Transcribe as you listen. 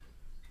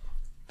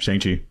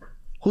Shang-Chi.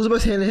 Who's the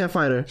best hand-to-hand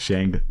fighter?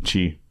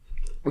 Shang-Chi.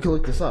 We can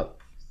look this up.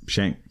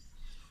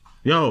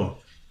 Yo,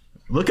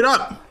 look it up.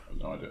 I have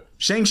no idea.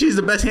 Shang-Chi is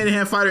the best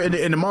hand-to-hand fighter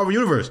in the Marvel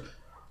universe.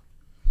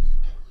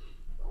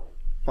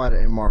 Fighter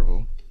in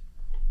Marvel.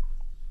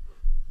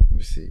 Let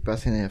me see.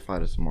 Best hand-to-hand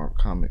fighters in Marvel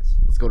Comics.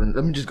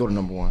 Let me just go to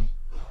number 1.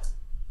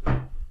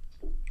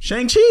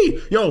 Shang-Chi.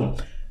 Yo,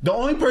 the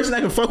only person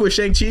that can fuck with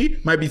Shang-Chi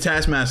might be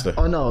Taskmaster.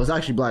 Oh no, it's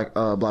actually Black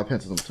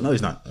Panther number 2. No,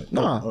 he's not.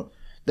 Nah.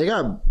 They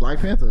got Black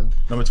Panther.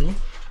 Number 2?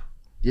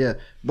 Yeah,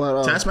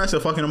 but Taskmaster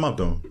fucking him up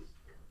though.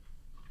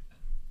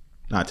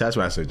 Nah,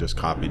 Taskmaster just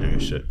copied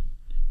his shit.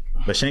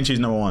 But Shang-Chi's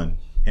number 1,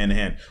 hand in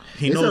hand.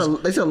 They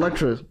said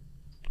Elektra is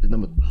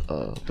number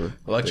 3.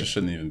 Elektra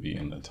shouldn't even be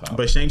in the top.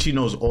 But Shang-Chi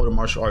knows all the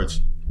martial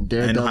arts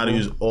Daredevil. and how to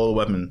use all the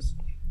weapons.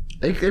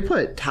 They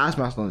put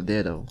Taskmaster on the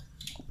Daredevil.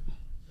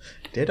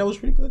 That was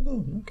pretty good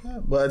though. Okay,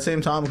 but at the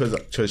same time, because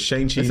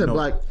Shang-Chi,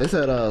 They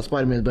said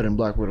Spider-Man is better than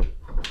Black Widow.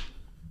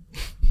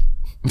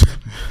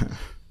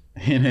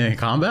 Hand-to-hand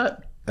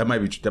combat? that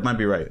might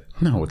be right.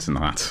 No, it's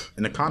not.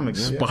 In the comics,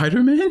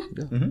 Spider-Man?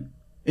 Yeah. Mm-hmm.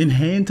 In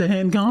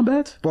hand-to-hand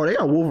combat? Bro, they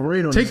got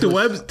Wolverine on Take this the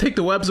list. webs. Take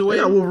the webs away.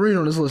 They got Wolverine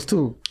on this list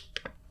too.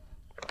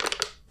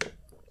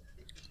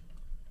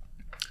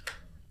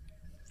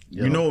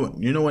 You know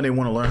when they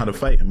want to learn how to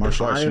fight in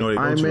martial arts, you know they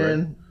go Iron to Man,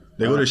 right?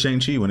 They go to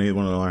Shang-Chi when they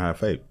want to learn how to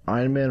fight.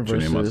 Iron Man What's your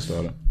name, versus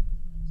Mother?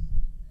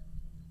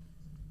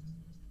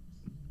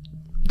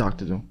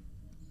 Doctor Doom.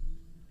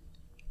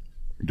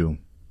 Doom.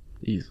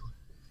 Easily.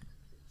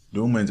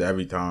 Doom wins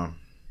every time.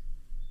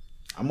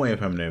 I'm waiting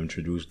for him to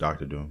introduce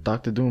Doctor Doom.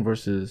 Doctor Doom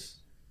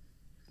versus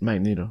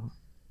Magneto.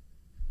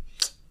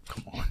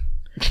 Come on.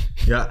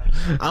 Yeah,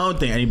 I don't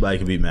think anybody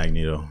can beat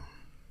Magneto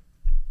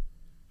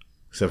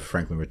except for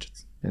Franklin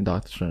Richards. And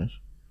Doctor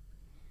Strange.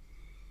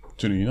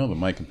 Junior, you know the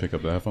mic can pick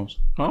up the headphones?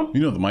 Huh?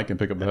 You know the mic can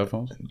pick up the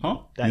headphones? Huh?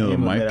 You know the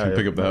mic can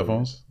pick up the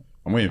headphones?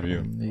 I'm waiting for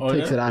you. He Oh,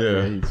 takes yeah? it out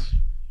Yeah.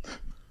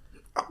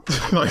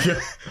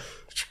 there.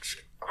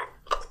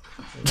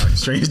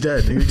 Strange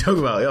dead. What you talking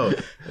about? Yo, at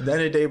the end of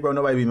the day, bro,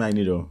 nobody beat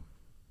Magneto.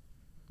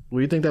 What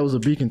do you think that was a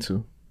beacon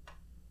to?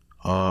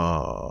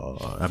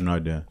 I have no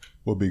idea.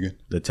 What begin?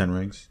 The 10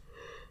 rings.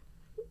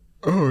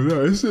 Oh,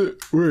 no, is it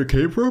where it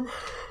came from?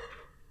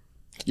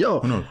 Yo,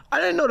 no. I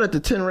didn't know that the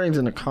 10 rings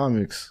in the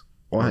comics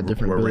all had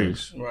different Were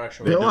abilities. rings. We're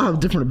actually They all have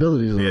different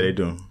abilities. Yeah, they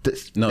do.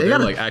 No, they they're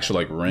gotta, like actual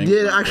like rings.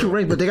 yeah, the actual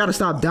rings, but they gotta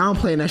stop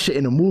downplaying that shit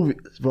in the movies,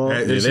 bro.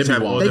 They they just be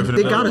have all wild. different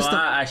They abilities. gotta Well,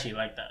 stop. I actually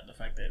like that. The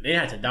fact that they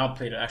had to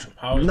downplay the actual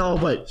powers. No,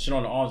 but shit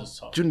on the arms is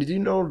tough. Junior, do you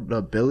know the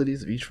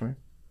abilities of each ring?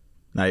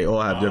 Now they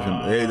all have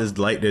different. There's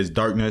light. There's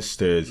darkness.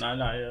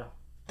 Yeah.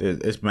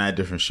 It's mad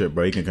different shit,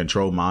 bro. He can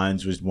control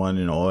minds with one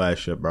and all that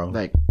shit, bro.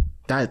 Like,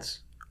 that's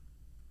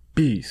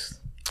beast.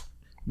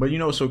 But you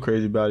know what's so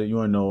crazy about it? You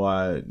wanna know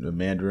why the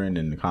Mandarin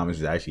in the comics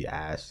is actually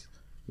ass?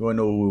 You wanna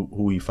know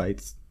who he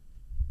fights?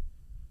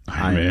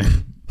 Iron Man.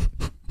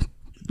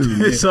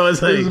 So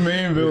it's like His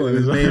main villain.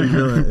 His main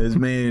villain. His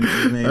main That's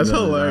villain is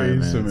Iron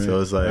hilarious to Man. me.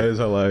 So it's like that is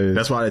hilarious.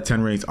 that's why the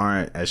 10 rings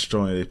aren't as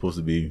strong as they're supposed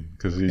to be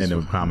 'Cause in he's-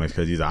 the comics,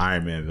 because he's an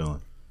Iron Man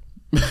villain.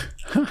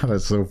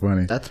 That's so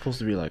funny. That's supposed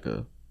to be like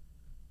a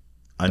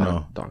I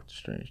know. Doctor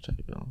Strange type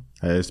villain.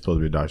 It's supposed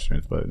to be Doctor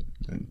Strange, but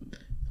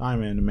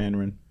Iron Man, the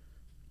Mandarin.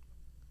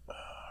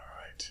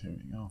 Right, here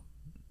we go.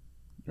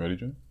 You ready,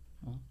 Junior?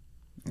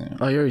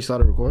 Oh, you already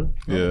started recording?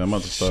 Yeah, I'm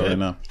about to start shit. right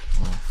now.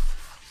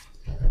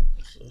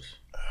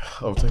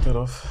 Oh, take that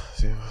off.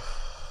 See,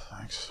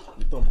 thanks.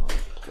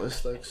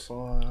 What's like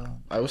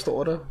song? What's the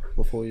order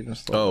before we even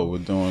start? Oh, we're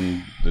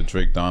doing the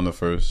Drake Donda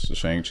first, the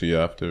Shang-Chi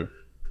after.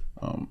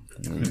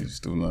 We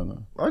still not.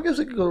 I guess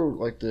we could go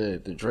like the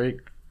Drake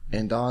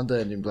and Donda,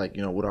 and then be like,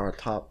 what our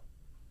top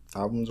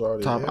Albums are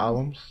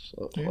albums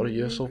of the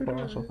year so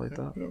far, stuff like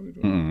that.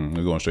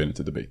 We're going straight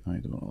into debate. I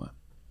ain't doing all that.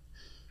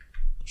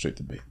 Straight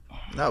to debate.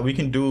 No, we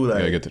can do like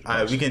gotta get to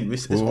the we can.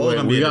 It's Wait, all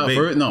gonna be we a got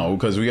debate. no,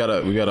 because we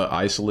gotta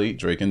isolate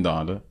Drake and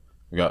Donda.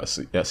 We got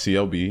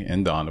CLB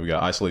and Donda. We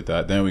gotta isolate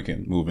that. Then we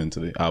can move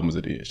into the albums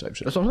of the year type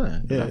shit. That's what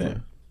I'm saying. Yeah.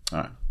 All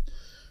right.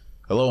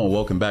 Hello and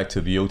welcome back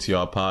to the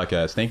OTR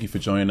podcast. Thank you for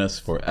joining us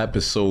for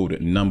episode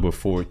number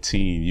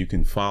 14. You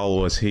can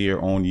follow us here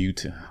on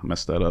YouTube. I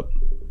messed that up.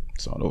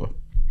 Start over.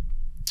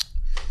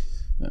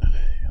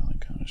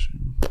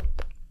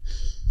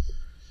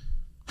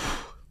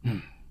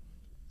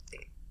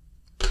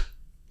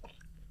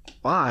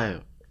 Why?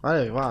 All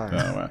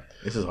right.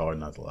 This is hard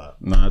not to laugh.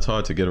 No, it's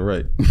hard to get it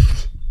right.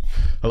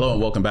 Hello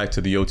and welcome back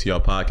to the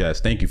OTR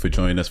podcast. Thank you for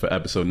joining us for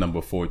episode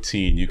number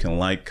 14. You can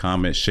like,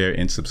 comment, share,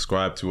 and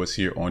subscribe to us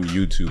here on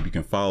YouTube. You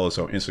can follow us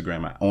on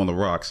Instagram at On The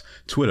Rocks,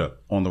 Twitter,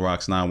 On The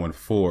Rocks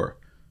 914.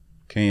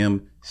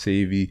 Cam,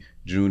 Savy,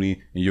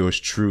 Junie, and yours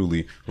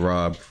truly,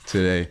 Rob.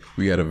 Today,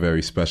 we got a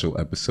very special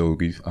episode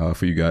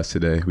for you guys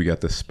today. We got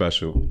the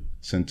special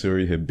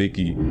Century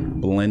Hibiki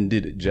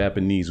blended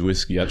Japanese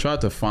whiskey. I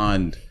tried to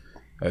find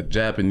a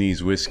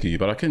Japanese whiskey,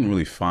 but I couldn't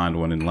really find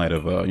one in light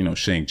of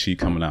Shang-Chi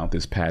coming out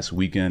this past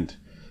weekend.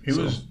 He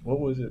was. What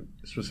was it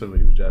specifically?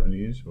 He was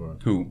Japanese or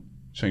Who?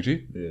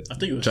 Shang-Chi? Yeah. I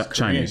think it was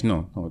Chinese.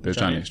 Korean. No, they're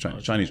Chinese.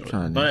 Chinese. Chinese.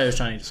 Chinese. But it was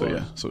Chinese. So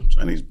yeah, so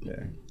Chinese. Yeah.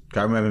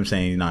 I remember him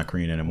saying he's not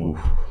Korean in the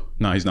movie.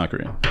 No, he's not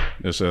Korean.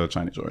 It's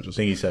Chinese I origins.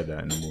 think he said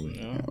that in the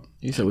movie.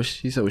 He said,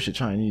 what's your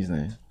Chinese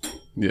name?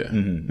 Yeah,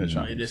 Mm-hmm. they're He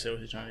Chinese. did say it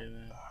was Chinese.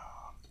 Man.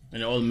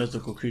 And all the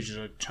mythical creatures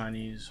are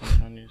Chinese.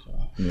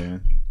 Yeah.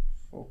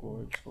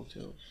 Folklore,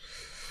 folktales.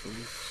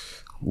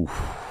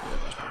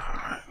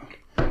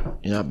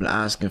 Yeah, I've been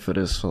asking for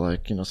this for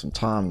like, some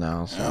time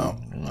now. So, All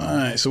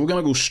right, so we're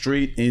gonna go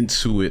straight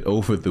into it.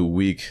 Over the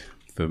week,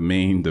 the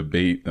main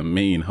debate, the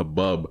main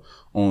hubbub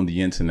on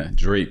the internet: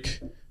 Drake,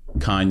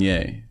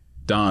 Kanye,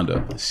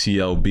 Donda,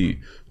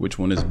 CLB. Which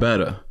one is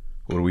better?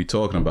 What are we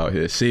talking about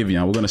here?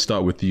 Savion, we're gonna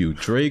start with you.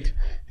 Drake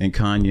and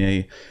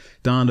Kanye,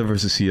 Donda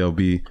versus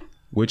CLB.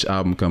 Which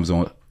album comes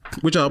out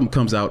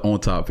on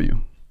top for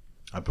you?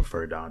 I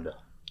prefer Donda.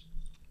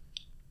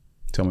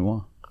 Tell me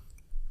why.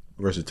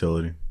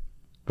 Versatility.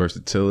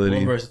 Versatility.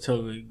 What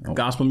versatility?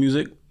 Gospel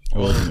music? It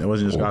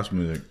wasn't just gospel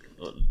music.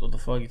 What the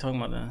fuck are you talking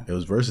about then? It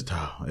was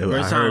versatile.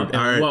 Versatile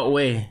in what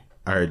way?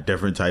 I heard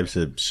different types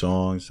of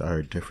songs. I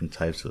heard different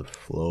types of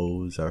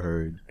flows. I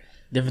heard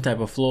Different type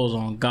of flows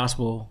on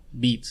gospel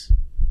beats.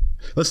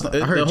 Let's not,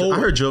 I heard the whole, I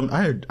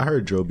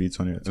heard drill beats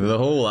on it too. the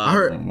whole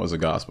album was a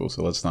gospel,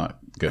 so let's not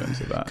get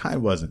into that. Kind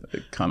of wasn't.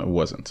 It kind of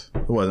wasn't.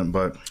 It wasn't,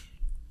 but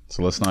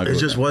So let's not. it go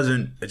just there.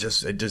 wasn't. It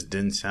just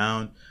didn't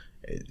sound.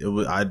 It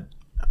was. I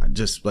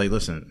just like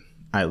listen.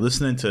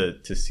 Listening to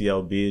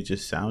CLB, it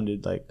just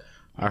sounded like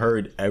I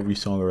heard every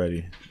song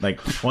already.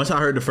 Like once I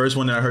heard the first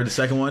one, then I heard the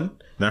second one,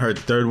 then I heard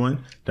the third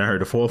one, then I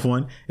heard the fourth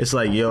one. It's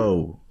like,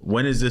 yo,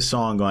 when is this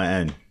song gonna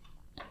end?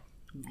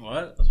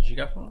 What? That's what you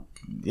got from it?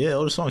 Yeah,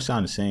 all the songs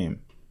sound the same,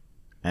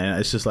 and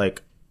it's just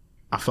like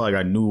I felt like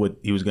I knew what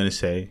he was gonna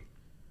say.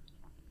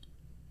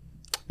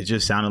 It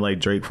just sounded like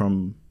Drake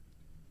from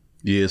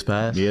years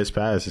past. years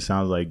past. It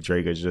sounds like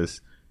Drake is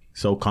just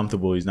so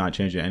comfortable he's not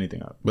changing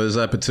anything up. But is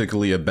that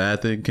particularly a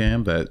bad thing,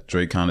 Cam? That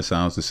Drake kind of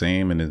sounds the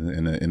same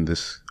in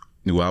this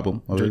new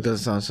album? of Drake his?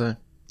 doesn't sound the same.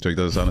 Drake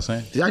doesn't sound the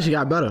same. He actually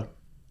got better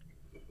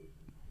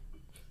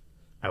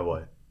At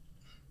what?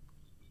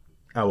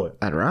 At what?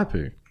 at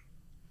rapping.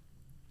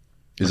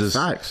 Is this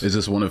Facts. is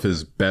this one of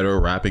his better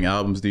rapping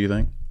albums? Do you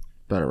think?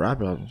 Better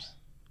rap albums.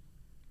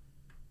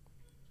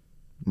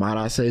 Might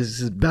I say it's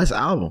his best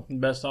album?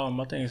 Best album,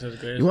 I think it's his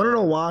greatest. You want to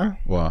know why?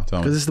 Wow, tell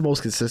Because me. it's the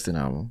most consistent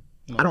album.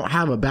 I don't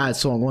have a bad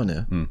song on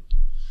there.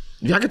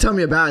 If y'all could tell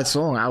me a bad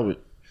song, I would.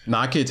 No,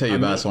 I can't tell you a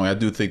bad song. I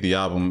do think the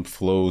album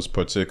flows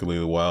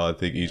particularly well. I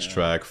think each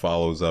track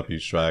follows up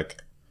each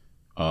track.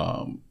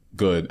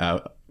 Good.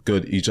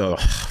 Each other.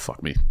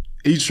 Fuck me.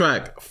 Each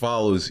track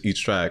follows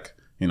each track,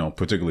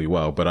 particularly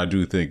well. But I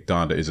do think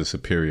Donda is a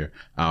superior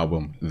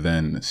album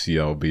than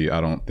CLB.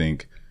 I don't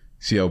think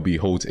CLB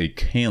holds a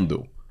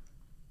candle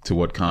to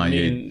what Kanye. I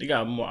mean, they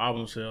got more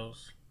album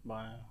sales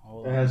by a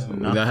whole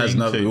lot. That has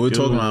nothing. We're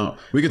talking about.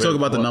 We can talk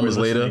about the numbers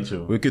later.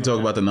 We could talk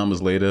about the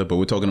numbers later, but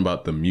we're talking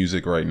about the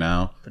music right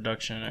now.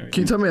 Production and everything.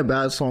 Can you tell me a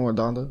bad song with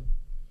Donda?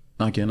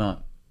 I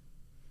cannot.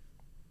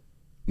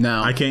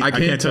 Now I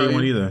can't tell you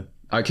one either.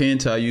 I can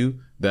tell you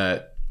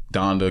that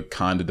Donda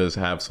kind of does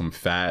have some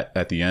fat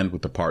at the end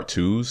with the part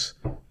twos,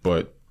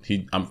 but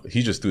he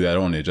just threw that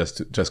on there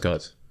just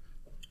cause.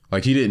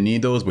 Like he didn't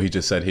need those, but he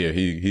just said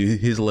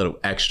here's a little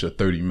extra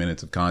 30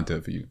 minutes of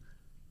content for you.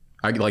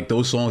 I like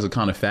those songs are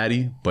kind of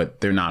fatty,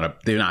 but they're not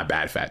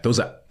bad fat.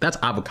 That's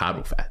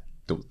avocado fat.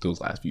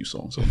 Those last few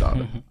songs on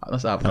Donda.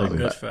 That's avocado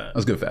good fat. fat.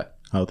 That's good fat.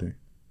 Healthy.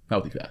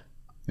 Healthy fat.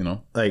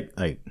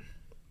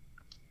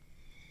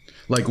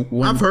 Like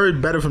When I've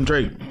heard better from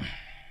Drake.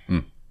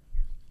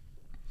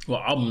 Well,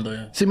 album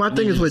though. See, my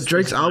thing is with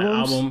Drake's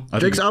albums. I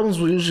Drake's think- albums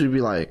will usually be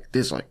like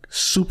there's like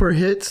super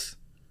hits,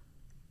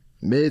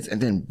 mids,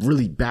 and then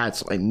really bad.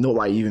 So like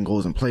nobody even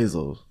goes and plays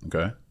those.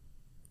 okay.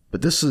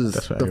 But this is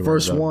That's what the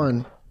everyone's first up.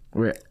 one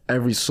where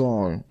every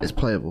song is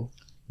playable,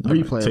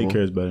 replayable. Take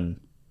Care is better.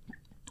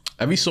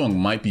 Every song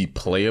might be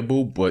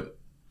playable, but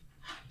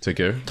Take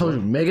Care. Told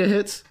you, mega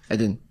hits, and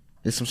then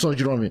there's some songs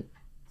you don't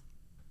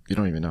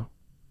even know.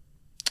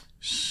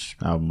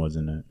 Album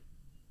wasn't that.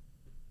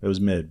 It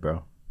was mid,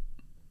 bro.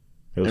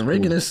 It was And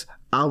ranking this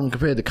album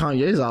compared to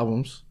Kanye's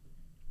albums,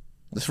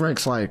 this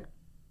ranks like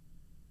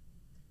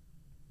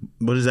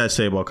What does that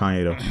say about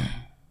Kanye though?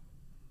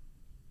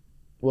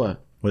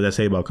 what? What does that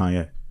say about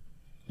Kanye?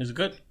 It's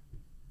good.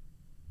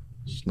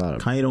 It's not a,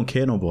 Kanye don't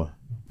care no more.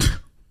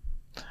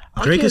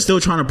 I Drake can't- is still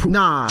trying to prove.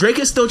 Nah. Drake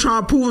is still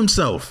trying to prove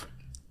himself.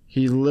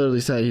 He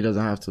literally said he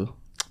doesn't have to.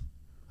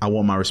 I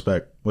want my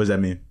respect. What does that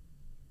mean?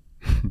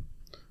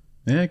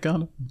 Yeah,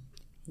 kind of.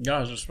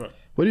 Guys, respect.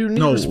 What do you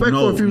need respect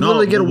for if you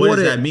literally get What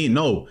awarded? does that mean?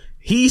 No,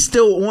 he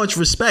still wants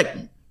respect.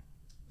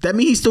 That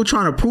means he's still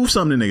trying to prove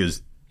something to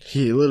niggas.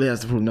 He literally has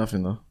to prove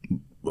nothing though.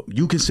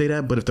 You can say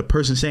that, but if the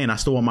person's saying I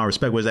still want my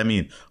respect, what does that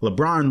mean?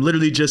 LeBron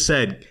literally just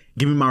said,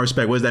 "Give me my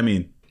respect." What does that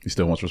mean? He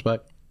still wants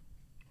respect.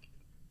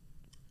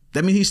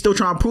 That means he's still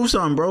trying to prove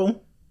something,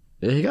 bro.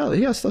 Yeah, he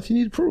got stuff he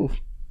need to prove.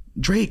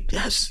 Drake,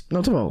 yes. No,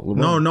 I'm talking about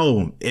LeBron.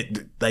 No.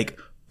 It like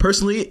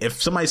personally,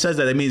 if somebody says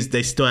that, that means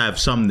they still have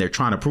something they're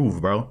trying to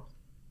prove, bro.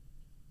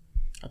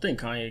 I think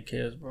Kanye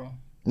cares, bro.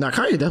 Nah,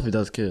 Kanye definitely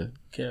does care.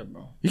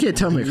 Bro. You can't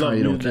tell me He loves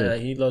Kanye don't music, care.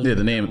 He loves Yeah,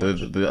 the music name,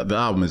 that much. the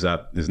album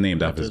is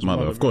named after his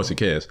mother. Of course, he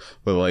cares.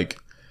 But like,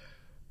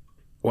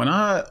 when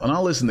I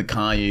listen to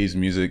Kanye's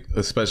music,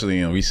 especially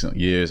in recent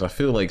years, I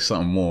feel like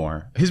something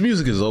more. His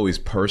music is always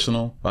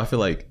personal. But I feel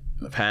like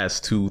the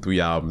past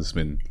 2-3 albums has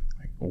been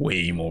like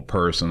way more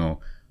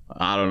personal.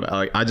 I don't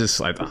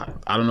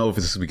know if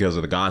it's because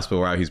of the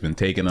gospel route he's been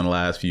taking in the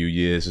last few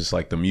years. Just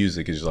like the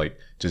music is like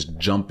just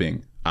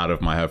jumping out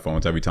of my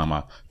headphones every time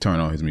I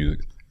turn on his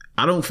music.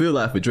 I don't feel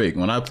that for Drake.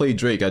 When I play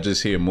Drake, I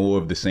just hear more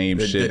of the same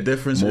shit. The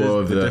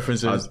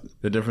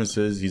difference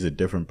is he's a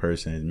different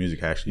person. His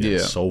music actually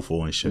is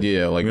soulful and shit.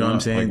 Yeah, like you know what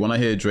I'm saying. Like when I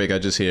hear Drake, I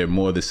just hear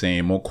more of the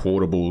same, more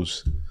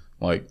quotables.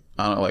 Like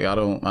I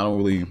don't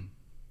really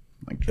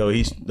like.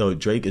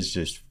 Drake is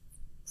just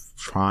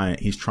trying.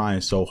 He's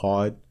trying so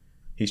hard.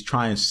 He's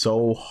trying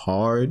so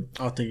hard.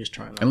 I don't think he's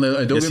trying. And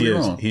don't Yes, get me he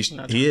wrong. He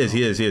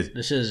is.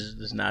 This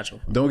is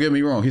natural. Don't get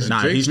me wrong. He's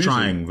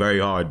trying very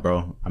hard,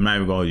 bro. I'm not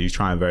even going. He's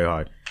trying very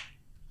hard.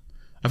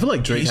 I feel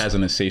like Drake has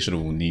an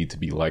insatiable need to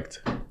be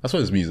liked. That's what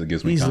his music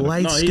gives me. He's kind of.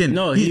 light skinned.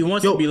 He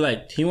wants to be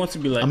liked. He wants to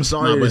be liked. I'm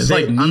sorry but to it's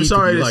say. like need I'm to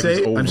sorry be to liked is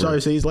say. over I'm it. sorry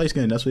to say he's light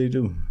skinned. That's what he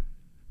do.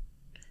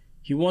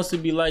 He wants to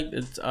be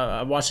liked.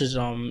 I watched his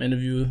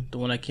interview, the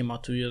one that came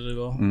out 2 years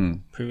ago,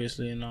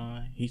 previously, and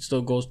he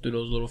still goes through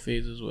those little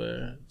phases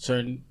where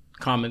certain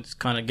comments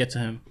kind of get to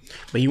him,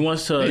 but he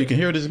wants to. Yeah, you can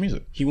hear it in his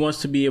music. He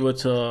wants to be able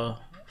to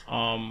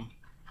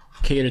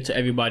cater to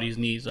everybody's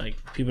needs, like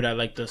people that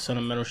like the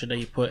sentimental shit that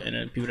he put, and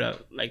then people that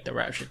like the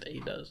rap shit that he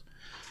does.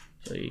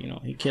 So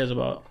he cares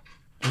about.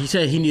 He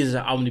said he needs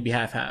an album to be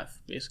half,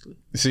 basically.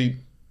 See,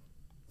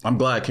 I'm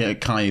glad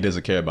Kanye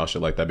doesn't care about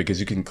shit like that because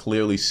you can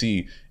clearly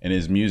see in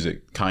his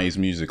music, Kanye's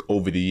music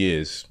over the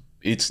years.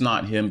 It's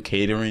not him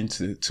catering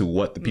to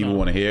what the people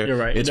want to hear. You're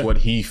right. It's what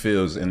he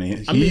feels, and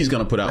he's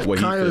gonna put out what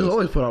he Kanye has feels.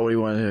 always put out what he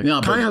wanted to hear.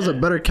 Yeah, but- Kanye has a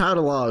better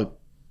catalog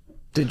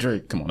than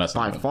Drake. Come on, that's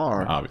by not-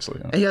 far. obviously.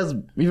 Yeah. And he has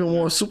even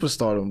more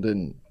superstardom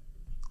than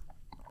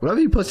whatever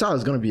he puts out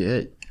is gonna be a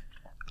hit.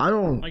 I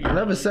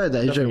never said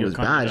that his Drake was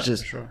bad. It's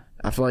just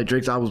I feel like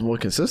Drake's album was more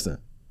consistent.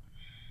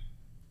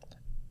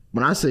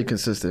 When I say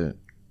consistent,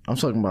 I'm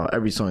talking about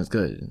every song is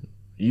good.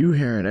 You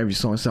hearing every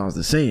song sounds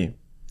the same.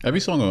 Every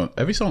song on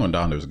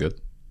Donda is good.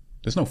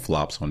 There's no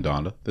flops on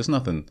Donda. There's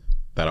nothing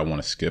that I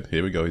want to skip.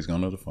 Here we go. He's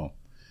going to the phone.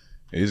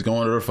 He's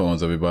going to the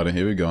phones, everybody.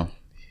 Here we go.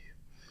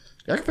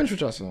 I can finish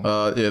with y'all song.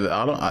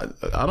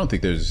 I don't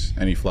think there's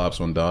any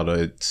flops on Donda.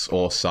 It's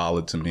all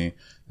solid to me.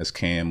 As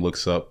Cam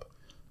looks up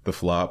the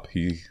flop,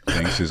 he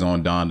thinks is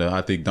on Donda.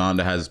 I think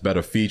Donda has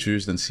better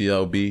features than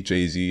CLB.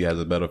 Jay-Z has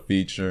a better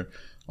feature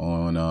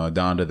on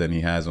Donda than he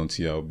has on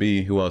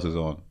TLB. Who else is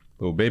on?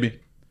 Lil Baby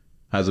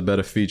has a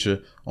better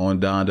feature on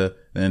Donda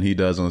than he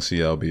does on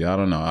CLB. I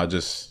don't know.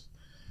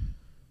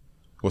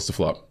 What's the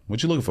flop?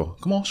 What you looking for?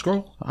 Come on,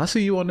 scroll. I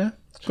see you on there.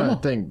 Come I on.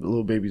 think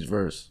Lil Baby's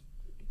verse.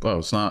 Oh,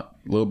 it's not.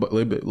 Lil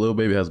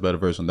Baby has a better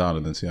verse on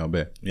Donda than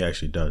CLB. He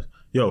actually does.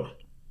 Yo,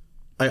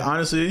 like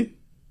honestly,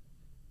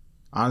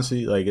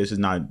 like this is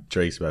not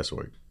Drake's best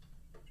work.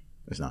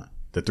 It's not.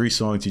 The 3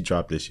 songs he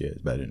dropped this year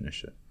is better than this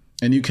shit.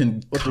 And you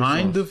can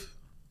kind of.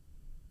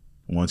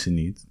 Wants He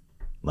Needs,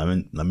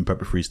 Lemon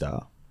Pepper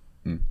Freestyle.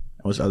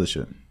 What's the other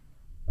shit?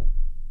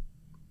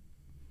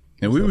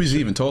 And we was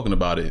even talking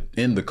about it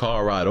in the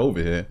car ride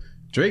over here.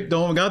 Drake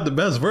don't got the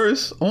best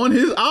verse on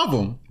his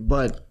album.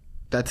 But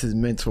that's his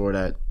mentor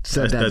that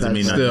said that. Doesn't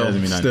mean nothing.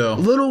 Doesn't mean nothing. Still.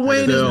 Lil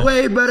Wayne is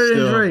way better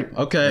than Drake.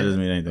 Okay. That doesn't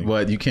mean anything.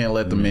 But you can't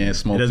let the man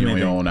smoke you on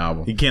your own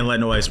album. He can't let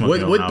nobody smoke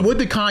your own album. What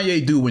did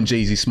Kanye do when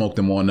Jay-Z smoked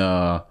him on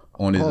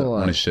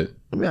his shit?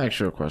 Let me ask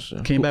you a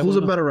question. Came back Who's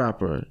with a better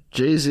rapper,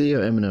 Jay-Z or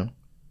Eminem?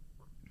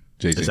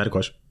 Jay-Z. Is that a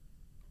question?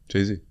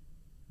 Jay-Z.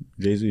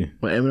 Jay-Z.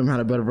 When Eminem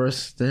had a better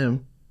verse than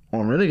him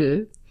on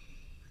Renegade.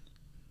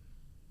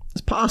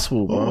 It's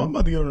possible, bro. Oh, I'm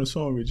about to get on a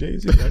song with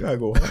Jay-Z. I gotta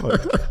go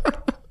hard.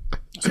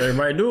 So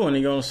everybody do when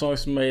they go on a song with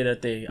somebody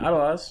that they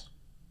idolize.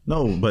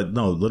 No,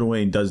 Lil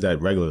Wayne does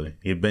that regularly.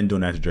 He been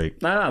doing that to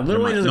Drake. Nah,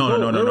 Lil Wayne is a goat.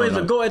 Lil Wayne's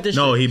a goat at this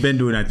No, shit. he been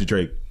doing that to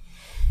Drake.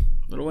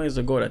 Lil Wayne's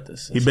a goat at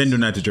this. He been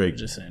doing that to Drake.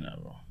 Just saying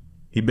that, bro.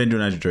 He been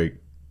doing that to Drake.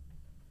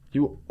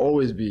 You will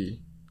always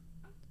be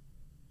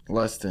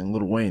less than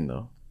Lil Wayne,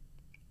 though.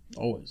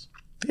 Always.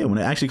 Yeah, when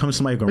it actually comes to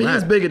somebody who But can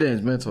he's rap. bigger than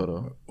his mentor,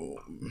 though.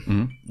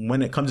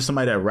 When it comes to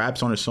somebody that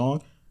raps on a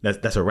song,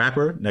 that's a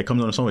rapper that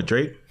comes on a song with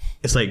Drake,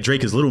 it's like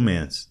Drake is little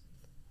man's.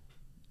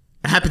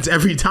 It happens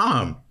every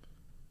time.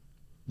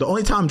 The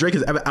only time Drake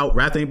has ever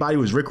out-rapped anybody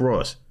was Rick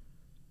Ross.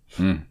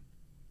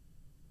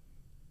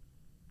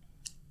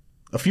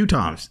 A few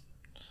times.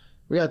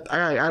 I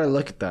gotta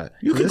look at that.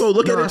 You can go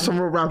look at there it. are some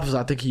real rappers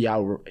I think he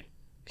How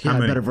had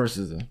many? better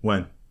verses than.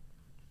 When?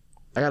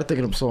 I gotta think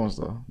of them songs,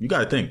 though. You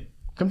gotta think.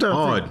 I'm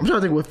trying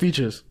to think what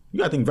features. You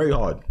gotta think very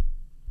hard.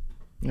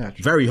 Yeah,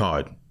 Very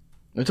hard.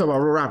 we're talking about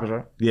real rappers,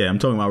 right? Yeah, I'm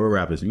talking about real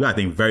rappers. You gotta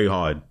think very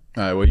hard.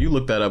 All right, well, you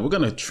look that up. We're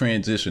going to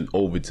transition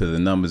over to the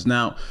numbers.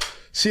 Now,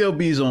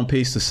 CLB is on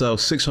pace to sell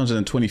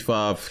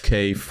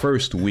 625K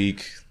first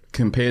week.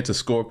 compared to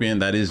Scorpion,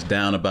 that is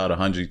down about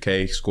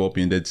 100K.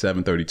 Scorpion did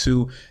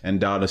 732,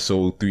 and Donda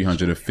sold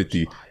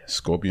 350.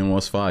 Scorpion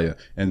was fire,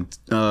 and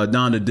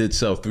Donda did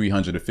sell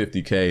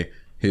 350K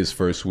his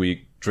first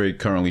week. Drake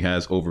currently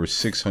has over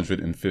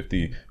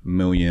 650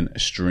 million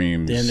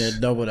streams. Damn,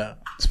 they're double that.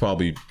 It's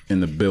probably in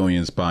the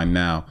billions by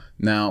now.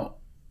 Now,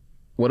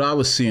 what I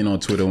was seeing on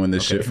Twitter when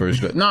this shit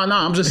first dropped. No,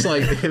 I'm just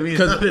like,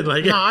 because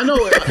I know.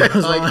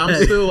 Like,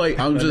 I'm still like,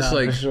 I'm just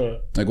like, sure.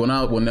 Like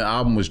when the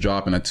album was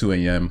dropping at 2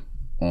 a.m.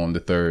 on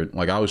the 3rd,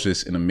 like I was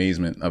just in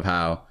amazement of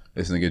how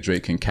this nigga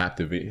Drake can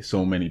captivate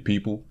so many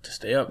people to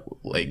stay up,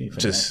 like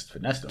just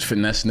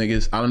finesse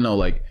niggas. I don't know,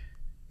 like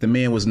the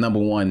man was number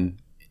 1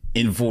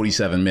 in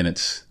 47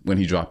 minutes when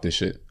he dropped this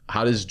shit.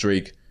 How does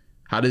Drake?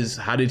 How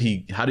did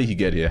he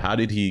get here?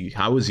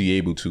 How was he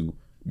able to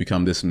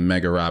become this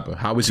mega rapper?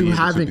 How was he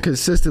having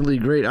consistently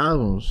great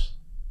albums?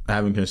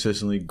 Having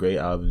consistently great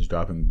albums,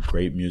 dropping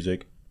great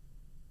music,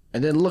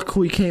 and then look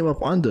who he came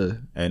up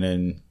under. And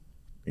then,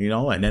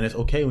 and then it's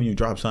okay when you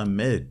drop something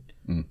mid.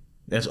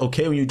 That's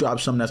okay when you drop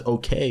something that's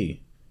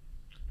okay.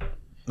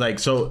 Like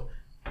so,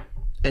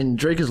 and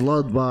Drake is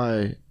loved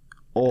by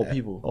all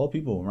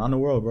people around the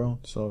world, bro.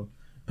 So.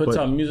 Puts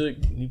out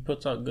music. He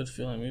puts out good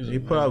feeling music. He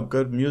put out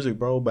good music,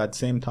 bro. But at the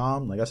same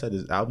time, like I said,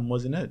 his album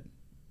wasn't it.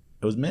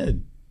 It was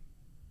mid.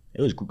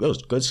 It was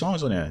good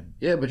songs on there.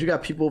 Yeah, but you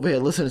got people over here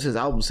listening to his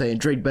album saying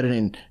Drake better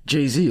than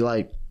Jay-Z.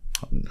 Like,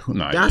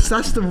 nah,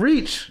 that's the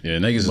reach. Yeah,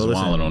 niggas is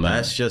wilding on that.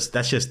 That's just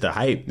the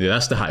hype. Yeah,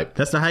 that's the hype.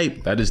 That's the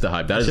hype. That is the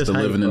hype. That is the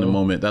living in the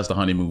moment. That's the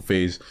honeymoon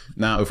phase.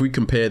 Now, if we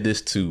compare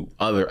this to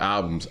other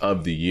albums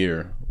of the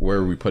year, where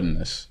are we putting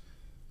this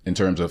in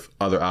terms of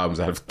other albums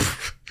that have?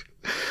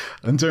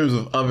 In terms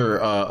of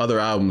other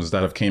albums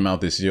that have came out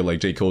this year,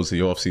 like J. Cole's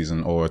The Off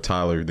Season or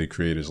Tyler, the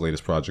Creator's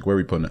latest project, where are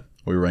we putting it?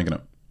 Where are we ranking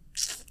it?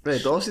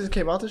 Wait, The Off Season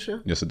came out this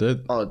year? Yes, it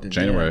did. Oh, it did.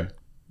 January.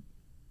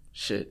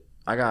 Shit.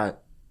 I got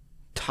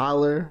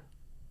Tyler.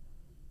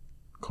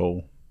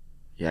 Cole.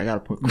 Yeah, I gotta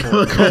put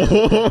Cole.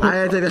 Cole. I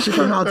didn't think that shit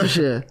came out this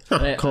year.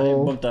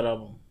 Cole. I bumped that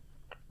album.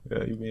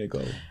 Yeah, you made it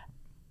go.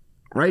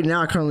 Right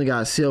now, I currently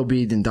got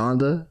CLB then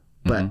Donda,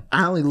 but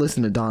I only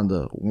listened to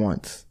Donda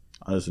once.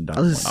 I listened to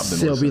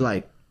CLB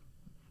like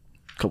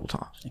a couple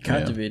times. It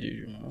captivated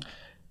you, man.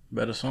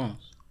 Better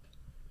songs.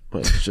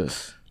 But it's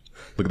just...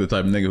 Look at the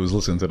type of nigga who's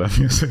listening to that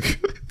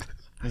music.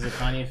 He's a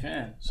Kanye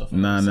fan. So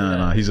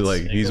nah. He's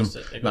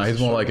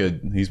more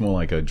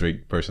like a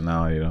Drake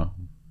personality, you know.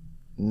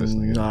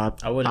 Nah,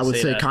 I would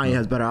say Kanye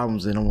has better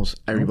albums than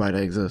almost everybody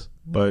that exists.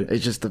 But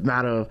it's just a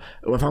matter of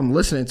if I'm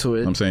listening to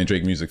it. I'm saying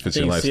Drake music fits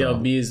your lifestyle.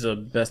 CLB is the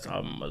best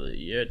album of the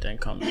year. Then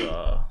comes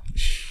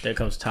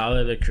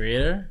Tyler, the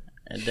Creator,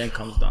 and then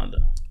comes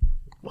Donda.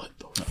 What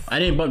the fuck? I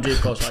didn't bump J.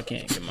 Cole, so I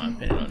can't give my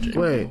opinion on J.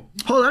 Cole. Wait,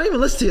 hold on, I didn't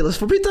even listen to you.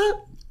 Let's repeat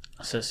that.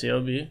 I said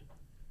CLB,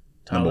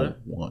 Tyler, number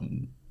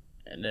 1,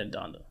 and then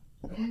Donda.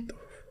 What the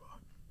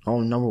fuck?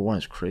 Oh, number 1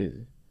 is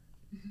crazy.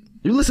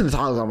 You listen to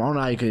Tyler's album. I don't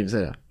know how you could even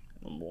say that.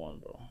 Number 1,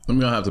 bro. I'm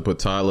gonna have to put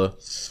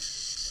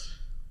Tyler's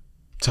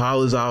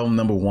album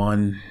number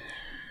 1.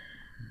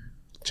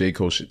 J.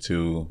 Cole shit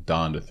 2.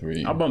 Donda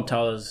 3. I bumped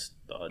Tyler's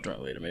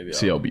joint later. Maybe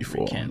CLB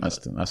 4.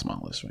 That's my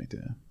list right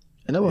there.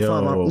 And number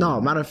 5.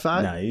 No, matter of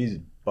fact. Nah, he's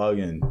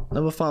bugging.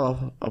 Number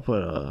 5, I'll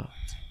put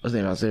what's his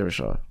name? Isaiah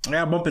Rashad.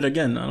 Yeah, I bump it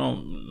again. I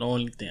don't know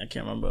anything. I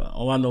can't remember.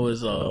 All I know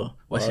is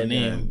what's your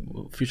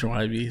name? Future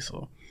YB.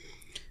 So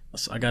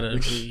I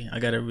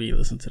gotta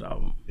re-listen to the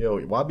album. Yo,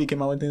 YB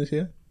came out with anything this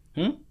year?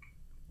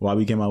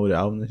 YB came out with an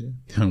album this year?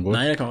 I'm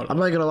not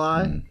gonna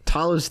lie.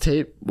 Tyler's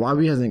tape,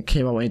 YB hasn't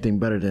came out with anything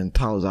better than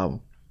Tyler's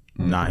album.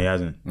 Nah, he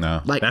hasn't.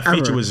 No. Like that ever.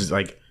 feature was just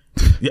like,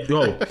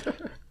 yo.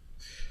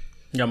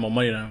 You got more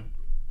money than him.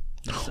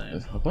 Just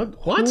saying.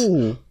 What?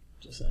 Ooh.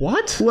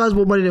 What? Who has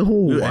more money than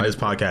who? We're in this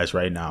podcast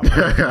right now.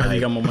 You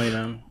got more money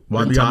than him.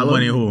 YB got more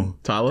money than who?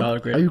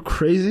 Tyler? Are you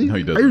crazy? No,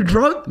 he doesn't. Are you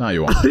drunk? No,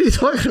 you What aren't. are you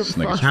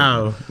talking about?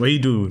 How? What he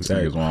do?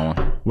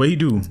 What he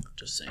do?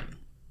 Just saying.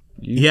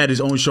 He had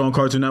his own show on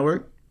Cartoon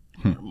Network?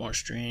 More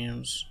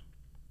streams.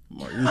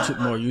 More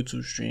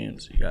YouTube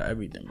streams. You got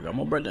everything. You got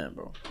more bread than him,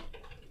 bro.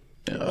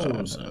 Yeah, that's what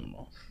I'm saying,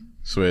 bro.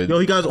 Swear. Yo,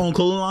 he got his own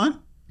clothing line?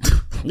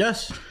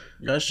 Yes.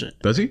 That shit.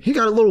 Does he? He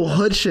got a little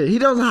hood shit. He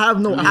doesn't have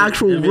no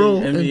actual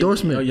real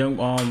endorsement.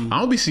 I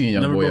don't be seeing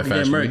Young Boy at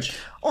Fashion Week.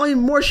 Only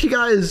more she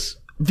got is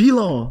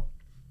V-Long.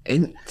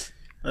 And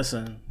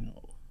listen,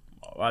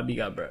 YB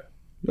got bread.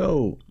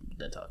 Yo,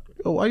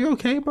 are you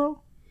okay,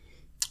 bro?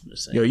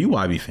 Just saying. Yo, you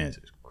YB fans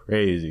is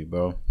crazy,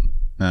 bro.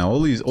 Now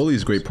all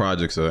these great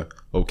projects are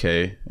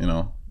okay, you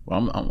know.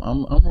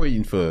 I'm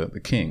waiting for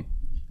the King.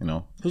 You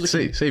know,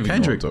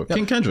 Kendrick.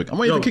 King Kendrick. I'm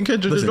waiting for King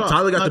Kendrick to drop.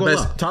 Tyler got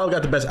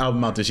the best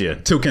album out this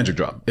year. Till Kendrick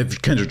drop. If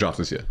Kendrick drops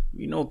this year,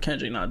 you know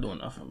Kendrick not doing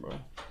nothing, bro.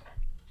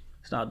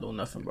 He's not doing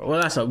nothing, bro.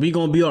 Well, that's a we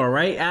gonna be all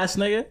right, ass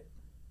nigga.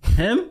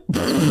 Him?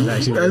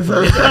 That's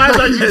funny.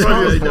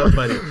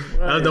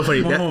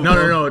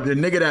 No. The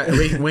nigga that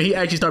when he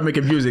actually started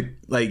making music,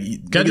 like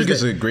Kendrick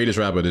is the greatest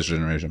rapper of this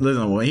generation.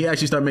 Listen, when he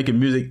actually started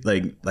making music,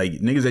 like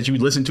niggas that you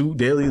listen to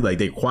daily, like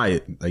they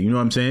quiet. Like, you know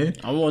what I'm saying?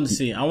 I want to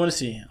see. I'm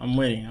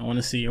waiting. I want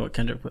to see what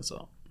Kendrick puts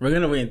out. We're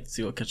gonna wait and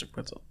see what Kendrick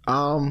puts up.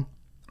 I'm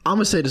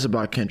gonna say this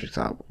about Kendrick's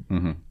album.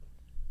 Mm-hmm.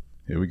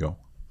 Here we go.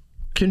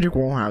 Kendrick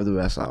won't have the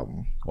best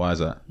album Why is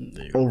that?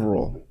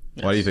 overall,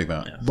 Why do you think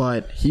that? Yeah.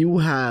 but he will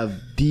have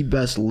the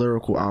best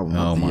lyrical album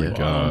Oh of the my year. god!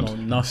 I don't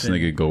know nothing.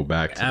 This nigga go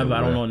back to I the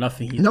don't know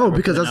nothing. He's No, ever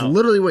because put that's out.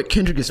 literally what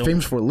Kendrick is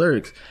famous for,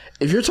 lyrics.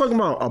 If you're talking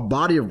about a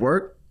body of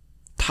work,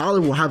 Tyler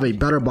will have a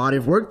better body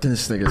of work than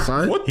this nigga,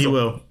 son. What He the-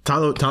 will.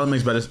 Tyler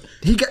makes better.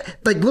 He got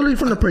like literally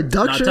from the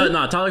production,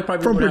 Tyler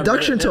probably from would have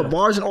production better- to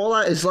bars and all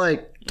that. It's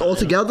like all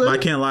together. But I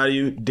can't lie to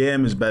you.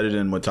 Damn is better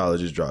than what Tyler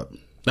just dropped.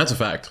 That's a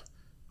fact.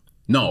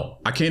 No,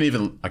 I can't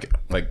even.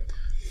 Like,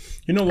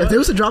 You know If what? they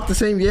was to drop the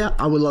same year,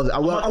 I would love it.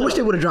 I wish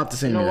they would have dropped the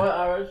same You know year. what,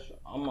 Arash?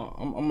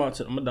 I'm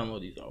gonna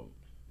download these albums.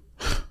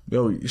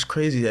 Yo, it's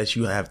crazy that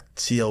you have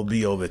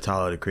CLB over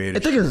Tyler the Creator.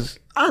 The thing is,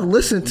 I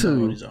listened Download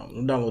to these albums.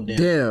 I'm download them.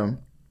 Damn,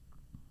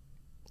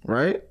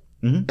 right?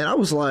 Mhm. And I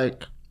was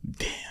like,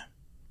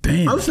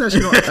 damn, I listened to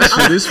that shit.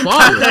 shit is I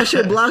fire. had that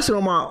shit blasted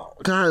on my.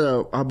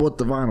 Cause I bought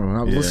the vinyl and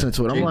I was listening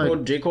to it. I'm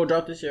like, J. Cole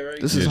dropped this year,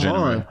 right? this is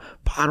January. hard,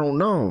 but I don't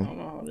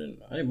know.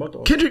 I didn't bought the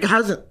Kendrick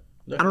hasn't.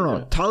 I don't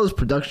know. Tyler's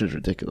production is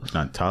ridiculous.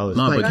 Not Tyler's.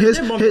 No, Like but his,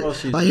 I did bump it all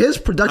season. his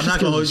I'm production not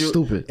gonna skills hold is you.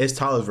 stupid. It's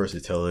Tyler's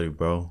versatility,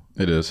 bro.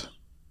 it is.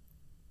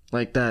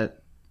 Like that.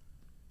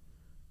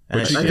 That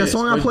Like shit that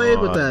song I is played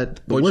with hard.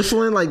 that the Which-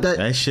 whistling like that.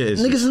 That shit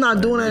is Niggas is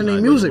not doing that in They're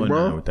their not music, doing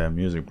bro. that with that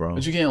music, bro.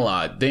 But you can't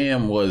lie.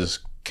 Damn was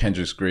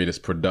Kendrick's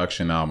greatest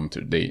production album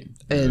to date.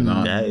 Is it And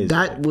not?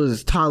 that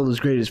was Tyler's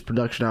greatest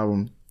production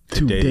album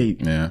to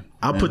date. Yeah.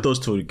 I'll put those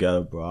two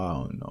together, bro. I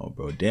don't know,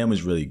 bro. Damn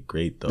is really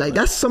great though. Like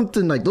that's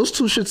something like those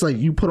two shits like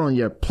you put on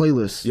your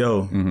playlist.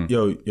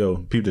 Yo,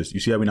 peep this. You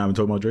see how we not even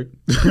talking about Drake?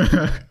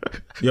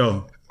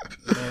 Yo.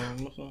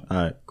 All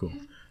right, cool.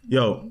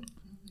 Yo,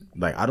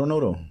 like I don't know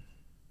though.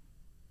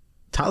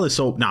 Tyler's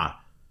so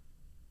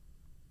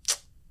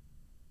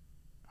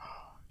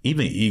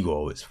Even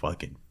Ego is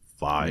fucking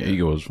fire. Yeah,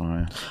 Ego was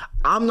fine.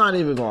 I'm not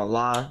even gonna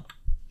lie.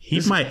 He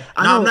might.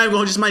 I No, know- I'm not even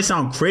going. Just might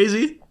sound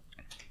crazy.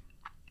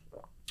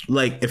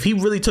 Like if he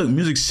really took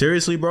music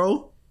seriously,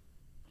 bro.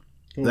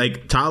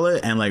 Like Tyler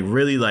and like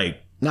really like.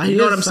 Now you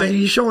know what I'm saying?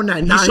 He's showing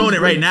that. He's showing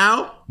it right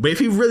now. But if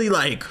he really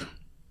like,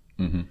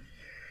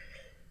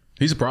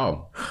 He's a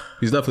problem.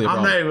 He's definitely a I'm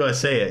problem. not even gonna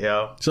say it,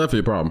 yo. It's definitely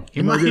a problem.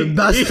 He might be the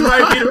best. He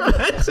might be the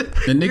best.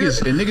 And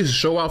niggas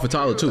show out for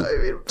Tyler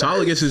too.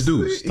 Tyler gets his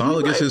dues.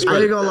 Tyler gets his I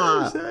ain't credit. gonna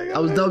lie. I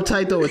was dumb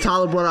tight though when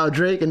Tyler brought out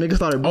Drake and niggas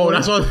started. Oh, booing.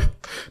 that's what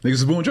niggas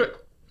is booing Drake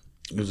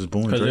It was just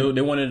boom. Because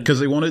they wanted because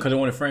they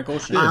wanted Frank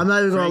Ocean. I'm not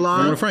even gonna they lie.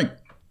 wanted Frank.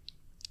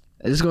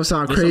 It's gonna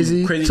sound There's some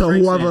crazy, crazy to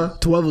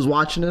Frank whoever's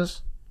watching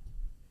this.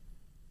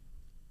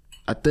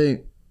 I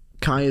think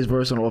Kanye's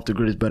verse on Off the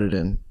Grid is better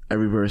than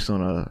every verse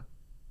on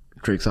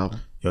Drake's album.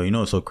 Yo, you know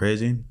what's so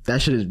crazy?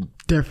 That shit is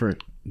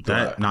different.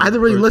 That I had to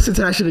really listen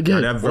to that shit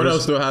again. That What verse,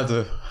 else do I have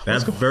to?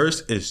 that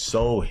verse is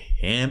so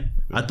ham.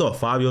 I thought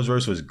Fabio's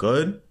verse was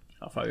good.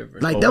 Like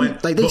But them, when-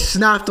 like they but-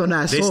 snapped on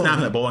that They song.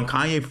 snapped it, but when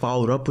Kanye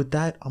followed up with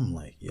that, I'm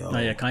like, yo. Oh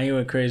yeah, Kanye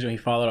went crazy when he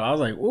followed up. I was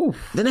like, oof.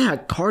 Then they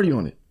had Cardi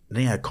on it.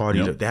 They had Cardi.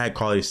 Yep. They had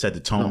Cardi set the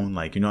tone,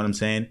 like you know what I'm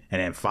saying.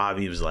 And then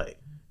Fabi was like,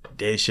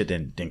 "Did shit."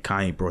 Then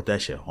Kanye brought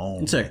that shit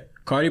home. It's like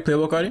Cardi,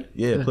 Playboy Cardi.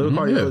 Yeah, Playboy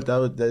Cardi. yeah.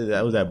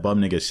 That was that bum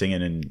nigga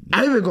singing and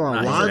I ain't even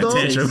gonna lie said though.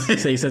 attention.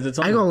 Say he said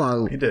the I ain't song.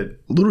 gonna he lie. did.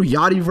 Little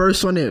Yachty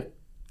verse on it,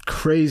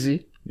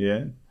 crazy.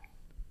 Yeah,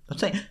 I'm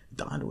saying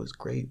Donda was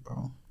great,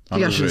 bro. He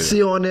got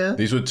Shasil on there.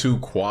 These were two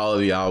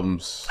quality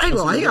albums. I ain't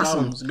gonna lie. He got Good some.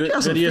 albums. He Good-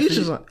 got some good year for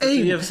features you. on. Good Hey,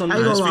 year I for ain't some-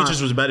 gonna His lie.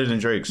 features was better than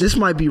Drake's. This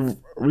might be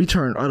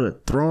Return of the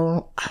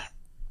Throne.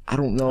 I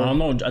don't know. I don't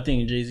know. I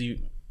think Jay-Z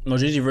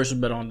verse was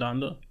better on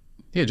Donda.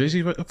 Yeah, Jay-Z,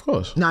 of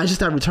course. Nah, it's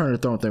just that Return of the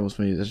Throne thing was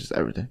for me. That's just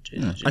everything.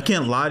 I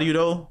can't lie to you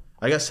though.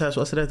 I guess that's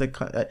what I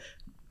said.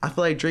 I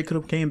feel like Drake could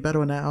have came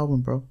better on that album,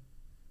 bro.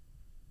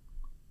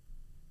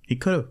 He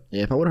could have.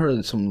 Yeah, if I would have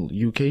heard some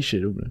UK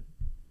shit, it would have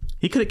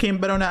He could have came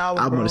better on that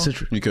album, album bro. of the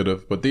century. You could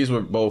have, but these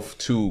were both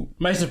two.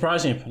 Might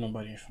surprise you ain't put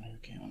nobody from the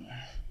UK on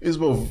there. These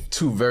were both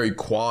two very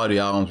quality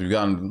albums. We've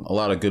gotten a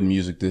lot of good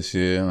music this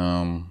year.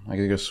 I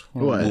guess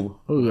What?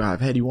 Who you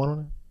have? Heady One on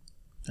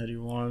it? Eddie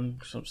One,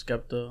 some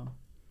Skepta.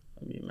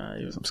 I mean,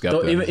 man, Some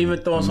Skepta. even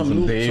throw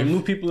some Dave.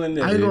 new people in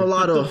there. I ain't gonna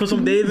lie though. Put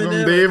some Dave in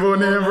there. Dave on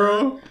there,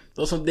 bro.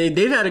 Throw some Dave.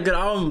 Dave had a good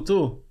album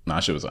too. Nah,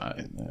 shit was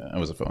alright. I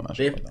was a fan. That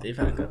shit. Dave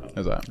had a good album. It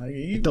was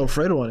alright. Throw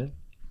Fredo on it.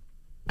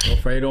 Throw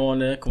Fredo on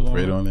there. Come on.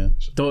 Right on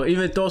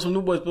there. Throw some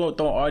new boys. Throw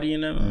Artie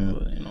in there.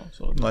 You know,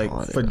 so Like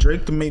for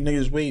Drake to make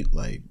niggas wait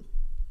like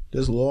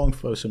this long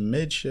for some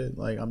mid shit,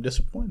 like I'm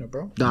disappointed,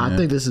 bro. Nah, I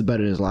think this is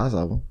better than his last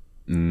album.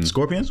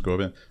 Scorpion?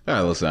 Scorpion. I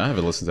haven't listened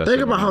to that. Think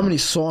shit about in how a many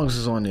songs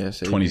is on there.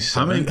 Say.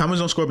 27. How many's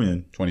on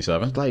Scorpion?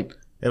 27. Like,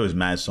 It was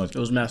mad songs. it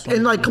was mass.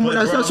 and like, come on,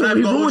 But, that's bro, not I'm so. He not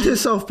gonna ruined hold you.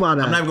 himself by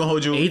that. I'm not even gonna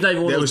hold you. He's like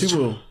one of There those was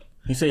people.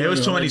 He said There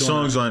was too many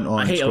songs on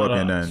I hate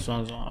Scorpion then.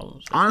 songs on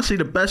albums. Honestly,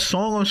 the best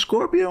song on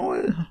Scorpion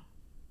was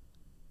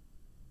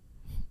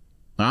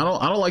I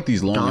don't like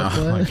these long Dog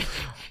albums. Flag? Like,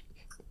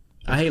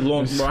 I hate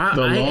long, bro. I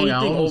The hate long anything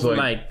albums, over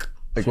like- like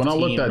Like when I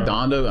looked at bro.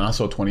 Donda and I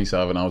saw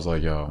 27, I was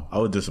like, yo. I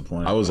was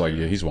disappointed. I was like,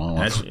 yeah, he's wild.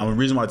 That's the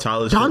reason why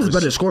Tyler's Donda's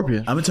better than Scorpion.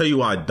 I'm gonna tell you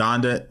why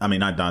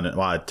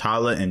why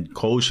Tyler and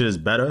Cole shit is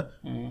better.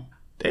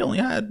 They only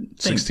had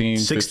 16,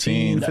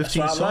 15 That's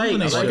what I songs. like.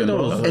 on I that like shit,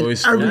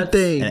 those. bro. And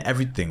everything. And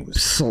everything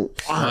was So,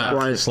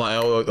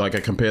 Like I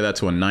compare that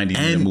to a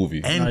 90-minute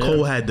movie. And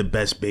Cole had the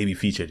best baby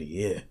feature of the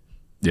year.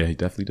 Yeah, he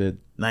definitely did.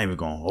 Not even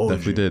gonna hold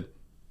Definitely you. did.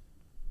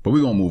 But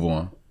we're gonna move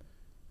on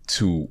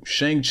to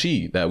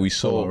Shang-Chi that we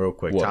saw. Hold on real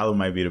quick. What? Tyler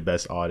might be the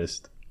best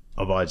artist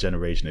of our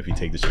generation if you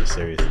take this shit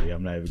seriously.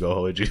 I'm not even gonna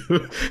hold you.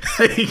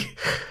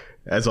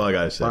 That's all I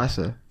gotta say. I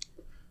said.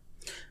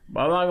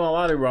 But I'm not gonna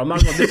lie to you, bro. I'm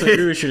not gonna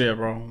disagree with you there,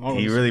 bro.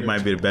 He really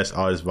might be the best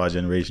artist of our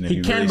generation if He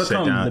you can really sit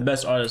become down. the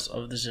best artist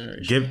of this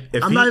generation.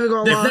 I'm not even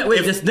gonna lie.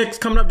 Wait, this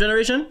next coming up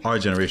generation? Our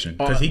generation,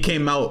 because he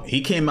came out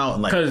in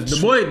like Because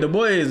the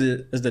boy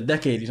is the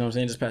decade. You know what I'm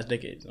saying? Just past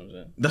decade. You know what I'm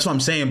saying? that's what I'm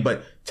saying.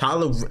 But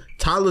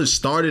Tyler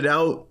started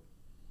out.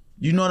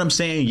 You know what I'm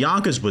saying?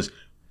 Yonkers was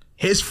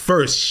his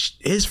first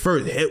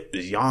hit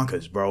was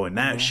Yonkers, bro, and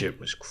that shit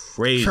was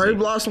crazy. Cherry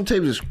Blossom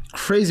Tape is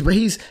crazy,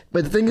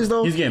 but the thing is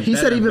though, He's getting he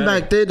better said and even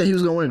better. back then that he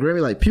was gonna win a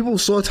Grammy. Like people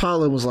saw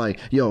Tyler and was like,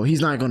 "Yo, he's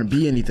not gonna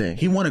be anything."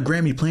 He won a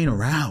Grammy playing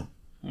around.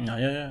 No,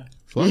 yeah.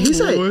 Yeah,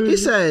 he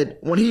said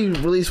when he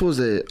released, what was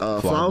it,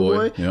 Flower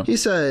Boy? yeah. He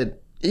said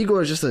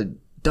Igor is just a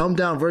dumbed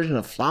down version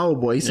of Flower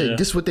Boy. He said Yeah.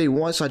 this is what they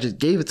want, so I just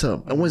gave it to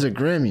him and wins a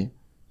Grammy.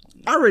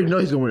 I already know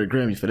he's gonna win a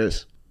Grammy for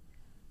this.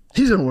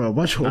 He's gonna win a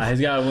bunch of. Nah, he's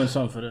gotta win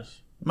something for this.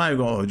 I'm not even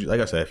gonna hold you.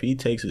 Like I said, if he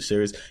takes it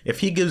serious,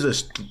 if he gives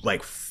us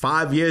like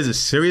 5 years of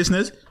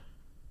seriousness,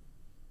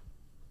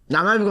 Now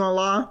I'm not even gonna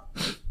lie.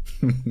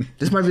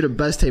 This might be the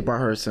best tape I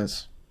heard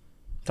since.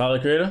 Tyler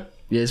Creator?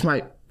 Yeah, this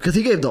might because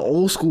he gave the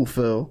old school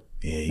feel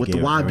he with the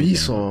gave YB everything,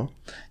 song.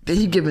 Then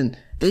he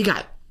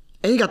got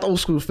the old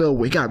school feel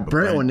where he got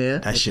Brent on there.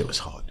 that shit was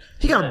hard.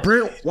 He got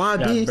Brent,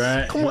 YB.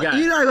 Brent. Come He on, got-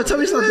 you're not gonna tell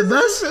me it's not the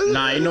best?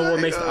 Nah, you know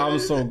what makes the album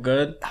so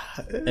good?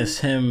 It's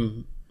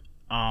him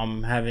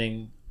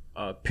having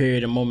a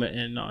period and moment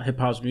in hip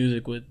hop's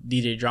music with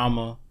DJ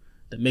Drama,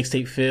 the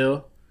mixtape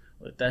feel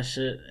with that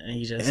shit, and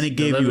he just And it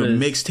gave you a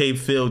mixtape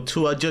feel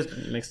too.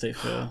 mixtape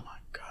feel. Oh my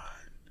god,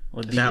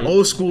 With that DJ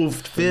old school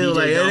feel, DJ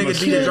like that Drama nigga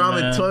shit, DJ Drama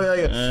man. toy.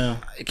 Like, Yeah.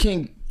 I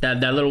can't.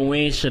 That little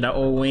Wayne shit, that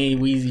old Wayne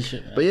Weezy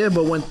shit. Man. But yeah,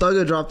 but when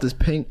Thugger dropped this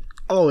Pink,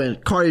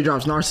 and Cardi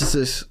drops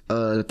Narcissist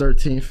the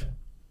 13th.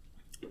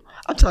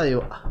 I'll tell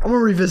you, I'm gonna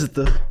revisit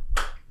the.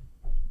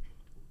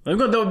 We're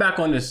gonna double back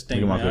on this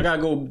thing, Look at my man. I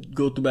gotta go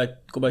through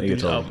through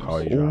these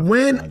albums.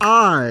 When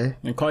I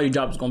And Cardi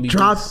drops gonna be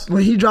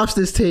when he drops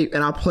this tape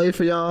and I play it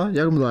for y'all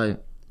gonna be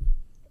like,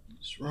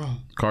 What's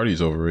wrong?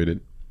 Cardi's overrated.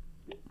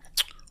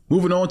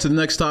 Moving on to the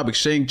next topic,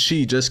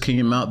 Shang-Chi just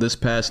came out this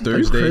past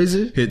Thursday.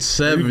 crazy? Hit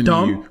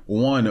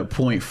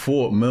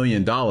 $71.4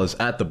 million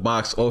at the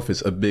box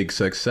office, a big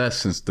success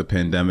since the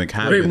pandemic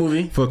happened. Great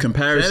movie. For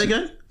comparison, Say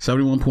that again?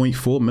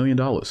 $71.4 million.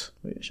 Wait,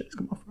 shit, it's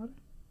come off Friday.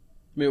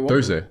 Wait, what?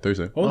 Thursday.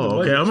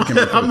 Oh, okay. I'm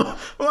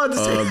about to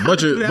say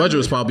Budget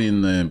was probably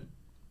in the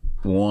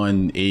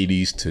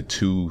 180s to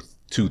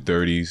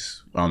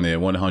 230s on there,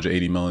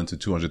 180 million to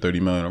 230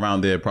 million,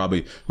 around there,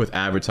 probably with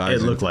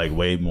advertising. It looked like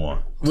way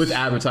more. With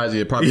advertising,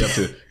 it probably up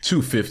to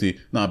 250.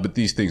 Nah, but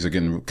these things are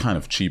getting kind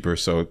of cheaper,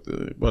 so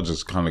we're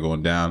just kind of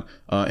going down.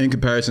 In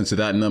comparison to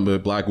that number,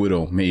 Black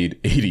Widow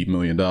made $80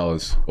 million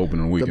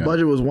opening the weekend.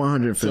 budget was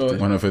 150.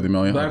 150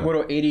 million. Black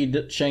Widow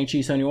 80,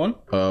 Shang-Chi 71.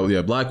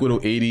 Yeah, Black Widow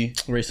 80,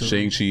 Racism.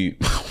 Shang-Chi.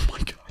 Oh my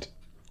god,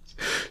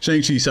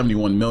 Shang-Chi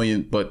 71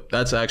 million, but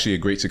that's actually a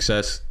great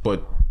success.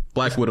 But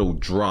Black Widow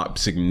dropped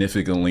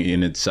significantly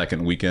in its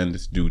second weekend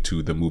due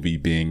to the movie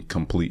being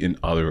complete and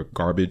utter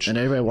garbage. And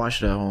everybody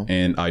watched it at home.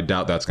 And I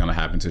doubt that's going to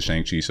happen to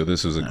Shang-Chi. So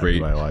this is a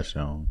great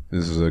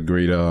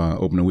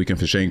opening weekend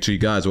for Shang-Chi.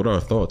 Guys, what are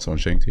our thoughts on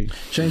Shang-Chi?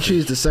 Shang-Chi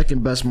is the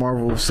second best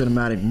Marvel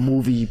cinematic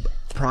movie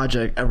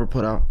project ever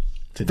put out.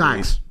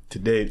 Facts. To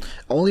date.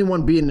 Only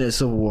one beating it is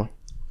Civil War.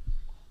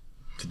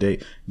 To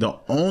date. The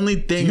only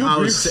thing I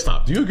was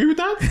Stop. Do you agree with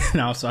that?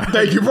 No, I'm sorry.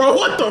 Thank you, bro.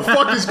 What the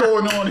fuck is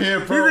going on here,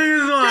 bro?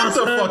 Get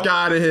the fuck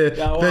out of here.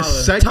 The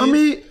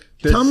second,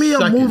 Tell me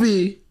a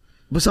movie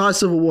besides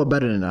Civil War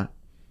better than that.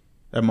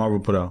 that Marvel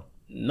put out.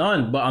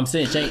 None, but I'm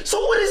saying Shang. So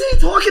what is he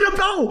talking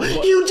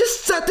about? You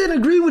just sat there and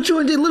agreed with you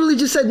and they literally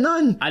just said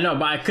none. I know,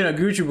 but I couldn't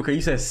agree with you because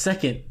you said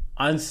second.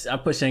 I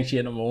put Shang-Chi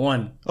at number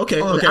 1.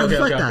 Okay, Oh, okay. I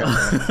reflect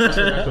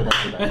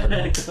that.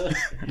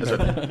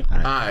 All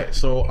right,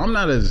 so I'm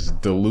not as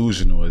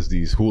delusional as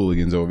these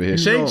hooligans over here.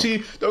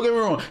 Shang-Chi, don't get me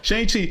wrong.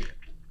 Shang-Chi,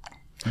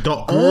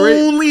 The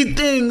only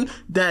thing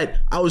that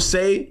I would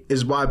say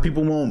is why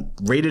people won't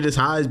rate it as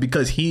high is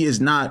because he is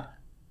not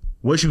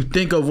what you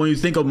think of when you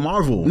think of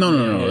Marvel.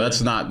 no,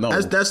 that's not. No,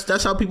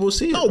 That's how people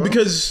see it. no, bro.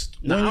 because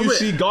when you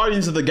see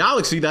Guardians of the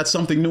Galaxy, that's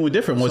something new and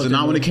different. Was it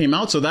not when it came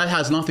out? So that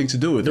has nothing to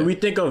do with Do it. we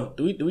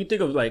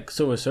think of like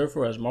Silver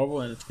Surfer as Marvel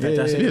and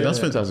Fantastic? Yeah, that's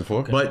Fantastic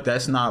Four. But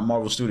that's not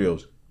Marvel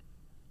Studios.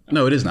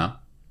 No, it is not.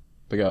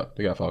 They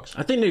got Fox.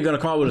 I think they're gonna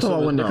come out with a talking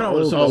Silver. about They're coming out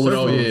with a Silver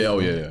Oh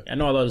Surfer. yeah. I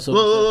know I love the Silver.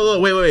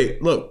 Look,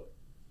 wait. Look.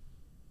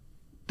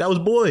 That was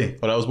Boy.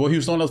 Oh, that was Boy. He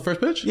was throwing out the first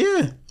pitch.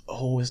 Yeah.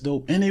 oh, it's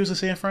dope. And they was in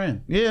San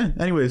Fran. Yeah.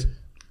 Anyways,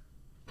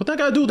 What that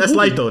got to do with that's the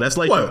movie? light though. That's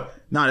light. What? Though.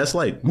 Nah, that's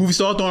light. Movie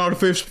star throwing out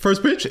the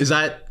first pitch? Is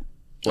that...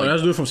 Oh,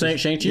 that's dude from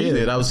Shang-Chi?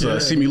 Yeah, that was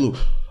Simu Liu.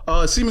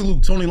 Simu Liu,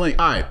 Tony Leung.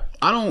 All right,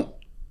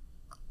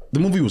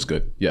 the movie was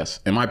good, yes.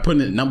 Am I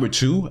putting it number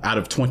 2 out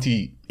of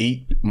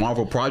 28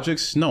 Marvel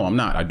projects? No, I'm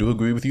not. I do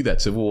agree with you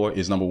that Civil War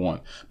is number 1.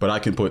 But I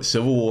can put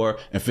Civil War,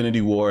 Infinity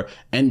War,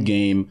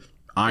 Endgame,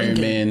 Iron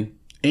Man,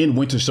 and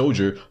Winter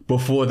Soldier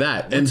before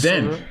that.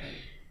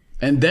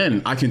 And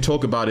then I can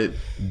talk about it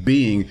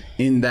being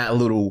in that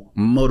little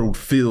muddled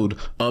field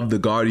of the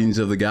Guardians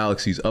of the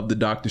Galaxies, of the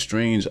Doctor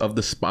Strange, of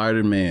the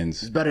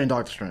Spider-Mans. It's better than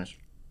Doctor Strange.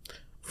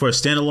 For a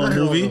standalone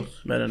movie,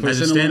 as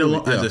a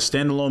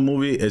standalone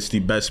movie, it's the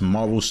best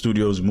Marvel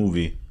Studios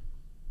movie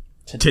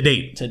to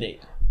date.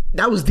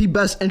 That was the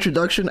best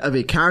introduction of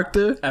a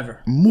character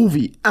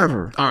movie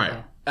ever. All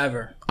right.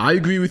 Ever. I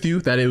agree with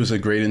you that it was a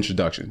great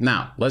introduction.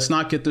 Now, let's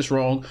not get this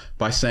wrong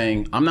by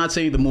saying, I'm not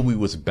saying the movie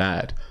was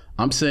bad.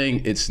 I'm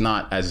saying it's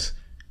not as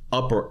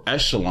upper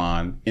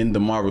echelon in the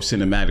Marvel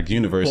Cinematic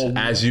Universe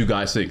as you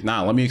guys think.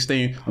 Now, let me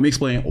explain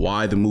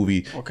why the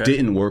movie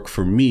didn't work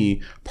for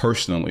me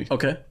personally.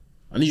 Okay.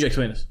 I need you to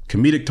explain this.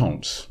 Comedic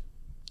tones.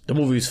 The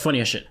movie was funny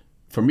as shit.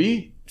 For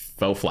me,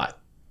 fell flat.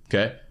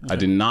 Okay? I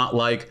did not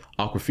like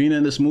Awkwafina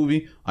in this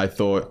movie. I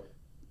thought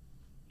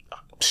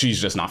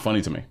she's just not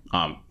funny to me.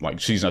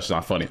 She's just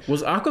not funny.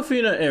 Was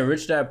Awkwafina in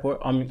Rich Dad Poor?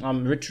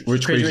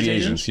 Rich Crazy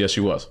Asians? Yes,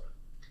 she was.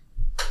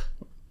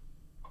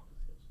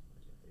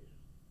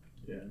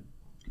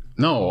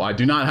 No, I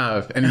do not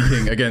have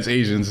anything against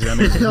Asians. I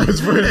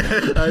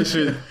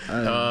should.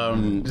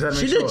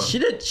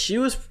 She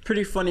was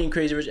pretty funny in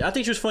Crazy Rich. I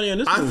think she was funny in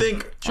this movie.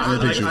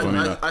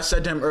 I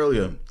said to him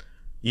earlier,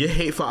 your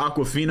hate for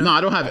Awkwafina. No,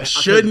 I don't have.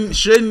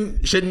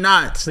 Should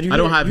not. I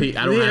don't have hate.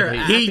 I don't have hate.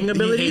 Acting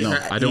abilities? No,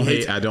 I don't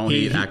hate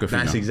Awkwafina.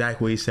 That's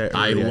exactly what he said.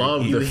 I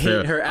love her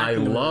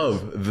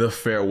the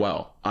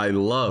Farewell. I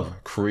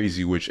love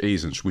Crazy Rich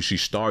Asians, which she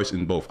stars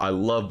in both. I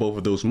love both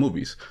of those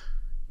movies.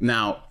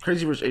 Now,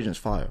 Crazy Rich Asians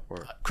fire.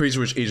 Crazy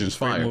Rich Asians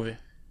fire. Movie.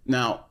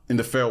 Now, in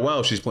The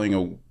Farewell, she's playing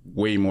a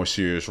way more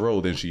serious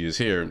role than she is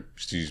here.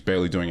 She's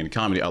barely doing any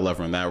comedy. I love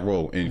her in that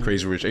role. In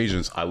Crazy Rich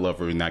Asians, I love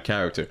her in that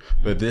character.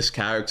 But this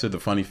character, the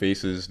funny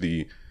faces,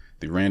 the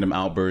random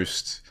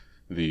outbursts,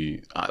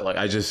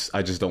 I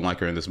just don't like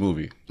her in this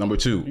movie. Number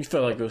 2. You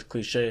felt like it was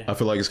cliche. I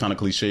feel like it's kind of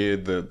cliche.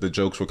 The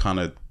jokes were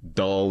kind of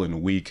dull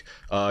and weak.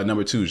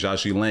 Number 2,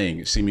 Jiaxi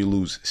Lang, Simu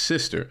Liu's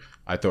sister.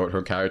 I thought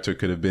her character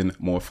could have been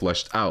more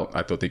fleshed out.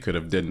 I thought they could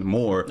have done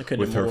more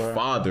with her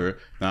father,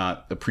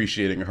 not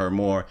appreciating her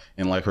more,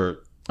 and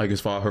her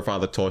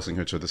father tossing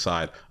her to the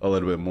side a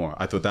little bit more.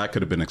 I thought that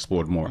could have been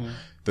explored more.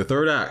 The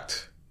third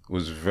act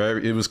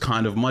was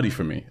kind of muddy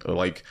for me.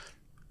 Like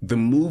the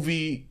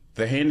movie,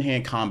 the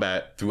hand-to-hand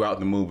combat throughout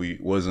the movie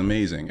was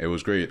amazing. It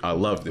was great. I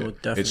loved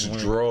it. Greatest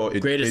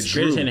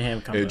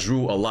hand-to-hand combat. It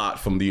drew a lot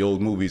from the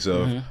old movies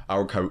of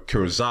our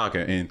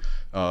Kurosawa and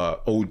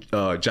old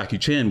Jackie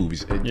Chan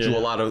movies. It drew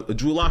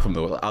a lot from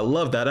those. I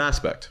love that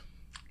aspect.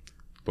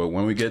 But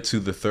when we get to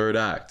the third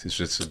act, it's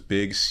just a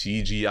big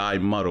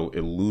CGI muddle.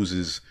 It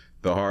loses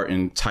the heart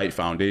and tight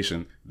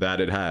foundation that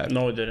it had.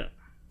 No, it didn't.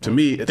 To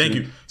me, thank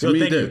you. To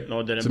me, it did. No,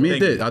 it didn't. To me, it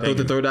did. I thought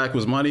the third act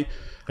was muddy.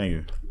 Thank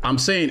you. I'm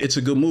saying it's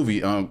a good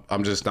movie.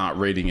 I'm just not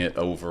rating it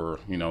over,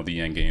 the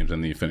End Games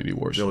and the Infinity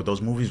Wars. Yo,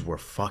 those movies were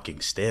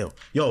fucking stale.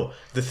 Yo,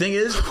 the thing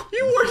is,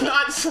 you were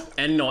not.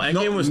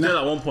 Endgame was still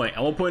at one point.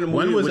 At one point in the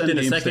movie, when was within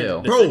the Endgame second,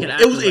 stale? bro,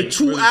 it was a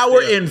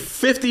 2-hour and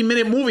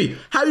 50-minute movie.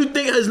 How do you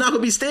think it's not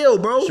gonna be stale,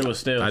 bro? It was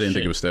stale. I didn't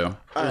think it was stale.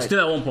 It was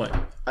still at one point.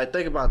 I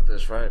think about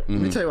this, right? Let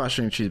me tell you why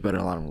Shang-Chi is better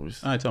than a lot of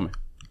movies. All right, tell me.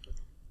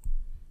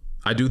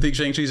 I do think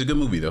Shang-Chi is a good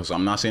movie, though, so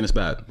I'm not saying it's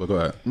bad. But go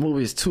ahead. The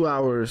movie is 2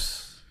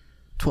 hours,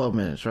 12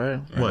 minutes,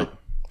 right? What?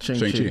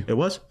 Shang-Chi. It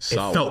was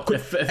solid. It felt quick.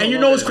 It felt And you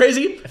know what's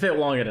crazy? It felt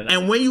longer than that.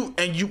 And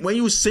when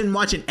you sitting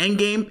watching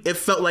Endgame, it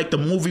felt like the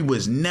movie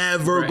was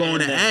never going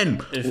to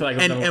end. It felt like it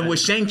was never and with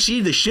Shang-Chi,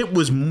 the shit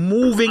was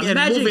moving and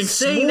moving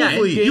saying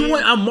smoothly. That. You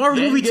want a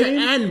Marvel movie to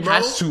end, bro.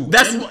 Has to.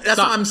 That's what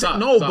I'm saying.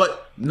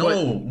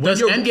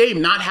 Does Endgame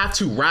not have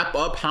to wrap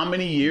up how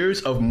many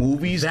years of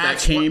movies that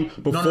came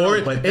before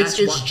it? It's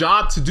its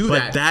job to do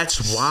that. But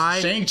that's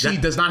why Shang-Chi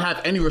does not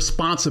have any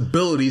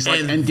responsibilities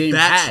like Endgame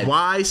that's had.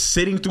 Why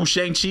sitting through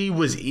Shang-Chi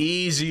was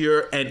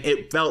easier and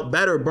it felt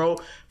better, bro.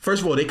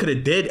 First of all, they could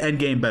have did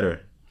Endgame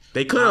better.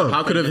 They could have.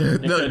 How could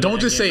have? Don't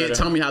just say it.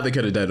 Tell me how they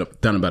could have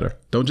done it better.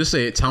 Don't just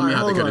say it. Tell me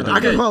how they could have done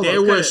it better.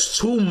 There was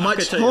too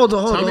much. Hold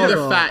on. Tell me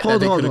the fact that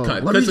they could have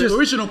cut. Because the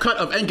original cut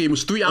of Endgame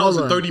was 3 hours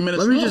and 30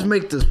 minutes. Let me just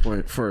make this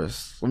point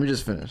first. Let me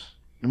just finish.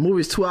 The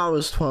movie's 2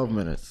 hours, 12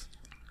 minutes.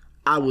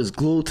 I was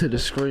glued to the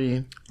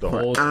screen. So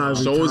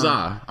was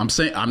I. I'm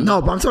saying I'm not.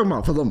 No, but I'm talking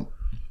about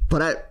for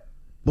that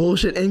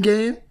bullshit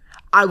Endgame.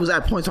 I was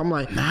at points. I'm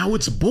like, now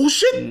it's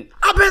bullshit.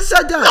 I bet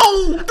said that.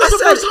 No, that's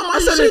the first time I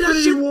said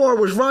Infinity War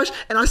was rushed,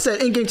 and I said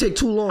Endgame take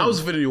too long. I was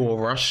Infinity War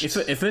rushed.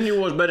 Infinity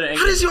War was better than Endgame.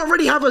 How does he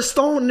already have a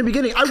stone in the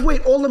beginning? I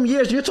wait all them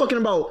years. You're talking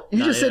about.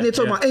 You just sitting there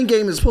talking about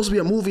Endgame is supposed to be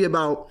a movie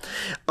about.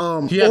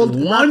 He had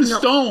one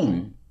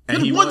stone.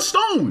 And he one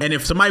stone. And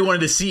if somebody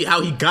wanted to see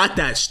how he got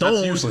that stone,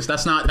 That's useless.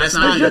 That's not. the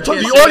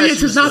The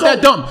audience is not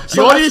that dumb.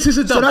 The audience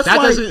isn't dumb.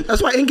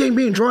 That's why Endgame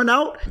being drawn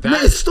out.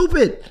 Man, it's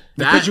stupid.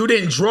 Because you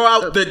didn't draw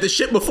out the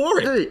shit before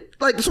it.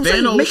 Like that's what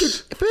I'm saying. Make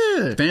it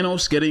fair.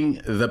 Thanos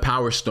getting the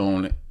Power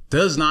Stone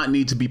does not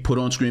need to be put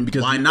on screen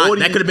because why not?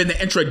 That could have been the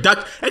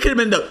introduction. That could have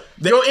been the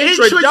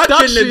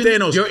introduction to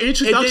Thanos. Your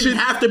introduction. It didn't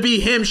have to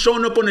be him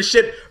showing up on the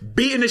ship,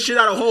 beating the shit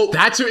out of Hulk.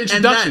 That's your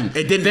introduction.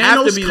 It didn't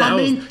have to be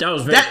coming. That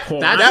was very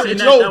poor.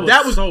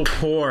 That was so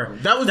poor.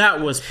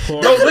 That was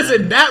poor. Yo,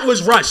 listen, that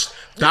was rushed.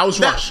 That was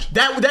rushed.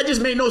 That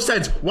just made no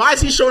sense. Why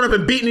is he showing up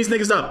and beating these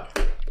niggas up?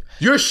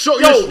 You're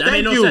showing.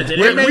 Thank you.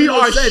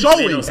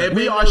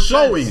 We are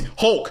showing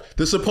Hulk,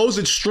 the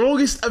supposed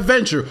strongest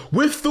Avenger,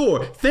 with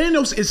Thor.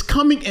 Thanos is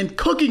coming and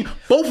cooking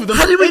both of them.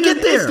 How did we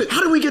get there?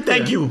 How did we get there?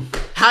 Thank you.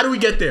 How do we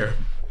get there?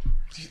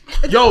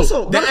 Yo,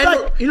 also,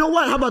 you know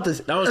what? How about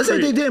this? Let's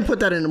say they didn't put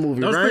that in the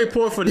movie, right? That was pretty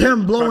poor for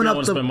him blowing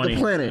up the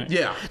planet.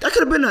 Yeah, that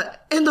could have been an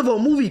end of a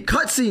movie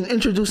cutscene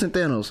introducing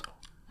Thanos.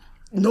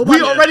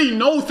 We already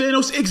know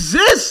Thanos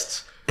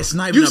exists. It's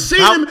not even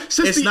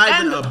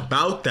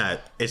about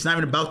that. It's not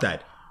even about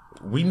that.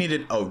 We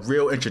needed a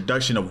real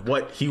introduction of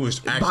what he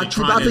was actually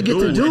trying to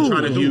do.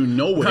 You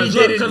know what he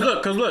did.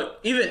 Because look,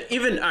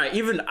 even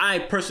I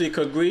personally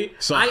could agree.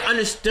 So I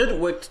understood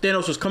where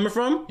Thanos was coming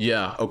from.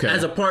 Yeah, okay.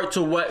 As a part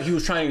to what he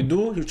was trying to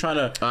do. He was trying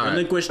to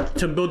relinquish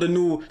to build a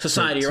new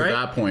society, right? To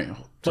that point.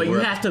 But you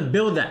have to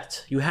build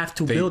that. You have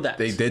to build that.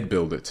 They did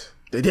build it.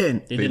 They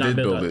didn't. They did not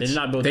build it. They did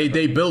not build it.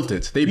 They built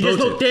it. They built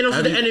it. Thanos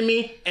is the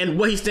enemy and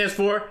what he stands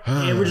for,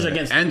 and we're just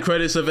against it. End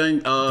credits of they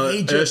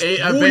just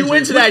threw you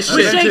into that shit.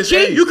 With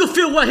Shang-Chi, you could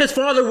feel what his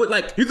father would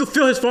like. You could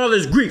feel his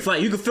father's grief.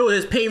 Like you could feel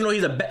his pain. You know,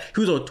 he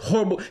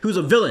was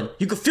a villain.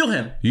 You could feel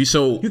him. You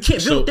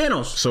can't build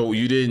Thanos. So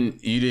you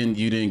didn't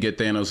get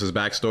Thanos'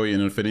 backstory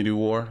in Infinity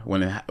War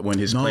when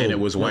his planet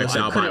was wiped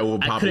out by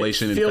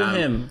overpopulation and feel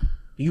him.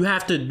 You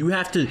have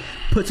to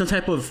put some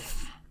type of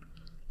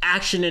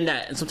action in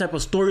that and some type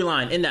of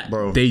storyline in that.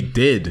 Bro, they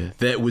did.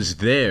 That was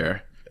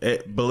there.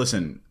 But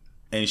listen,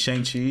 in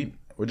Shang-Chi,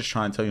 we're just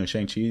trying to tell you in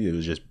Shang-Chi,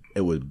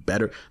 it was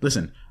better.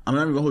 Listen, I'm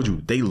not even gonna hold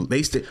you.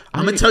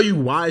 I'm gonna tell you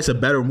why it's a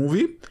better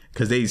movie,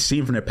 because they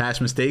seen from their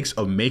past mistakes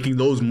of making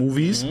those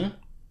movies,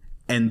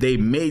 and they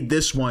made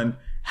this one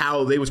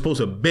how they were supposed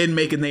to have been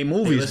making their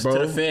movies,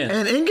 bro.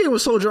 And Endgame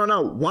was so drawn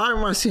out. Why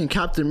am I seeing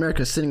Captain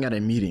America sitting at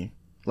a meeting?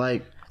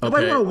 Like,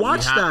 nobody want to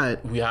watch that.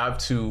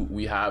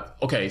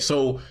 Okay,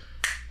 so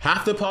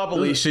half the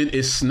population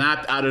is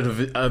snapped out of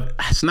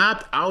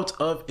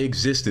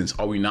existence.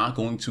 Are we not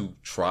going to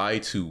try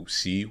to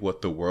see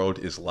what the world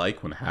is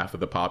like when half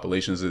of the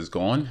population is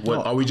gone?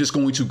 Are we just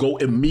going to go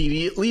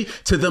immediately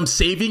to them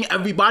saving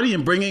everybody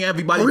and bringing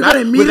everybody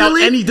back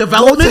without any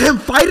development? Go to him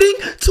fighting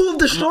two of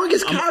the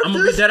strongest characters? I'm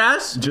gonna be dead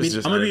ass. I'm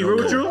gonna be real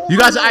with you. You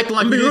guys are acting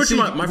like we didn't see.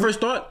 My first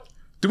thought.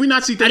 Did we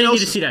not see Thanos? I didn't need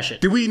to see that shit.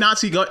 Did we not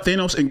see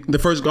Thanos in the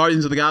first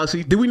Guardians of the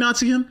Galaxy? Did we not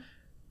see him?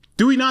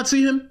 Do we not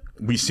see him?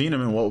 We seen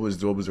him, and what was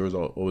the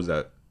result? What was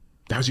that?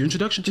 That was your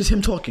introduction? Just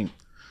him talking.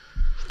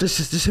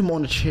 Just him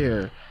on a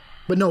chair.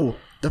 But no,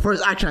 the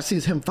first action I see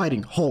is him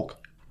fighting Hulk.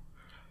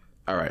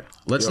 All right.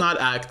 Let's not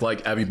act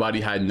like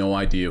everybody had no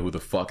idea who the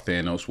fuck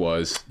Thanos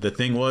was. The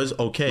thing was,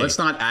 okay. Let's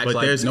not act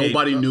like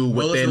nobody knew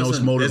what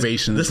Thanos'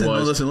 motivations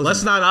was. Listen.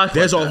 Let's not act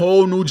there's a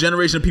whole new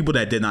generation of people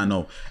that did not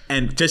know.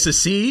 And just to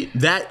see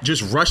that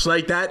just rush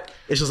like that,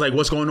 it's just like,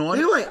 what's going on?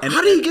 You're like,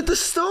 how did he get the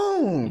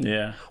stone?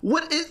 Yeah.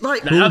 What is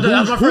like? Who do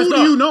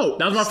you know?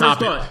 That was my first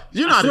thought.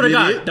 You're not an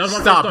idiot. That was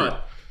my first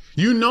thought.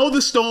 You know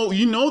the stone.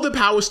 You know the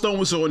Power Stone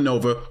was on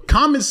Nova.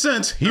 Common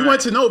sense. He went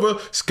to Nova,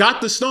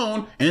 got the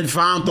stone, and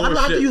found Thor's shit. Why do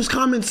I have to use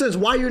common sense?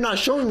 Why you're not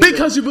showing me?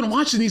 Because you've been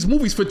watching these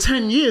movies for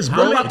 10 years,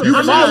 bro.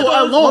 You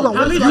follow along.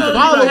 How many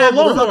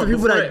about the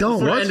people that don't?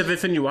 For the end of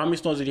Infinity War, how many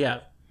stones did he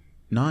have?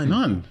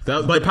 None.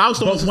 But Power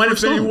Stone. But when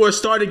Infinity War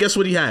started, guess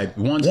what he had?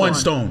 One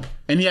stone,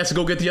 and he has to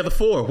go get the other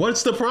 4.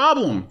 What's the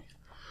problem?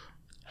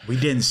 We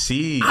didn't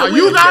see.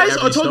 You guys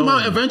are talking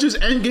about Avengers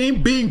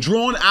Endgame being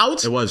drawn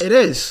out? It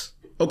is.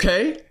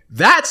 Okay.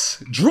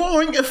 That's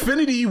drawing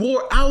Infinity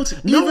War out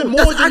even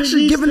more that's than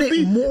actually giving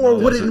it more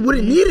what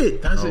it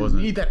needed.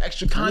 Doesn't need that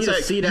extra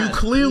context. You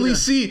clearly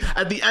see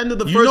at the end of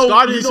the first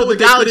Guardians of the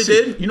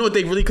Galaxy. You know what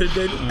they really could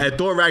have did? At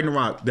Thor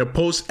Ragnarok, their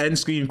post-end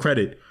screen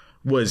credit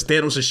was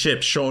Thanos'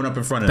 ship showing up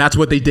in front of them. That's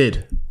what they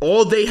did.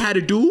 All they had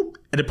to do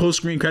at the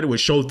post-screen credit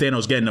was show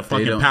Thanos getting the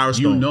fucking Power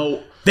Stone.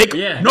 They could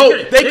have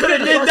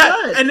did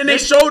that. And then they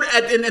showed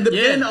at the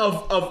beginning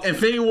of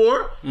Infinity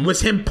War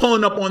was him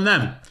pulling up on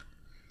them.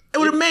 It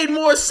would have made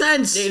more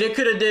sense. They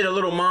could have did a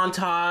little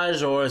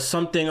montage or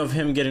something of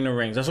him getting the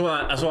rings. That's what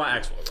I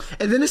asked for.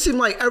 And then it seemed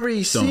like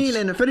every scene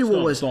in Infinity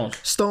War was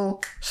stone.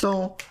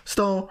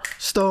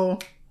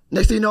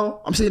 Next thing you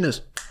know, I'm seeing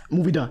this.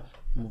 Movie done.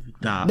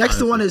 Next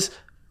one is,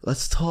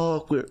 let's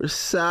talk. We're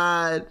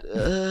sad.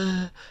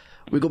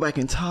 We go back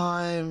in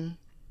time.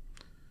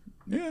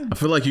 Yeah. I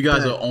feel like you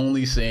guys are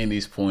only saying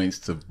these points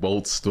to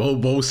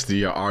bolster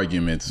your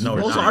arguments. No,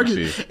 Also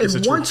argue. It's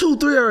If the 1, 2,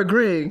 3 are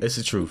agreeing, It's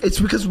the truth. it's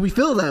because we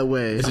feel that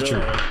way. It's the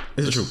truth.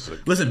 It's the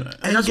truth. Listen,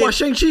 And that's why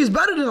Shang-Chi is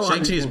better than a lot of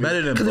Shang-Chi is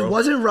better than, because it bro.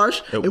 wasn't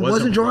rushed. It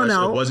wasn't drawn rushed,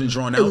 out. It wasn't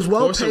drawn It out. was Of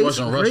well course it paced.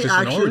 wasn't rushed. Great It's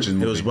an action.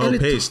 origin It was movie. well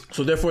paced.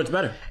 So therefore, it's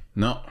better.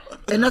 No,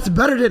 And that's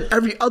better than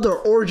every other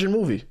origin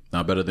movie.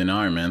 not better than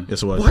Iron Man.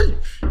 Yes, it was. What?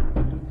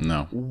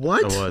 No,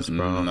 What? It was,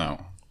 bro. no,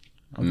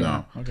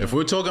 no. If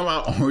we're talking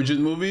about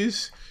origin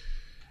movies,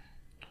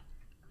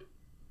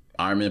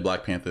 Iron Man,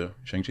 Black Panther,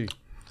 Shang-Chi.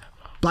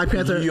 Black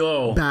Panther,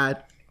 Yo.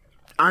 bad.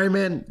 Iron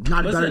Man,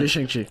 not better than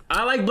Shang-Chi.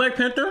 I like Black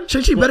Panther.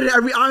 Shang-Chi better than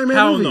every Iron Man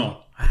Hell movie. no.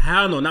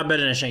 Hell no. Not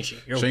better than Shang-Chi.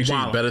 You're Shang-Chi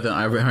wild. is better than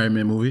every Iron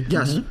Man movie.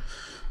 Yes.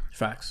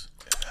 Facts.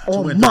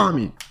 Oh,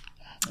 mommy.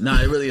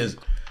 Nah, it really is.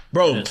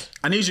 Bro, Yes.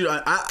 I need you.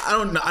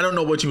 I don't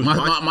know what you was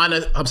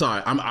watching. I'm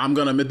sorry. I'm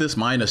gonna admit this.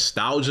 My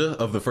nostalgia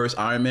of the first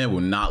Iron Man will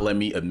not let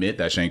me admit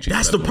that Shang-Chi.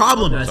 That's the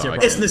problem. That's your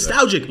It's problem.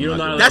 nostalgic. You don't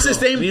know how to That's let the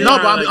go. same. You No, don't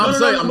but know how to let I'm go.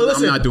 saying, I'm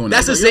listen, not doing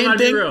that's that. the You don't same have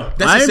to be thing. real.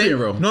 That's I the am same. being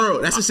real.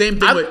 No, that's the same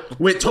thing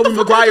with Tobey the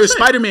fuck Maguire's is that?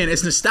 Spider-Man.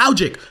 It's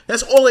nostalgic.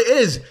 That's all it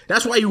is.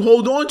 That's why you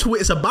hold on to it.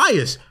 It's a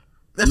bias.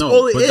 That's No,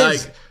 all it but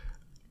is.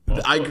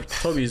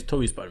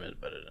 Toby's Spider-Man is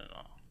better than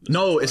all.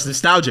 No, it's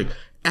nostalgic.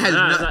 It has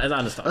Nah, not- it's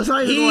not nostalgic. That's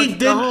not even He like,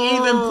 didn't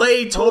oh, even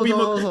play Tobey.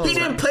 hold on. He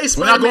didn't play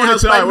We're not Spider-Man. going how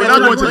into that. Spider-Man We're not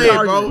going was into played,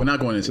 that, bro. We're not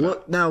going into that.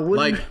 What, now, what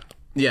Like,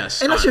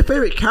 yes, and that's your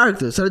favorite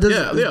character, so it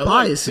doesn't yeah,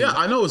 bias you. yeah.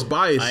 I know it's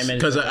biased Iron Man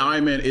is because better.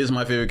 Iron Man is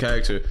my favorite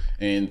character,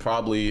 and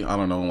probably I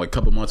don't know, like a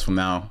couple months from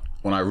now,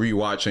 when I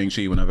rewatch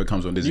Shang-Chi, whenever it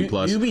comes on Disney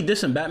Plus. You be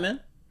dissing Batman?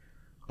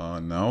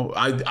 No,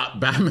 I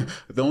Batman.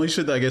 The only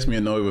shit that gets me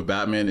annoyed with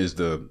Batman is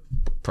the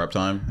prep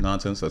time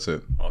nonsense. That's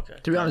it. Okay.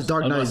 To be honest,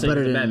 Dark I was Knight gonna is say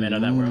better the than Batman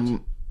of that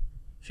world.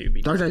 Should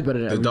be Dark Knight's better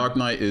than The every- Dark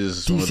Knight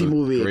is DC one of the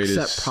movie, greatest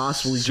except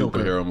possibly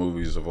superhero Joker.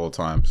 movies of all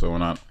time. So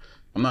I'm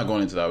not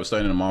going into that. We're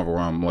starting in the Marvel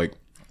realm. Like,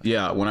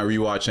 yeah, when I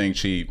rewatch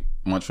Shang-Chi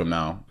months from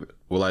now,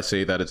 will I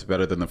say that it's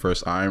better than the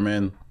first Iron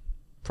Man?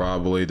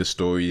 Probably. The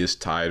story is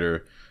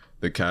tighter.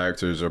 The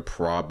characters are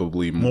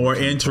probably More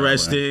compelling,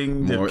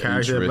 interesting. The more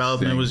character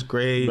development was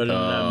great. better than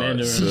that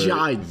Mandarin.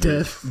 CGI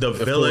death. The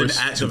villain course,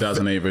 at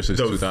 2008 versus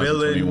the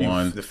 2021.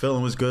 Villain, the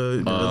villain was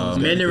good. The villain was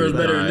good. Mandarin was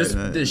better Alright,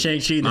 than this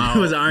Shang-Chi than it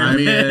was I Iron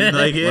mean, Man.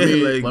 like,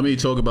 yeah, let me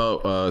talk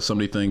about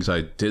some of the things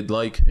I did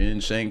like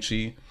in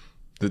Shang-Chi.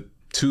 The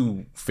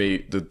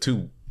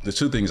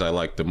two things I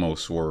liked the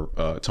most were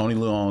Tony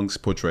Leung's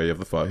portrayal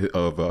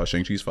of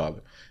Shang-Chi's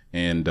father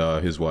and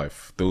his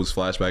wife. Those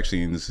flashback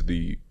scenes,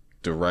 the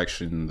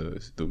direction,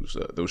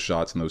 those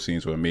shots and those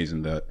scenes were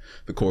amazing. That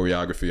the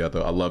choreography,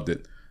 I loved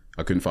it.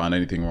 I couldn't find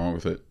anything wrong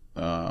with it.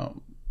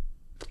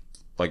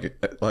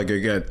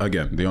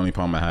 Again, the only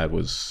problem I had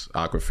was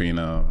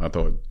Awkwafina. I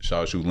thought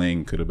Xiao Shu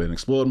Ling could have been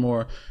explored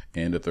more,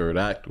 and the third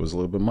act was a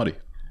little bit muddy.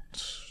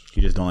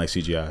 You just don't like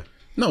CGI.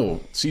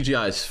 No,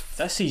 CGI is.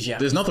 That's CGI.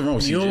 There's nothing wrong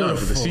with CGI, but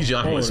the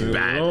CGI was Oh,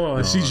 bad.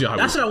 Lord. The CGI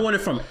That's was what I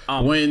wanted from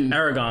when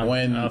Aragon.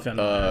 When I don't know if y'all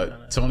know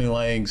that. Tony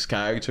Leung's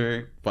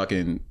character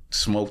fucking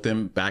smoked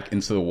him back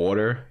into the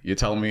water. You're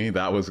telling me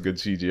that was good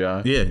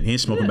CGI? Yeah, he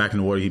ain't smoking back in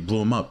the water. He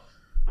blew him up.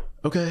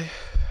 Okay.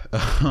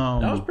 That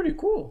was pretty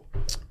cool.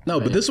 No,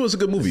 but this was a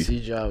good movie.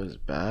 CGI was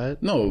bad.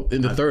 No,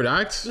 in the third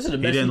act, This is the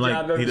He best didn't CGI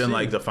I've ever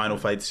like seen. the final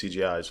fight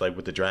CGI. It's like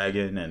with the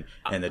dragon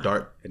and the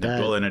dark and the That-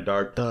 glow in the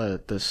dark.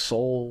 The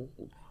soul.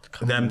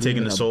 Them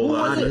taking the soul Who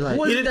out. was it? Like, Who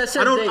What he was it didn't- that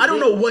said I don't. they- I don't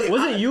know what.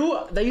 Was it you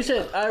that you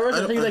said? I read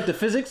something like the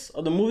physics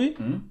of the movie.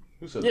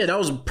 Who said Yeah, that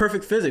was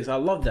perfect physics. I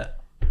love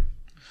that.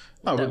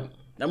 no, but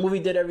That movie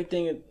did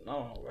everything. I don't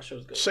know. That shit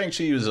was good.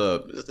 Shang-Chi is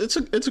it's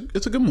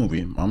a good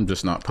movie. I'm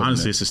just not putting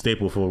Honestly, it. it's a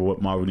staple for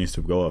what Marvel needs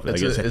to go off.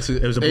 Like, It was a they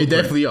blueprint.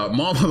 Definitely are.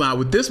 Marvel now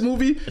with this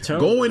movie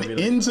Eternals going gonna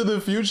be like- into the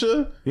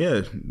future.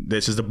 Yeah,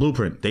 this is the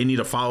blueprint. They need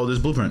to follow this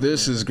blueprint.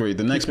 This is great.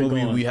 The next it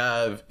movie going. we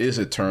have is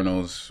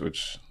Eternals,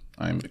 which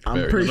I'm very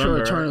I'm pretty sure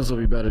November. Eternals will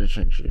be better than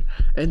Shang-Chi.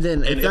 And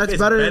then if that's it's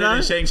better than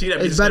that, Shang-Chi, that means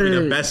it's it's gonna better be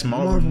the than best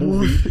Marvel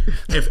movie.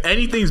 If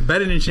anything's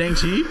better than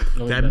Shang-Chi,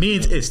 that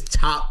means it's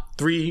top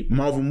 3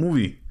 Marvel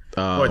movie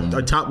or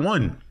top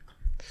 1.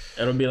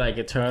 It'll be like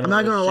Eternal. I'm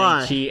not gonna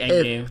lie. Shang-Chi,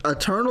 Endgame. If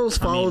Eternals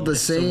followed the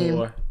Civil same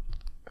War.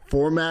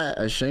 format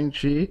as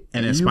Shang-Chi, And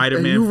then you-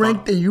 Spider-Man and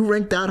you fo-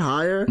 rank that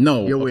higher,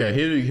 No, you're okay.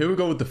 weird. Here we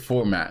go with the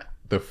format.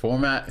 The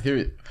format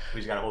here.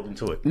 We just gotta hold them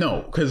to it.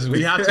 No, because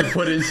we have to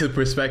put into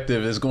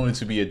perspective. It's going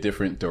to be a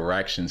different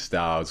direction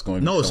style. It's going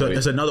to No, be so somebody-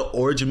 it's another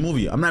origin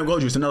movie. I'm not going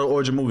to. It's another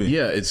origin movie.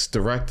 yeah, it's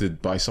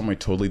directed by somebody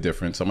totally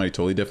different. Somebody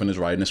totally different is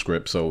writing the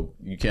script. So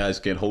you guys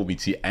can't hold me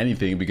to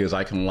anything because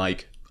I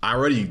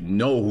already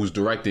know who's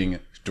directed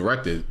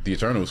The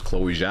Eternals,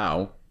 Chloe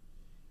Zhao,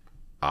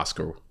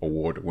 Oscar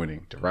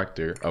award-winning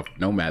director of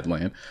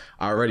Nomadland.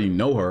 I already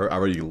know her. I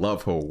already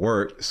love her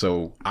work.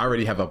 So I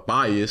already have a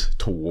bias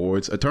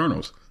towards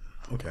Eternals.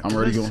 Okay. I'm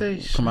already going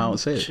to come out and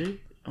say it. Shang-Chi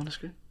on the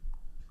screen.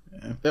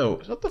 Yo,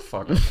 shut the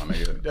fuck up, my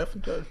nigga.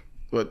 Definitely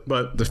does.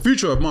 But the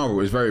future of Marvel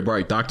is very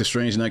bright. Doctor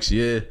Strange next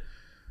year.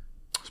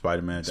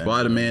 Spider-Man.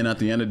 Spider-Man at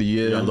the end of the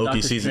year.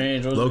 Loki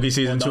season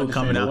 2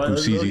 coming out.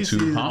 Loki season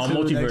 2.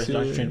 Multiverse.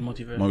 Doctor Strange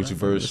multiverse.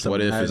 Multiverse.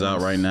 What If is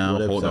out right now.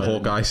 The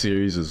Hawkeye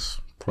series is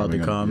about to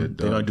come.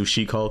 They're gonna do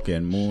She-Hulk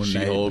and Moon Knight.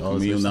 She-Hulk,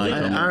 Moon Knight.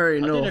 I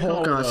already know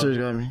Hawkeye series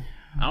gonna be.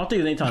 I don't think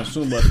it's anytime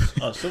soon, but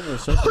Silver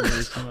Surfer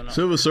is coming out.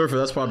 Silver Surfer,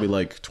 that's probably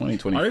like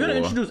 2024. Are they gonna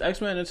introduce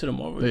X-Men into the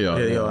Marvel? They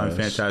are. Yeah, and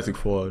Fantastic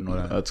Four and all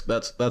that.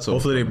 That's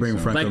hopefully they bring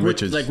Franklin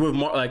Richards.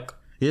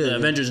 The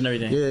Avengers and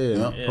everything.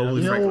 Yeah.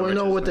 Hopefully You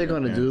know what they're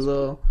gonna do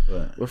though?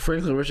 With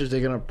Franklin Richards,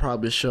 they're gonna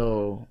probably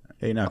show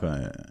They're not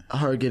gonna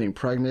her getting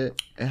pregnant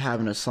and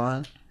having a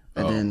son,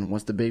 and then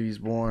once the baby's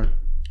born,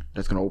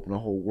 that's gonna open a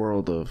whole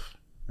world of.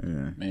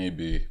 Yeah.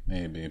 Maybe,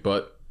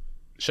 but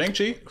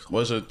Shang-Chi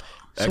was it?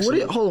 So what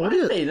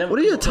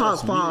are your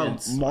top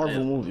 5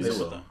 Marvel movies?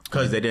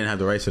 Because they didn't have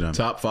the rights to them.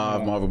 Top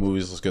 5 Marvel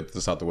movies. Let's get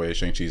this out the way.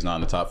 Shang-Chi's not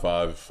in the top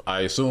 5.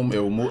 I assume it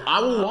will move.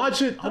 I will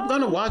watch it. I'm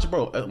gonna watch,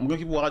 bro. I'm gonna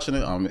keep watching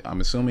it.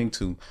 I'm assuming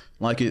to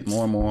like it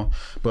more and more.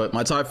 But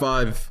my top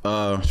 5.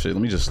 Let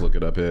me just look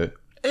it up here.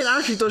 And I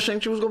actually thought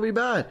Shang-Chi was gonna be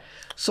bad.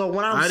 So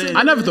when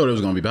I never thought it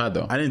was gonna be bad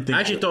though. I didn't think.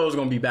 I actually thought it was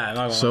gonna be bad.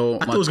 I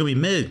thought it was gonna be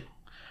mid.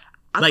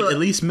 At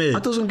least mid. I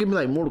thought it was gonna give me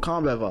like Mortal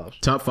Kombat vibes.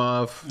 Top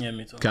 5. Yeah,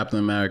 me too. Captain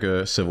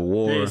America, Civil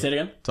War. Yeah, say it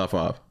again. Top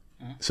 5.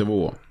 Civil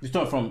War. You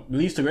start from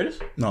least to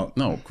greatest? No,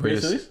 Greatest to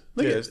greatest. least?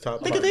 Look at it's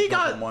top Look at 5. they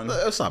got. One.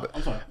 Stop it.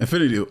 I'm sorry.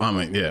 Infinity.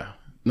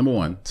 Number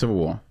 1, Civil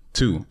War.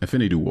 2,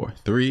 Infinity War.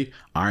 3,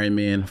 Iron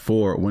Man.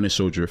 4, Winter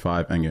Soldier.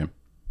 5, Endgame.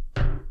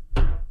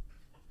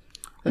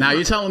 Now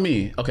you're telling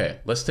me, okay,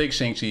 let's take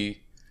Shang-Chi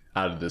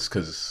out of this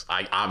because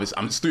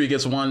I'm just 3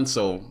 against 1,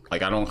 so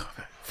like I don't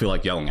feel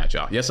like yelling at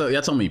y'all. Yes,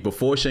 y'all tell me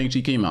before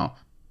Shang-Chi came out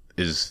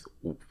is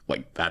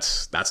like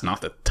that's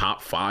not the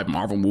top 5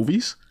 Marvel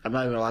movies. I'm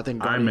not even gonna lie. I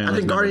think Iron Man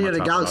was Guardian never of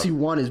my the top Galaxy 5.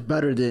 1 is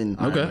better than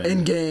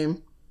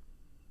Endgame,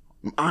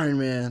 Iron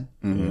Man.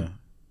 Mm-hmm.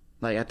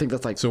 Like I think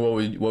that's like So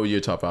what would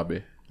your top 5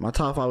 be? my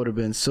top 5 would have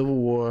been Civil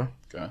War.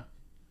 Okay.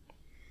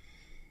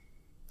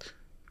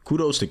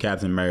 Kudos to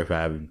Captain America for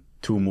having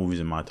 2 movies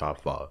in my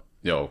top 5.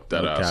 Yo,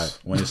 that ass.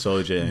 Winter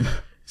Soldier and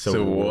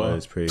Civil War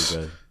is pretty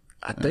good.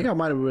 I think I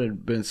might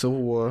have been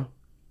Civil War.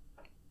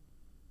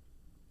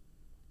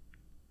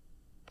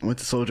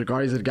 Winter Soldier,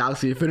 Guardians of the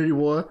Galaxy, Infinity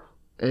War,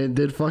 and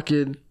then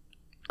fucking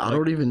I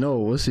don't even know.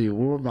 Let's see.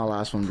 What would my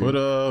last one be?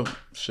 Put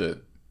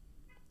shit.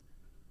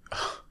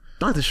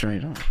 Doctor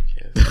Strange.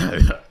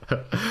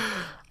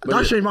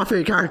 Doctor Strange, my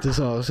favorite character,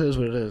 so it is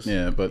what it is.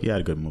 Yeah, but He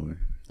had a good movie.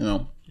 you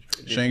know,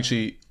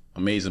 Shang-Chi,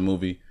 amazing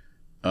movie.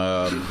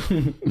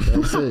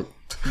 That's it.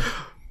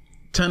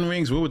 10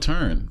 Rings will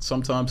return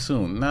sometime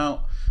soon.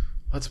 Now,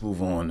 let's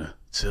move on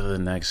to the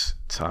next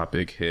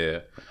topic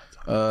here.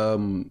 I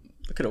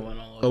could have won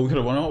all of Oh, we could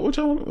have won on which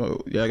one?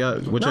 Oh, yeah, I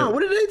got which Nah,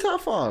 what are they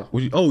top 5?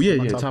 Oh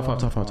yeah, top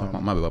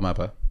five. My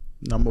bad.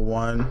 Number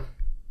 1.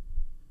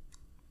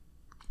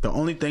 The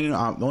only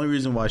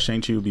reason why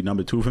Shang-Chi would be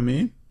number 2 for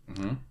me,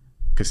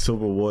 because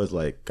Civil War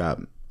like got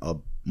a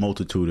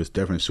multitude of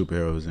different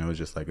superheroes, and it was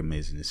just like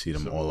amazing to see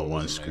them all on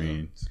one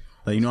screen.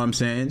 Like, you know what I'm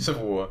saying?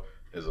 Civil War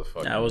is a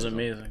fucking. That was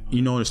amazing.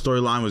 You know, the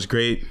storyline was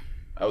great.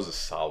 That was a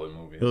solid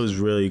movie. It was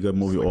really a good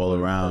movie all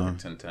around.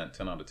 10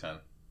 out of 10.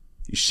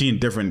 You're seeing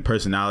different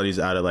personalities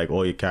out of like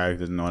all your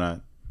characters and all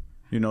that.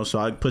 You know, so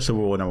I'd put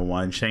Civil War number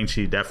 1.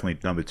 Shang-Chi definitely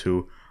number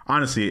 2.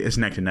 Honestly, it's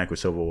neck to neck with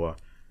Civil War.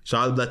 So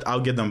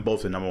I'll give them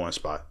both the number 1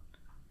 spot.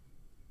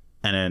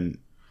 And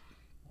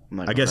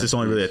then I guess it's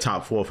only really a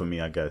top 4 for me,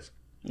 I guess.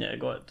 Yeah,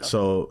 go ahead.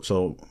 So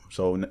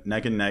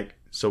neck and neck,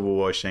 Civil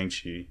War,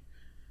 Shang-Chi.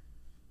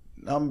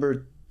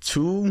 Number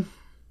 2,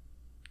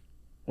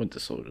 Winter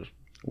Soldier.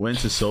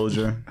 Winter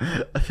Soldier.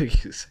 I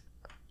think you said.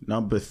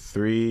 Number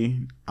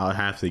 3, I'll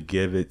have to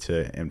give it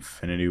to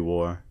Infinity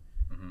War.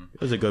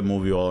 It was a good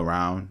movie all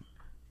around.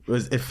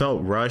 It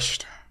felt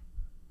rushed.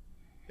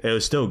 It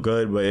was still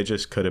good, but it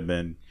just could have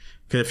been.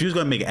 Because if you was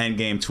gonna make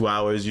Endgame 2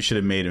 hours, you should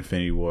have made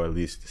Infinity War at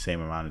least the same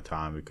amount of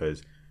time.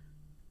 Because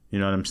you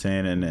know what I'm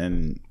saying. And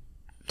I'm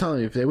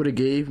telling you, if they would have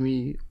gave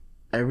me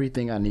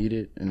everything I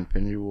needed in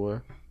Infinity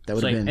War, that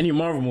would have been any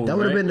Marvel movie. That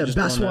would have been the Just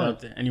best throwing one. that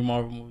out there. Any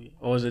Marvel movie,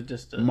 or was it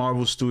just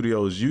Marvel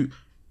Studios,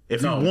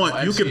 if you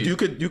want, you could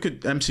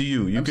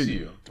MCU. You could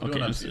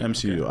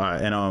MCU. All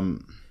right,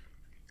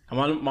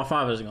 and my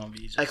 5 isn't gonna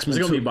be. X-Men It's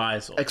gonna 2. be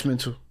biased. So. X-Men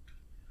 2.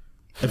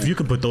 if you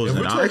can put those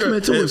in,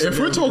 X-Men 2 is If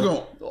we're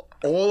talking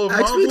all of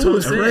X-Men 2 Marvel,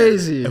 is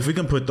crazy. if we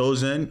can put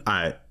those in, all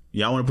right.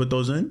 Y'all want to put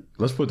those in?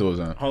 let's put those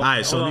in. Hold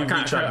Alright, so hold let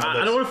me retract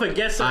my I don't want to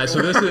forget something.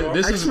 Alright, so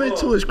this is X-Men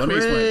 2 is let me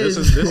explain.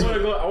 crazy. I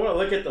want to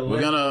look at the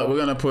list. We're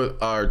gonna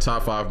put our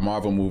top 5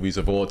 Marvel movies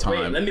of all time.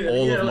 Wait, let me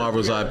all get of it,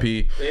 Marvel's let's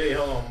IP. Wait,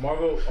 hold on.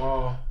 Marvel.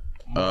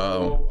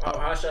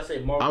 How should I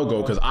say Marvel? I'll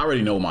go because I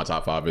already know what my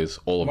top 5 is.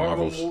 All of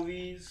Marvel Marvel's.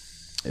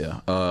 movies. Yeah.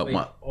 Wait, Hold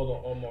on.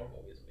 all Marvel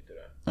movies. Let me do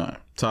that. All right.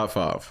 Top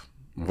 5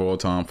 of all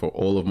time for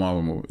all of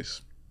Marvel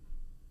movies.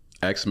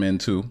 X-Men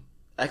 2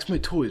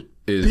 X-Men 2 is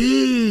is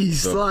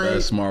beast. the Like,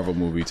 best Marvel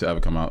movie to ever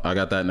come out. I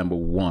got that number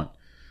 1.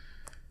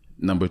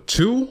 Number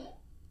 2,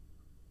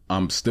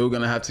 I'm still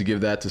gonna have to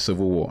give that to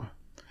Civil War.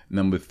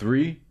 Number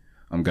 3,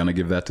 I'm gonna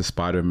give that to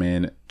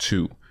Spider-Man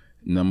 2.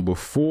 Number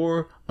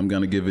 4, I'm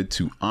gonna give it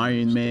to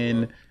Iron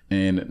Man,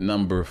 and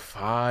number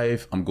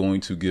 5, I'm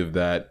going to give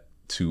that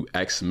to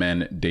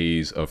X-Men: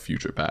 Days of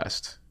Future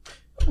Past.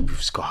 It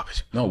was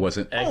garbage. No, it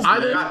wasn't.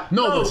 No, it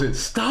wasn't.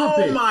 Stop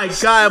it. Oh my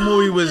god, that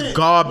movie was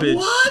garbage.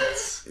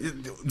 What?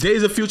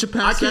 Days of Future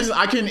Past.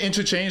 I can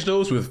interchange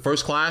those with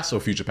First Class or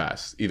Future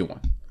Past. Either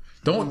one.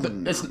 I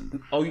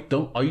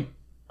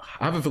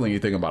have a feeling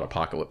you're thinking about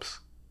Apocalypse.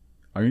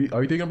 Are you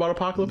thinking about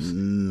Apocalypse?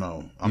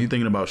 No, I'm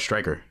thinking about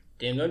Striker.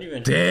 Damn, don't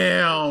even.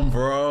 Damn,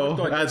 bro,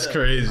 that's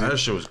crazy. That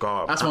shit was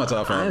garbage. That's my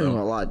top 5. I ain't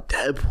gonna lie,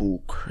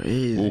 Deadpool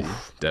crazy.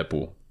 Oof,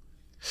 Deadpool.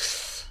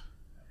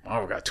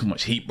 Marvel got too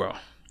much heat, bro.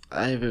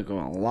 I ain't even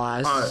gonna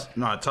lie.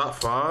 Top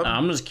 5.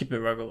 I'm just keep it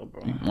regular,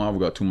 bro. Marvel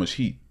got too much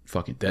heat.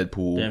 Fucking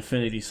Deadpool. The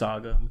Infinity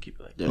Saga. I'm keep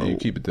it like that. Yeah, you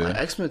keep it there.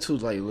 X-Men 2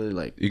 is like literally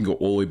like You can go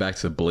all the way back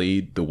to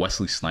Blade, the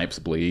Wesley Snipes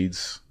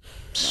Blades.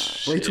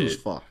 Blade 2 is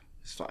fine.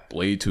 It's fine.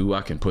 Blade 2,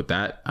 I can put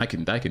that.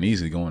 That can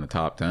easily go in the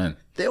top 10.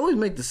 They always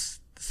make the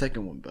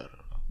second one better.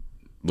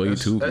 Blade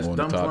 2 can go in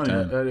the top 10.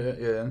 Yeah. If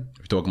you're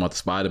talking about the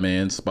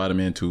Spider-Man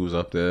 2 is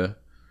up there.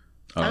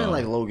 I didn't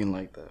like Logan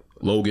like that.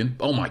 Logan.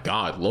 Oh my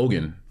God,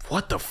 Logan.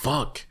 What the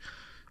fuck?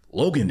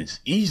 Logan is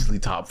easily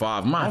top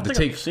 5. I'll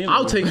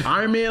take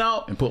Iron Man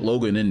out and put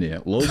Logan in there.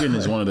 Logan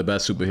is one of the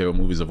best superhero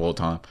movies of all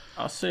time.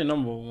 I'll say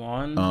number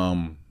 1.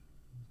 I'll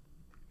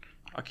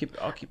keep it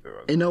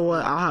regular. You know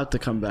what? I'll have to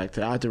come back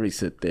to that. I have to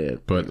resit there.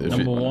 But if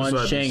Number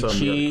 1,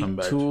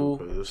 Shang-Chi.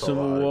 2,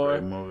 Civil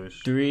War.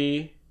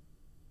 3,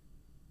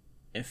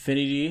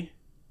 Infinity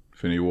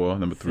War,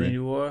 number 3. Infinity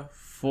War.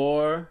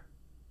 4.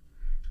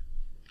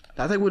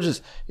 I think we'll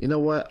just, you know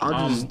what?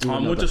 I'll just do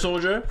Winter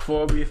Soldier. 4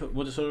 will be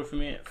Winter Soldier for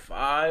me.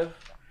 5.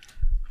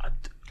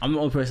 I'm the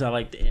only person I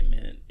like the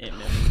Ant-Man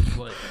movies,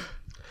 but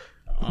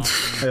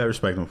I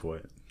respect him for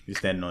it. He's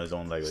standing on his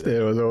own leg.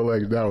 Standing on his own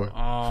leg that way.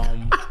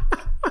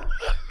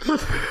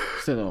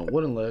 Standing on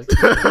wooden leg.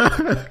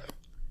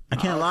 I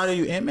can't lie to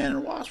you. Ant-Man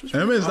and Wasp.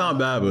 Ant-Man's not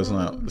bad, but it's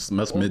not.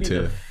 That's mid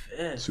tier.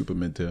 Super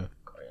mid tier.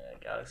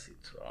 Galaxy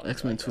 2.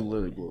 X-Men 2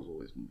 literally blows all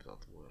these movies out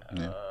the water.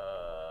 Yeah.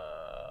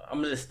 I'm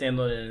gonna just stand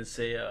on it and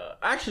say,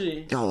 actually, I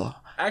ain't gonna lie,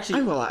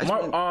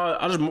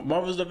 I just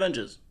Marvel's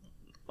Avengers.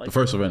 Like, The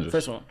first Avengers.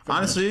 First one.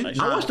 Honestly, Like,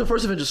 I watched the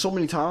first Avengers so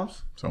many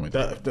times. So many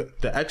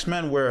the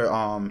X-Men where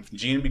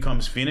Jean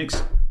becomes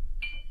Phoenix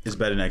is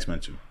better than X-Men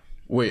 2.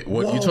 Wait,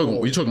 what? You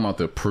talking about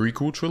the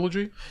prequel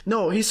trilogy?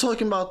 No, he's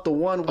talking about the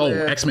one Oh,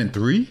 where X-Men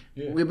 3?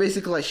 we're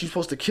basically like she's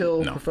supposed to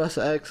kill Professor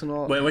X and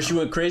all. Wait, when she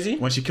went crazy?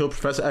 When she killed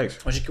Professor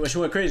X. When she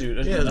went crazy? Yeah,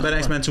 it's better than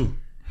X-Men 2.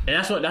 And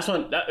that's the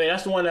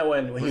one that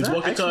when he was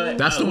walking to her.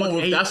 That's the one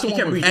with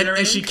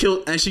And she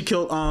killed That's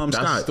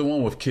Scott. the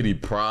one with Kitty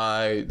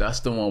Pryde. That's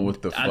the one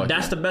with the fucking,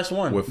 that's the best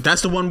one.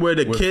 That's the one where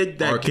the kid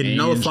that can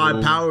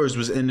nullify powers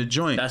was in the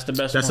joint. That's the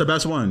best That's one. the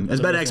best one. It's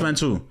better than X-Men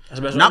 2. That's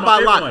the best Not one. by a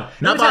My lot. favorite one.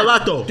 Not by a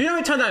lot though. Do you know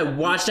how many times I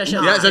watched that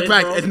shit? Yeah, that's a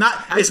fact.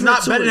 It's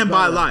not better than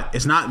by a is lot.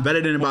 It's not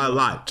better than by a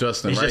lot.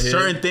 Justin, it's right just here,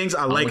 certain things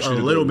I like want a you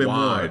to little go bit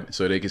wide more.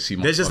 so they can see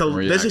my There's just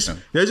reaction.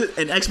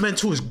 and X-Men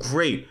 2 is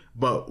great,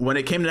 but when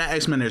it came to that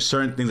X-Men, there's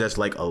certain things that's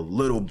like a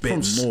little bit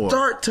more.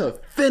 Start to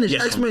finish,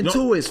 Yes, X-Men no.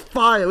 2 is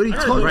fire. What are you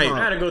talking Right, I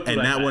gotta go about? through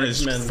and that one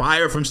is X-Men.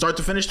 fire from start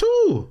to finish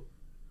too.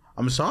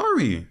 I'm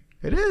sorry,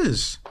 it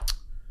is.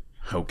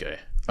 Okay.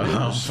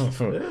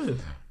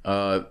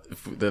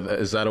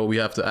 Is that all we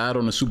have to add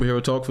on the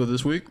superhero talk for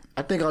this week?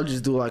 I think I'll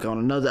just do like on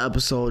another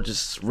episode,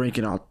 just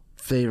ranking our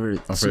favorite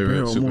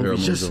favorite superhero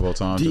movies just of all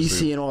time, DC just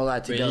to- and all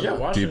that Wait, did y'all together.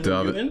 watch Deep the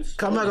dive it. Mutants?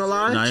 I'm not gonna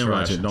lie. Nah, I ain't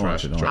watch it. Don't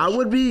watch it. Don't Trash.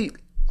 watch it.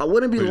 I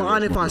wouldn't be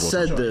lying if I movie said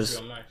wasn't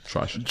this.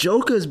 Trash.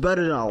 Joker is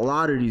better than a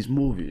lot of these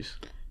movies.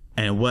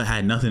 And what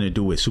had nothing to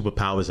do with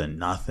superpowers and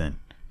nothing.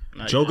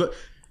 Joker,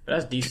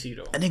 That's DC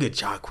though. that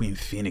nigga Joaquin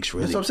Phoenix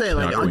really. That's what I'm saying.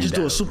 Like I'll just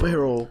do a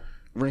superhero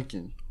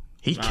ranking.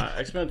 He Nah, can,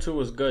 X-Men 2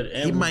 was good.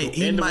 And he might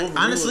and the Wolverine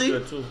honestly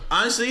was good too.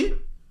 honestly.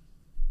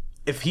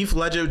 If Heath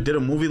Ledger did a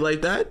movie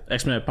like that,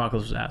 X-Men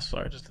Apocalypse was ass.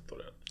 Sorry, just to throw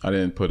that. I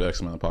didn't put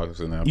X-Men Apocalypse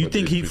in there. you but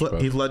think it's pretty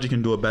bad. Heath Ledger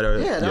can do a better,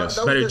 Yeah, that was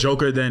better the-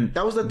 Joker than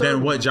that was the third than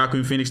one. what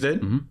Joaquin Phoenix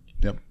did?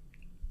 Yep.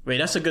 Wait,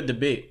 that's a good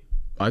debate.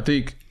 I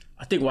think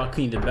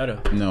Joaquin did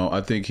better. no.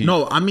 I think he.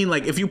 No, I mean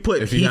like if you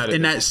put If he Heath had it-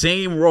 in that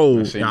same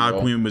role same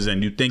Joaquin was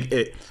in, you think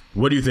it?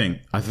 What do you think?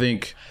 I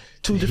think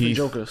Two different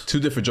Jokers. Two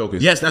different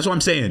Jokers. Yes, that's what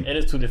I'm saying. It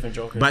is two different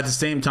Jokers. But at the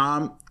same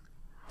time,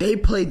 They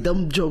played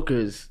them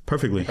Jokers.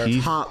 perfectly.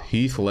 Top.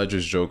 Heath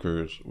Ledger's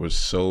Joker was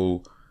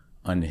so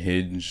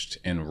unhinged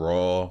and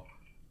raw.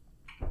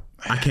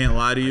 I can't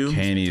lie to you.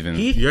 Can't even.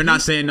 You're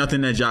not saying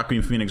nothing that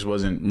Joaquin Phoenix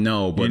wasn't.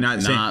 No, but You're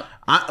not saying.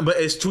 But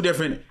it's two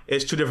different.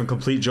 It's two different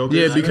complete Jokers.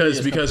 Yeah,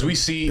 because we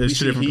see It's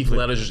two different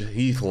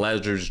Heath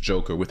Ledger's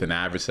Joker with an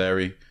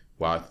adversary,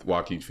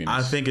 Joaquin Phoenix.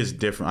 I think it's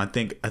different.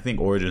 I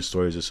think origin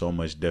stories are so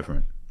much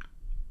different.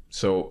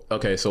 So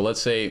okay, so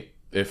let's say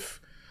if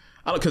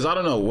I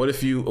don't know. What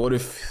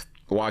if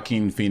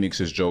Joaquin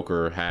Phoenix's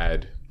Joker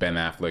had Ben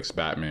Affleck's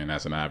Batman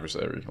as an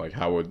adversary? Like,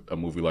 how would a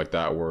movie like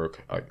that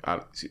work? Like, I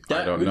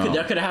don't know.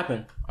 That could have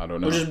happened. I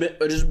don't know.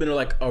 It just been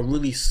like a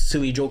really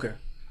silly Joker.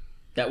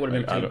 That would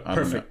have been I don't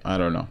perfect. know. I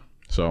don't know.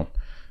 So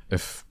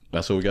if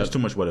That's what we got. There's too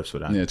much what ifs for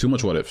that. Yeah, too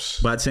much what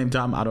ifs. But at the same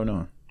time, I don't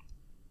know.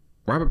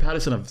 Robert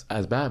Pattinson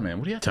as Batman.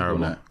 What do you have to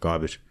Terrible. on that?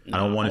 Garbage. I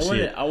don't want to see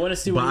it. I want to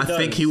see but what he does. I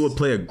think he would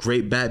play a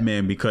great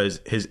Batman because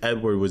his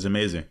Edward was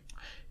amazing.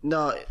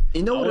 No,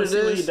 you know what it is?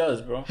 What he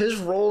does, bro. His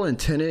role in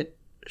Tenet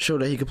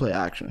showed that he could play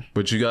action.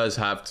 But you guys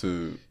have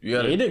to. He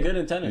did good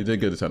in Tenet. He did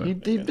good in Tenet.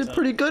 He did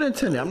pretty good in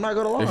Tenet. I'm not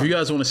gonna lie. If you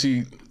guys want to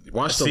see,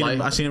 watch the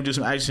light. I seen him do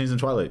some action scenes in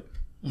Twilight.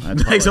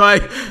 But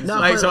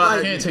I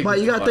can't take but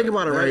this you gotta to think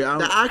about it, right? Like,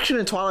 The action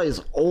in Twilight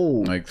is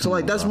old, Like, so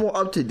like come that's on, more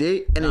up to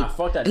date, and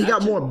fuck that he got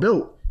action. more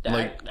built.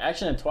 The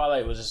action in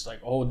Twilight was just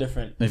like a whole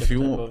different. If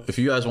different type of- if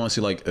you guys want to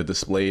see like a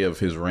display of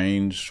his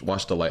range,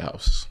 watch The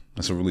Lighthouse.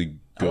 That's a really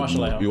good watched The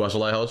movie. Lighthouse. You watch The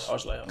Lighthouse? I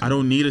was like, I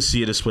don't need to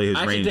see it display his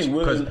I actually range think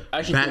William- I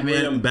actually think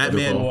William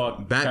Batman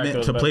character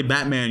to was play better.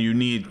 Batman. You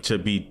need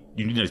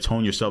to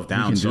tone yourself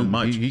down so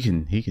much. He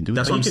can do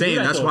That's that. what I'm can do saying.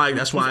 that, That's though.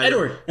 why. He's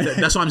Edward.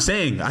 That's what I'm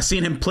saying. I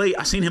seen him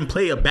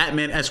play a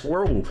Batman-esque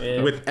role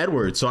with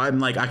Edward. So I'm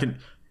like, I can.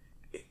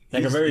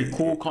 like a very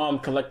cool, calm,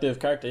 collective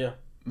character.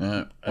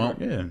 Yeah. Well,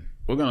 Yeah.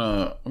 we're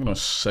gonna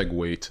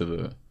segue to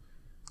the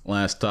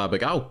last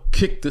topic. I'll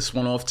kick this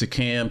one off to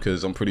Cam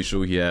because I'm pretty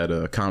sure he had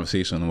a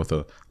conversation with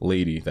a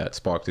lady that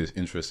sparked his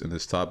interest in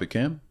this topic.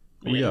 Cam,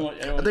 what we got?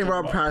 I think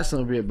Robert Pattinson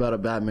would be a better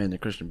Batman than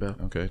Christian Bale.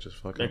 Okay, just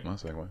fuck up my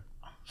segue.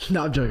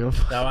 No, I'm joking.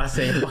 Now I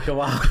say fucking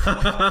wild.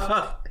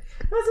 I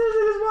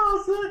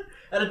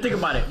didn't think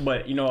about it,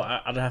 but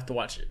I'd have to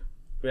watch it.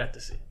 We have to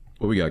see.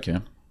 What we got,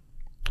 Cam?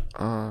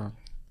 I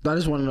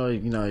just want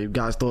to know, you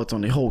guys' thoughts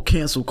on the whole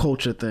cancel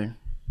culture thing.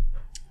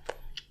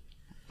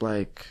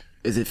 Like,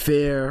 is it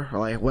fair? Or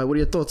like, what are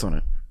your thoughts on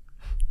it?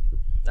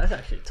 That's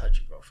actually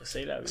touchy, bro. For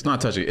say that, It's not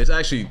touchy. It's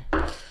actually.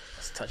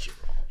 it's touchy,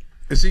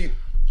 bro. See,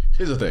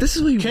 here's the thing. This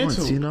is what you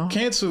cancel, want,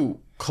 Cancel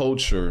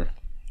culture.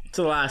 It's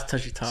the last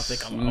touchy topic.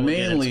 I'm gonna get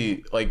into.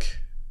 Mainly, like,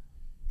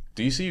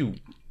 do you see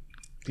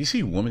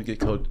women get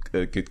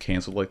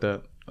canceled like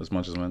that as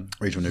much as men?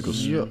 Rachel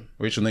Nichols. Yeah.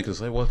 Rachel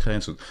Nichols, like, what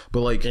canceled?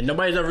 But like, And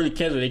nobody's ever really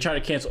canceled. They try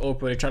to cancel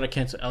Oprah. They try to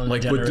cancel Ellen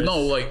like, DeGeneres. but no,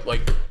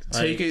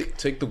 like,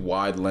 take the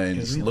wide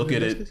lens, we look order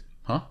at it, biscuits?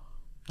 huh?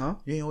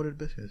 You ain't ordered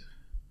biscuits.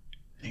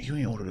 You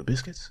ain't ordered the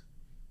biscuits.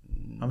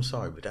 I'm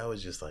sorry, but that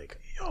was just like,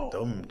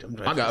 them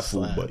I got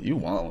food, but you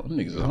want them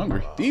niggas is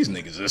hungry. These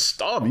niggas is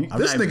starving.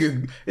 This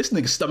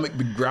nigga's stomach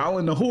been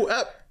growling the whole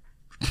app.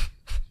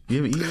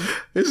 You haven't eaten?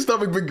 His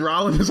stomach been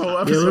growling this whole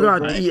episode. Yeah, we're going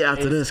bro. to eat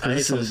after this. I hate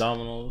Cause some this is,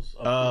 Domino's.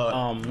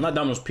 Not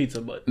Domino's pizza,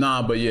 but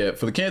Nah, but yeah,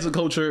 for the cancel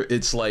culture,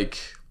 it's like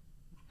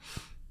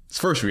it's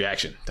first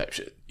reaction type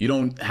shit. You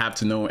don't have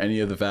to know any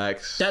of the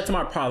facts. that's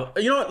my problem.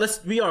 You know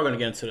what? We are gonna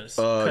get into this.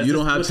 'Cause you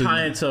don't this have will to-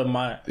 tie into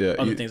my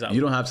other you, things out. you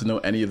don't have to know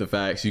any of the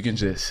facts. You can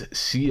just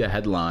see a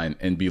headline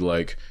and be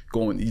like,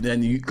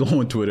 then you go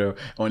on Twitter,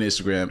 on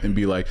Instagram, and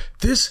be like,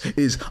 this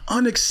is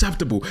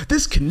unacceptable.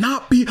 This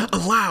cannot be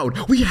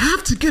allowed. We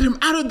have to get him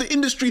out of the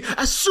industry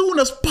as soon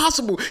as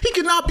possible. He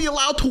cannot be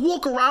allowed to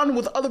walk around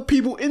with other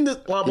people in this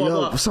blah blah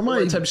blah. somebody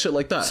All that type of shit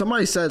like that.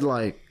 Somebody said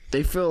like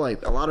they feel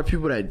like a lot of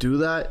people that do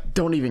that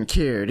don't even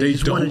care. They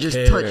just want to don't just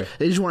care. touch.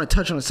 They just want to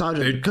touch on the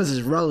subject because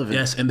it's relevant.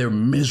 Yes, and they're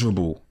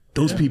miserable.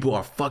 Those people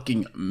are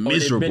fucking Or they've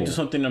miserable. been through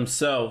something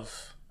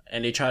themselves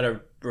and they try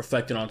to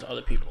reflect it onto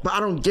other people. But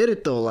I don't get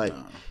it though. Like,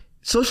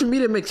 social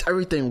media makes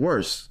everything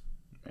worse.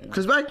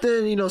 Because back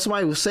then,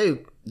 somebody would say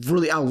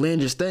really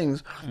outlandish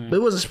things, but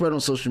it wasn't spread on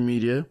social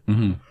media.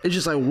 Mm-hmm. It's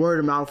just like word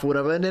of mouth or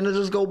whatever, and then it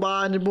just go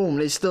by and then boom,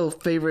 they still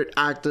favorite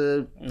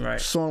actor, Right.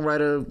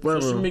 songwriter,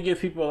 whatever. Social media give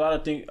people a lot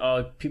of things.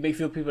 Make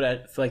people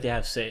that feel like they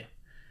have say.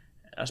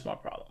 That's my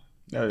problem.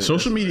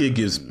 Social media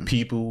gives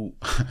people.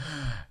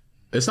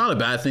 It's not a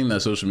bad thing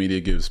that social media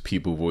gives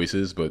people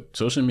voices, but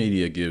social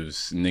media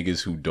gives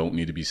niggas who don't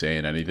need to be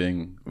saying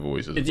anything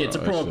voices. It's a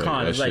bro. pro That and shit-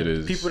 con. that It's like shit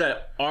is people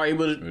that are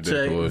able to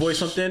ridiculous. voice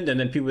something, and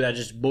then people that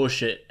just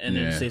bullshit and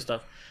then Yeah. say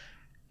stuff.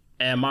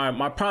 And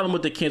my problem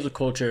with the cancel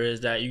culture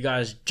is that you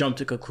guys jump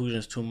to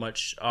conclusions too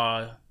much.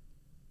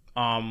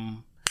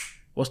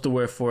 What's the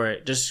word for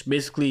it? Just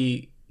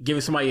basically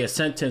giving somebody a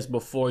sentence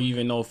before you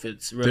even know if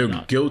it's really They're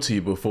not. guilty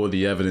before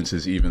the evidence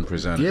is even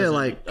presented. Yeah,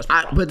 like,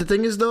 but the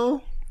thing is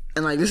though,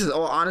 and like this is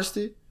all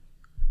honesty,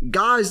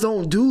 guys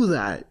don't do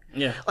that.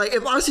 Yeah. Like,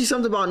 if I see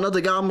something about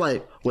another guy, I'm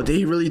like, well, did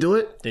he really do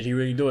it? Did he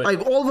really do it? Like,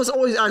 all of us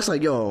always ask,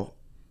 like, yo,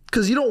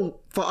 because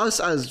for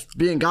us as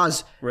being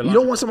guys, We're you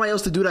don't want somebody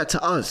else to do that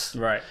to us.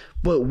 right.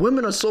 But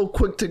women are so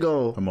quick to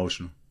go,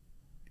 Emotional.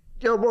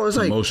 yo, bro, it's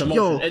like, Emotional.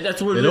 yo, And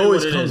that's what It really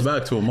always what comes is.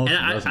 back to emotion.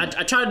 And doesn't it?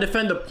 I try to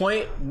defend the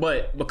point,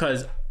 but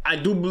because I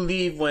do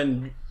believe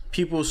when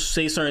people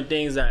say certain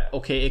things that,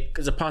 okay,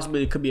 it's a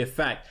possibility, it could be a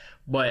fact.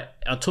 But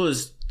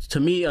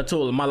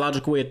until my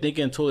logical way of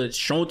thinking, until it's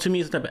shown to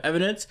me some type of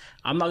evidence,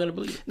 I'm not going to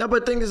believe it. no,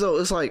 but the thing is, though,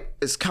 it's like,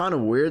 it's kind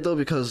of weird, though,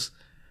 because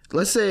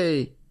let's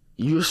say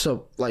you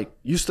still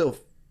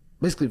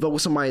basically vote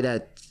with somebody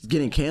that's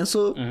getting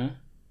canceled. Mm-hmm.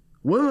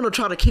 Women will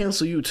try to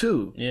cancel you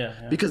too. Yeah.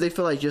 Because they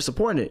feel like you're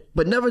supporting it.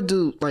 But never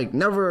do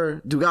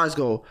guys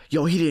go,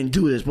 yo, he didn't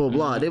do this, blah,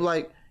 blah. Mm-hmm. They're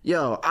like,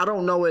 yo, I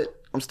don't know it.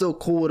 I'm still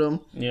cool with him.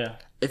 Yeah.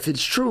 if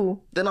it's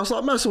true, then I'll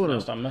stop messing with him.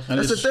 stop messing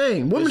That's the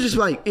thing. Women just be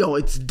like, yo,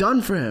 it's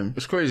done for him.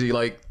 It's crazy.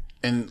 Like,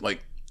 and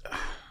like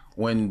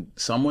when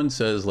someone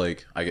says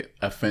like I get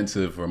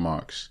offensive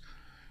remarks,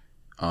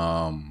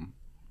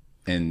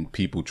 and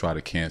people try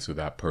to cancel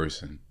that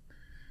person,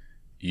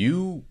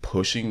 you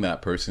pushing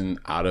that person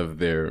out of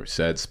their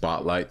said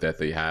spotlight that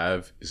they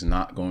have is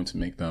not going to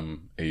make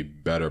them a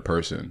better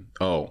person.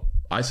 Oh,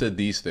 I said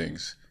these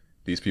things.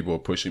 These people are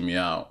pushing me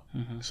out.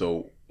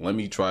 So let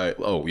me try.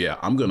 Oh, yeah,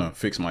 I'm going to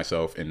fix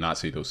myself and not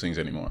say those things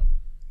anymore.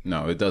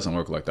 No, it doesn't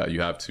work like that.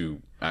 You have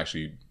to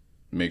actually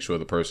make sure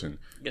the person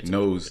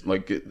knows,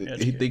 like,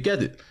 they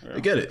get it. Yeah.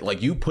 They get it.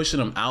 Like, you pushing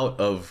them out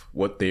of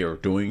what they are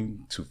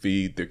doing to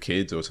feed their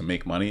kids or to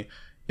make money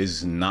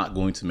is not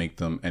going to make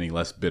them any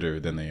less bitter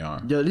than they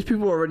are. Yo, these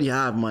people already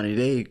have money.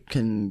 They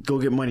can go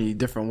get money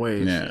different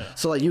ways. Yeah.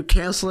 So, like, you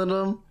canceling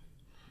them,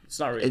 it's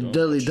not really it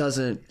really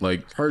doesn't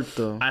like hurt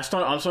them. I'm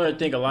starting to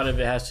think a lot of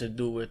it has to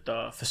do with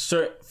for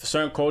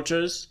certain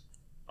cultures.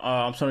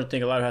 I'm starting to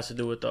think a lot of it has to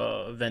do with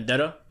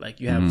vendetta. Like,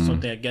 you have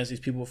something against these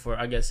people for,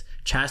 I guess,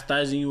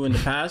 chastising you in the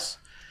past.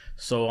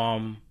 So,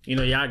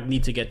 y'all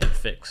need to get that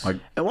fixed. Like,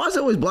 and why is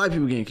it always black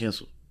people getting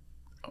canceled?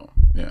 oh,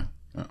 yeah.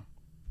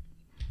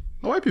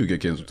 White people get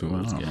canceled too.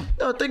 I don't know.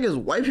 No, the thing is,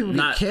 white people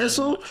Not get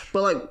canceled,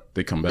 but like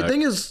They come back. the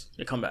thing is,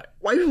 They come back.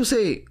 white people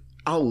say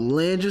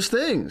outlandish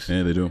things,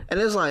 Yeah, they do. and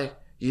it's like,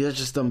 yeah, that's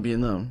just them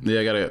being them. Yeah,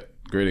 I got a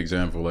great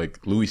example. Like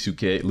Louis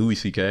C.K. You'll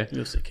see, kid.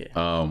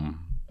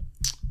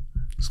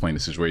 Explain the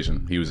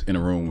situation. He was in a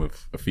room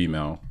with a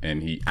female,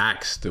 and he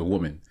asked the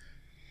woman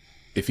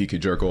if he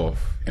could jerk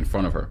off in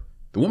front of her.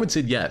 The woman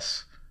said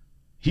yes.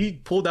 He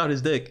pulled out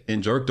his dick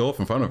and jerked off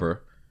in front of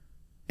her.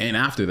 And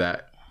after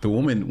that, the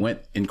woman went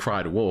and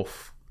cried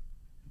wolf.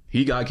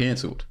 He got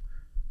canceled,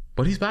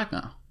 but he's back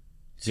now.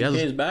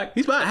 He's back.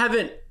 He's back.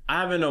 I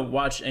haven't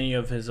watched any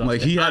of his. Like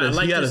he had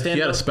I he had a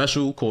stand-up.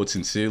 special called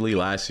Sincerely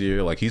last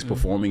year. Like he's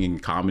performing in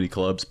comedy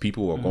clubs.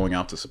 People are going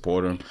out to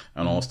support him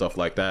and all stuff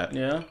like that.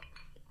 Yeah.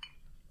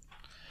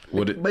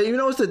 Would it? But you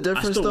know what's the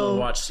difference still though? wanna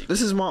watch Secret.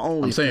 This is my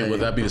only. I'm saying, thing.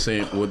 would that be the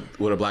same?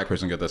 Would a black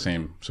person get that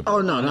same support?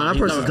 Oh no, that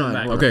He's person's never come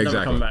done. back. Okay, He'll never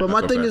exactly. come back. But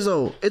my That's thing okay. is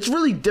though, it's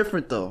really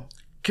different though.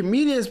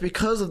 Comedians,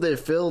 because of their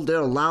field, they're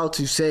allowed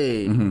to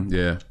say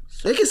Yeah.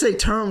 they can say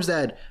terms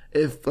that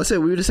if let's say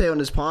we were to say on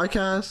this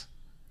podcast,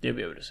 They'll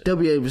be able to say. they'll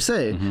be able to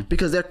say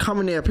because they're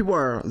coming there. People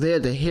are there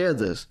to hear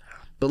this.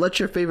 But let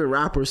your favorite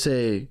rapper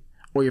say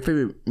or your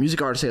favorite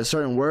music artist say a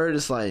certain word,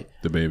 it's like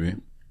The baby.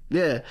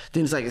 yeah,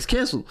 then it's like it's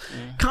canceled.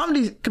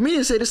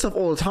 Comedians say this stuff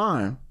all the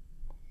time,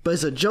 but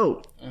it's a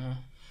joke.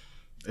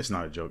 It's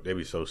not a joke. They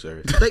be so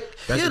serious. Like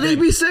That's yeah, the they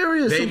thing. be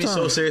serious. They be sometimes.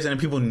 so serious, and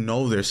people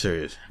know they're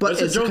serious. But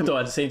it's a joke com- though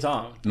at the same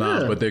time.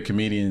 Nah, Yeah. but they're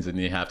comedians and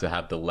they have to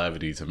have the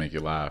levity to make you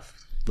laugh.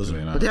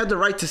 Listen, know? But they have the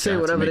right to say They have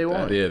to whatever make they that-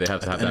 want. Yeah, they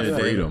have to have End that of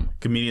the day, freedom.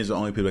 comedians are the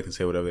only people that can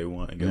say whatever they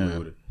want and get away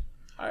with it.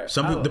 Alright,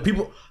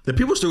 The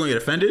people still gonna get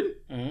offended,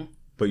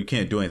 but you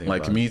can't do anything.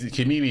 Like about it.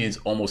 comedians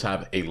almost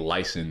have a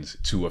license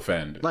to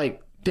offend.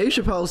 Like Dave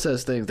Chappelle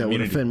says things that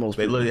would offend most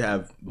They people. literally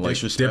have Like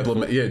disrespectful,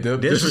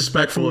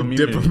 disrespectful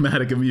immunity.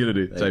 diplomatic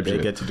immunity type They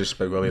shit. get to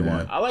disrespect whatever they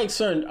want. I like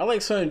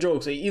certain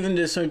jokes. Like, even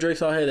there's certain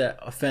jokes out here that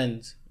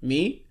offends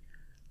me,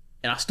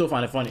 and I still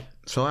find it funny.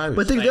 So I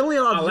But they only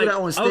allowed to do that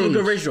on I love a stage.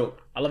 good race joke.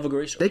 I love a good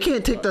race joke. They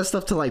can't take that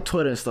stuff to like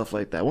Twitter and stuff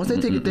like that. Once they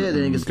take it there,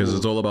 then it gets Because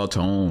it's all about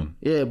tone.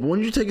 yeah. But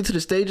when you take it to the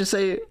stage and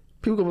say it,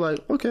 people gonna be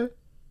like, okay.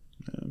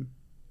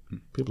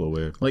 People are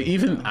weird. Like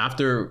even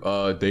after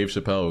Dave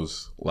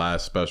Chappelle's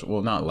last special,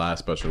 well, not last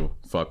special,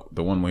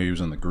 the one where he was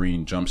in the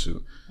green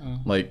jumpsuit,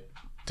 like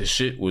the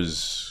shit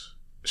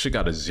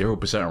got a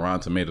 0% Rotten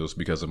Tomatoes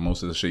because of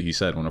most of the shit he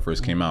said when it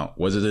first came out.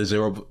 Was it a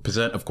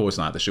 0%? Of course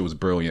not. The shit was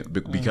brilliant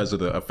because of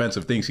the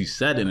offensive things he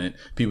said in it.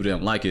 People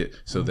didn't like it,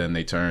 so then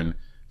they turned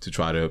to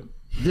try to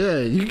Yeah,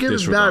 you can give it bad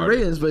Disregard it.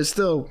 ratings, but it's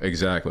still.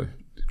 exactly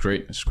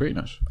it's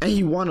greatness. And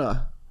he won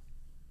a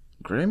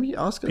Grammy,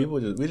 Oscar. We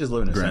just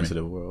live in a Grammy.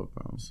 sensitive world,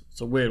 bro. It's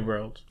a weird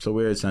world. It's a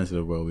weird,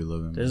 sensitive world we live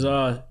in.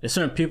 There's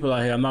certain people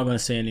out here. I'm not gonna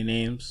say any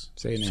names.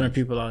 Say names. Certain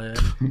people out here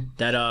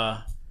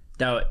that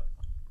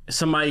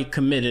somebody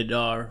committed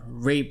had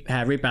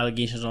rape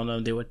allegations on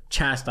them. They would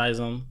chastise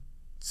them,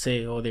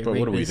 say, "Oh, they're Bro, rapists,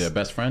 what are we, their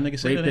best friend? Nigga,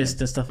 say their name. rapists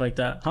and stuff like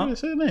that." Huh? Yeah,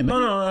 say their name. No,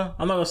 nigga.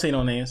 I'm not gonna say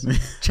no names.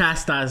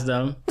 Chastise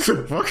them,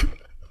 Fuck.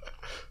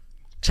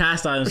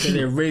 chastise them, say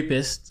they're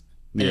rapists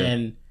Yeah.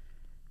 and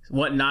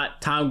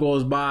whatnot. Time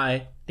goes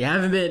by. They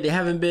haven't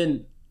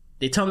been.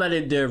 They tell them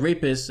that they're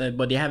rapists,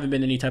 but they haven't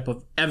been any type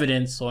of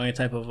evidence or any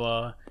type of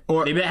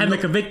Or they haven't been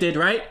convicted,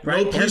 right?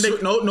 Right? No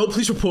police, no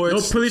police reports.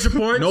 No police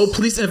reports. No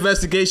police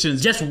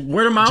investigations. Just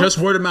word of mouth. Just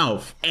word of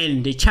mouth.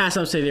 And they chastise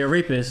them, say they're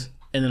rapists,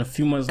 and then a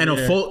few months And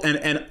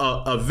later,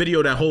 a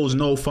video that holds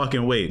no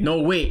fucking weight.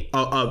 no wait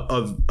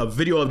A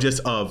video of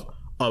just of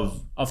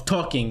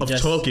talking,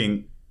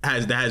 talking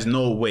that has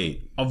no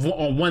weight.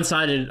 on one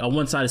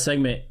sided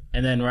segment,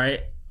 and then right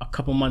a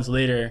couple months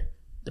later,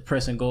 the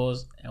person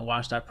goes and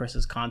watch that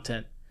person's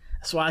content.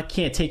 That's why I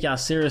can't take y'all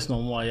serious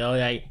no more, yo.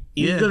 Like,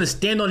 you're gonna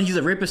stand on he's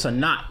a rapist or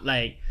not.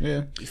 Like, Yeah. you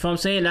know what I'm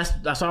saying? That's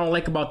what I don't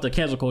like about the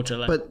cancel culture.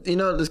 Like, But you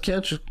know, this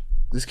cancel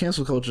this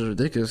cancel culture is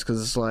ridiculous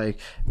because it's like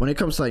when it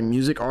comes to like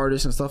music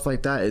artists and stuff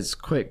like that, it's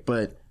quick.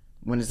 But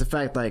when it's the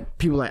fact like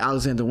people like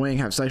Alexander Wang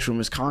have sexual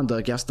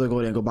misconduct, y'all still go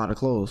there and go buy the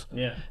clothes.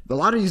 Yeah. A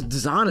lot of these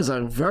designers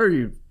are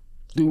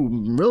do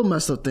real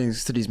messed up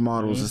things to these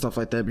models and stuff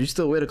like that. But you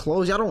still wear the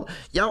clothes. Y'all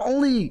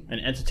only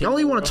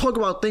want to talk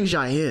about things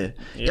y'all hear.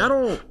 Yeah. Y'all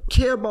don't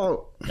care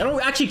about. Y'all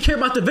don't actually care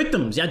about the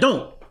victims. Y'all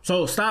don't.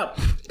 So stop.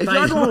 If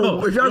y'all gonna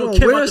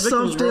wear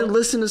something,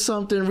 listen to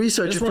something,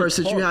 research it first.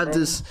 Since you have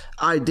this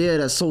idea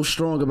that's so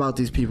strong about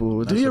these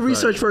people, do your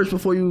research first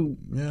before you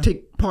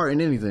take part in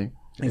anything.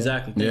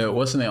 Exactly. Yeah.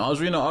 What's the name? I was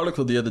reading an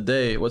article the other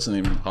day. What's the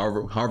name?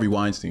 Harvey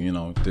Weinstein. You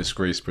know,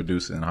 disgraced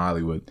producer in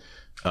Hollywood.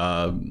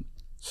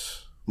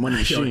 Money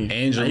machine.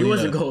 Angelina, he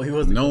was a goat. He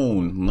was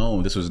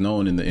known. This was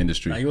known in the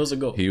industry. He was a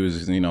goat. He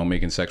was,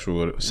 making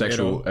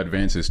sexual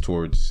advances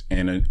towards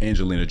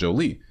Angelina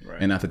Jolie.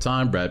 Right. And at the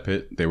time, Brad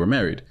Pitt, they were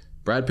married.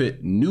 Brad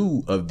Pitt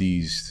knew of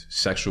these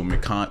sexual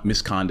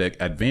misconduct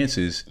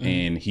advances,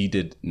 and he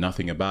did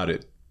nothing about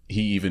it.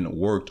 He even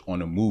worked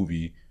on a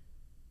movie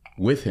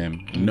with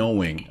him,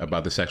 knowing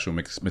about the sexual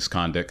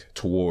misconduct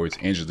towards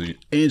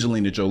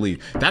Angelina Jolie.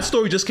 That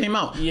story just came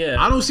out. Yeah,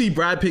 I don't see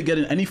Brad Pitt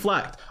getting any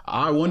flack.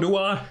 I wonder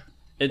why.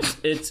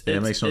 It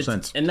makes no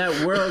sense. In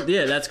that world,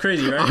 yeah, that's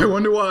crazy, right? I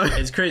wonder why.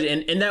 It's crazy.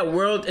 And in that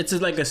world, it's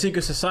just like a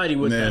secret society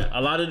with that.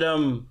 A lot of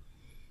them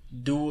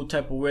do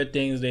type of weird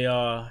things. They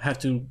have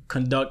to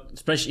conduct,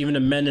 especially even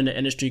the men in the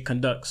industry,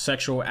 conduct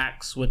sexual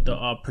acts with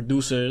the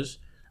producers.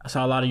 That's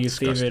how a lot of your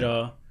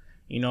favorite,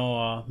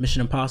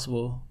 Mission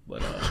Impossible.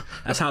 But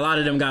that's how a lot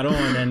of them got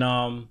on.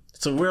 And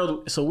it's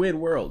a weird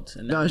world.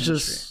 No, it's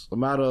just a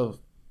matter of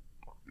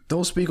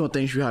don't speak on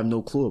things you have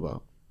no clue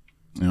about.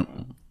 Yep.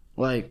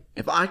 Like,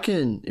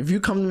 if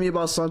you come to me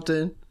about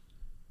something,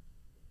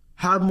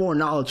 have more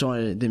knowledge on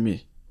it than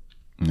me.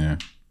 Yeah.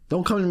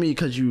 Don't come to me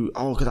because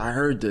I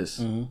heard this.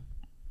 Mm-hmm.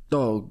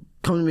 No,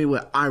 come to me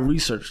with, I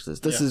researched this.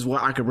 This is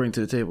what I could bring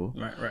to the table.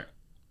 Right.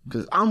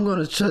 Because I'm going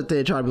to sit there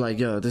and try to be like,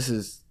 yo, this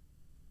is,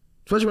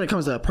 especially when it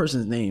comes to a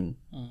person's name.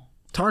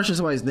 Tarnishing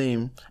somebody's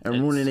name and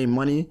ruining their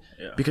money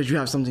because you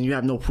have something you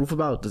have no proof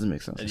about doesn't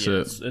make sense.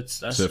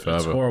 It's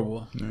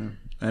horrible. Yeah.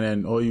 And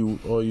then all you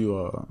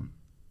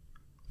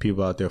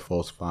people out there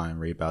falsifying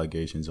rape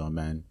allegations on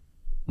men.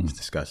 It's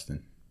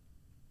disgusting.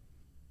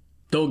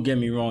 Don't get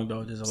me wrong,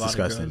 though. There's a lot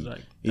of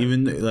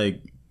girls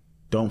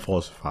don't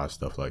falsify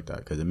stuff like that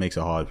because it makes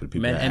it hard for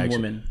people. Men and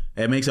women.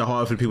 It makes it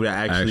hard for people to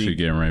actually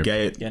getting raped.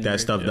 Get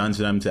that stuff done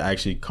to them to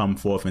actually come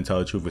forth and tell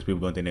the truth because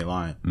people don't think they're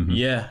lying. Mm-hmm.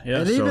 Yeah.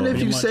 And even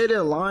if you say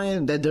they're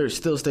lying, that there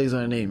still stays on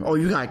their name. Oh,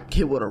 you got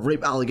hit with a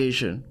rape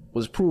allegation,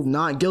 was proved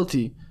not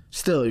guilty.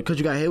 Still, because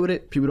you got hit with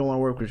it, people don't want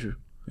to work with you.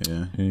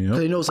 Yeah. Because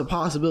they know it's a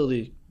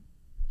possibility.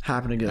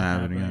 Happen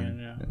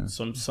again. Yeah.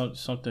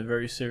 Something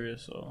very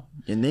serious. So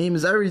your name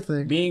is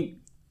everything.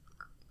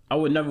 I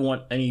would never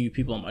want any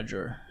people on my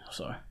jury. I'm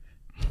sorry.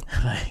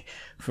 Like,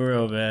 for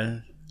real,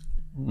 man.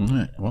 All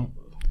right.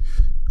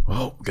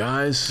 Well,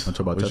 guys. Want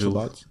to talk about Tesla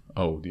bots?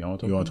 Oh, do you want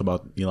to talk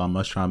about Elon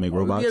Musk trying to make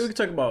robots? Yeah, we can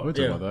talk about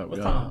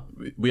that.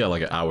 We got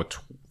like an hour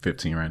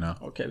 15 right now.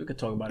 Okay, we could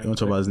talk about it. You want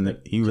to talk about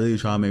he really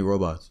trying to make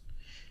robots?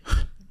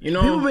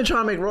 People have been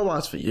trying to make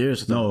robots for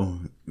years. No,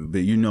 but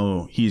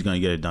he's going to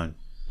get it done.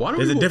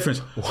 There's a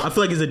difference. I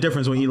feel like there's a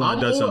difference when Elon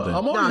does something.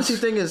 The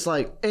thing is,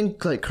 like in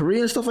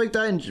Korea and stuff like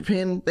that, in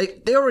Japan,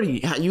 they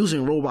already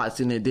using robots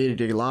in their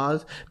day-to-day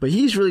lives. But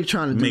he's really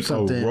trying to do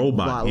something. A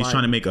robot. He's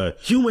trying to make a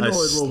humanoid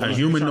robot. A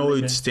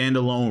humanoid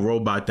standalone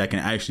robot that can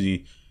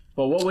actually.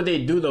 But what would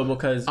they do though?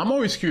 Because I'm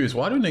always curious.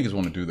 Why do niggas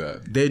want to do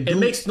that? It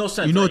makes no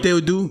sense. You know what they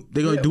would do?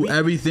 They're gonna do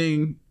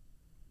everything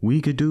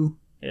we could do.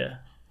 Yeah.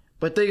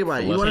 But think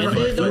about it. You want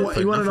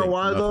to know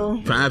why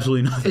though? For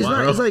absolutely nothing.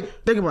 It's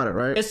like think about it,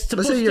 right? It's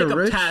supposed to take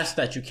up tasks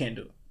that you can't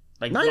do,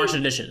 like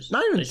washing dishes.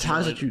 Not even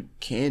tasks that you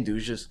can do.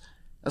 It's just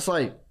that's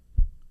like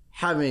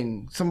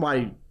having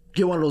somebody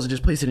get one of those and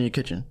just place it in your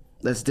kitchen.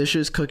 That's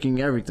dishes, cooking,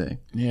 everything.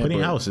 Yeah, cleaning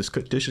house. It's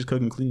dishes,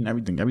 cooking, cleaning,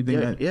 everything. They're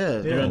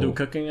gonna do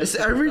cooking. It's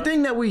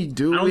everything that we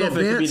do. I don't know if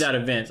it could be that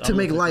advanced to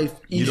make life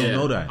easier. You don't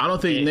know that. I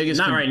don't think niggas.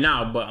 Not right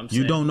now, but I'm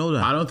saying. You don't know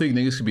that. I don't think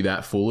niggas could be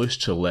that foolish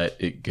to let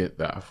it get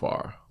that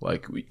far.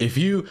 Like if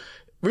you.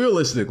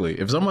 Realistically,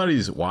 if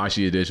somebody's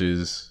washing your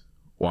dishes,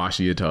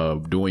 washing your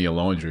tub, doing your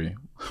laundry,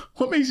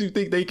 what makes you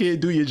think they can't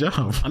do your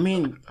job? I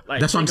mean,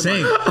 that's what I'm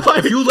saying.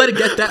 If you let it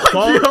get that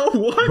far,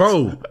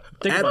 bro,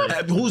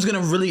 who's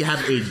gonna really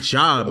have a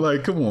job?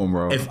 Like, come on,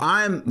 bro. If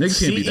I'm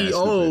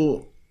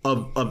CEO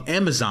of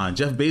Amazon,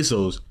 Jeff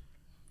Bezos,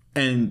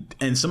 and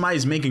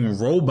somebody's making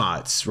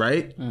robots,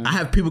 right? I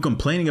have people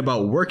complaining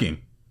about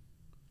working.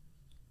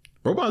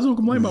 Robots don't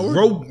complain about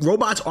working.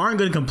 Robots aren't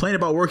going to complain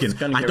about working.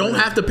 I don't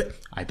have to pay.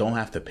 I don't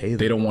have to pay them.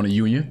 They don't want a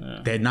union.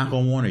 Yeah. They're not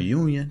going to want a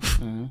union.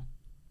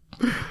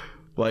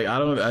 Like I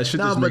don't. I should.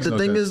 But the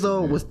thing is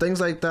though, with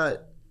things like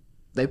that,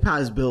 they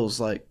pass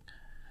bills. Like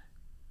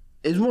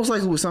it's most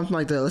likely with something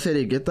like that. Let's say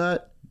they get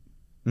that,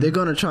 they're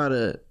going to try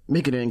to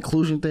make it an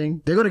inclusion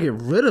thing. They're going to get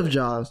rid of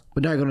jobs,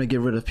 but they're not going to get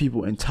rid of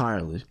people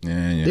entirely.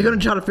 Yeah. They're going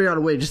to try to figure out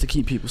a way just to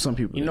keep some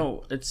people.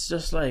 It's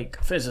just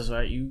like physics,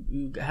 right?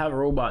 You have a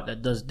robot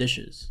that does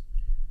dishes.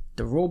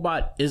 the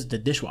robot is the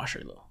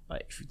dishwasher though.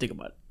 Like if you think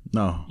about it,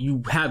 No,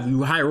 you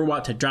hire a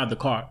robot to drive the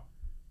car.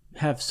 You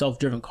have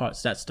self-driven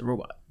cars. That's the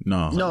robot.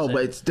 No,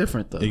 but it's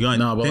different though. You're going,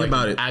 No, but think like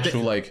about it.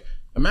 actual like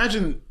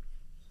imagine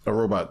a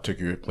robot took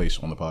your place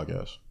on the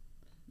podcast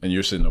and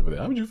you're sitting over there.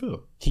 How would you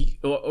feel?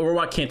 A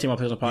robot can't take my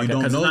place on podcast.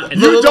 don't 'cause know- it's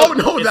you don't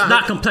know it's that.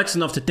 not complex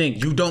enough to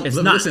think. You don't- It's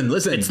li- not. listen.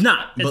 It's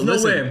not. It's But nowhere.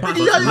 listen.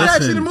 impossible. You guys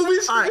Listen. seen the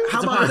movies? All right, how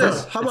It's about impossible.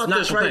 this? How about It's not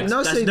this, right? complex. No,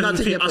 That's say the not difference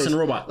taking between us place. and a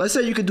robot. Let's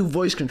say you could do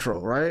voice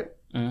control, right?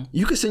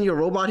 You could send your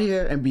robot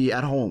here and be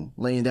at home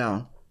laying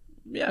down.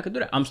 Yeah, I could do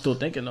that. I'm still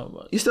thinking though.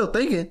 But You're still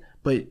thinking,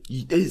 but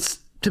it's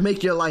to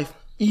make your life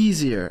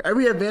easier.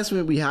 Every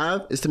advancement we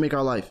have is to make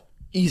our life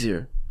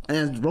easier,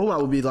 and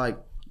robot would be like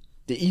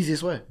the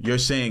easiest way. You're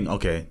saying,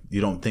 okay,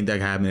 you don't think that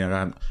can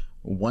happen?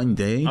 One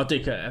day, I'll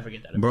take I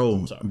forget that.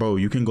 bro,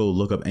 you can go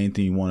look up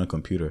anything you want on a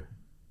computer,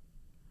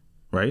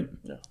 right?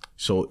 Yeah.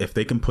 So if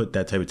they can put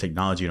that type of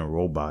technology in a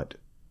robot,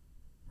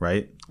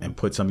 right, and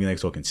put something like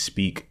so it can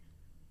speak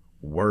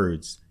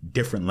words,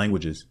 different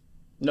languages.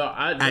 No,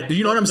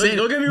 you know what I'm saying?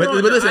 Don't get me But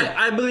wrong. listen.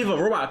 I believe a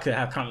robot could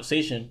have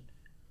conversation.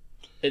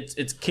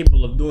 It's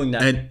capable of doing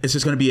that. And it's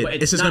just gonna be But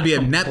it's gonna be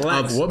a not net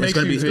complex. of What it's makes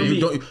gonna you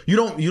be think- you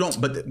don't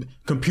but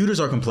computers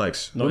are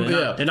complex. no, they're, yeah.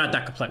 not, they're not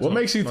that complex. What No,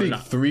 makes you no, think they're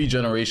not. 3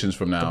 generations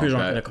from now? Computers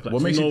aren't that complex?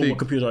 What makes you you know think,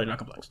 computers are not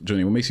complex?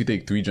 Johnny? What makes you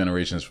think 3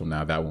 generations from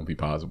now that won't be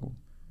possible?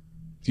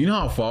 Do you know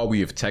how far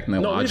we have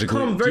technologically?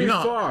 come do you very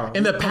know- far.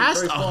 In the We've come past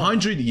very far.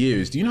 100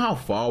 years, do you know how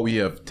far we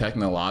have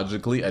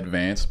technologically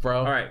advanced, bro?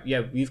 All right,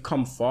 yeah, we've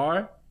come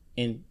far,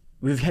 and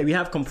we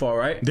have come far,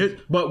 right? There-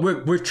 But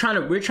we're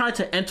trying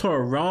to enter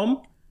a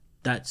realm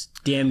that's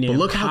damn near But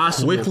look how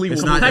impossible. quickly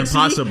it's not Complexity-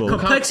 impossible.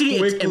 Complexity,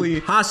 How it's quickly-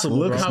 impossible.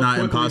 Look bro. how not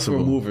quickly impossible.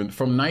 we're moving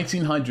from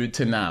 1900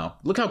 to now.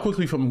 Look how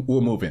quickly we're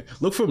moving.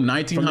 Look from From the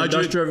 1900.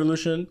 Industrial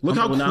Revolution. Look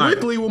how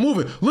quickly we're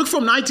moving. Look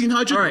from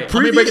 1900. All right,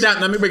 Let me break it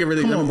down. Let me break it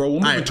really. Come on, bro. We're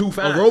moving Alright, too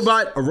fast.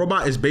 A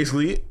robot is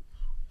basically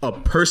a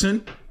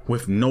person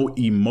with no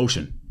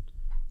emotion.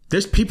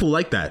 There's people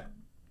like that.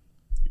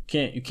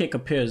 You can't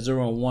compare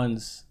 0 and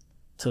 1s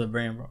to the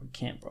brain, bro. You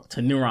can't, bro.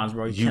 To neurons,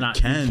 bro. You cannot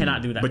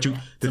do that. But bro.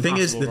 the thing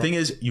It's impossible,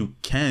 bro. you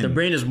can. The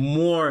brain is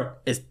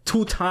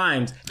 2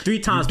 times, 3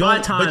 times, don't-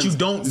 5 times. but you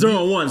don't 0 need-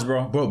 and 1s,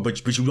 bro. bro.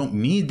 But you don't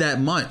need that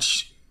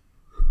much.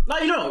 No,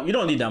 you don't. You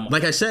don't need that much.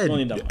 Like I said, You don't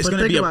need that much. it's But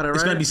gonna think be about it,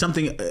 it's gonna right? be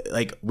something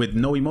like with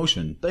no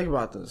emotion. Think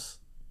about this.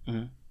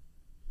 Mm-hmm.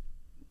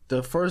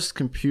 The first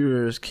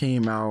computers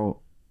came out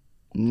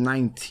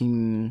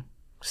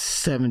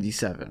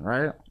 1977,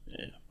 right?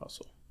 Yeah,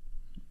 also.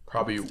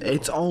 Probably.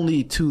 It's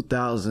only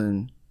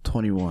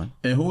 2021.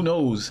 And who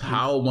knows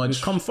how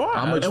much? come far.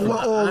 How much? And we're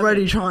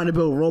already trying to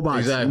build robots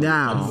Exactly.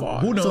 now.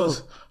 Who knows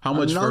So how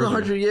much another further?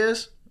 100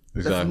 years,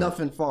 Exactly. that's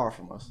nothing far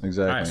from us.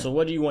 Exactly. All right. So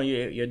what do you want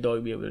your dog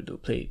to be able to do?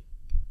 Play?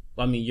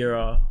 I mean, you're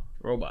a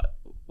robot.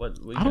 What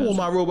you I don't want guys-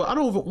 my robot. I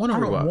don't even want a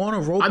robot. don't want a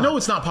robot. I know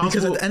it's not possible.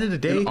 Because at the end of the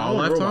day, in our I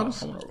want a robot.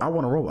 lifetimes. I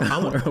want a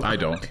robot. I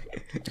don't.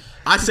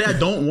 I say I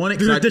don't want it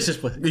Do the because dishes,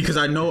 please. because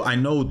I know there's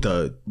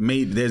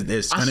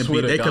I gonna be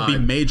swear to there could be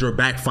God. major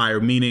backfire,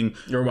 meaning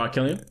Your robot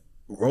killing you?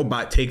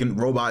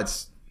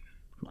 robots.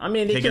 I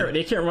mean, they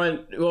can't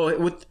run. Well,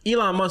 with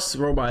Elon Musk's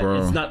robot,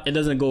 Bro. it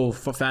doesn't go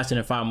faster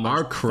than 5 miles.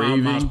 Our 5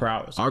 miles per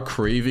hour. our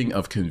craving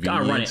of run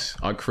convenience,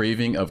 our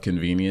craving of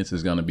convenience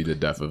is gonna be the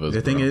death of us.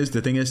 The thing is,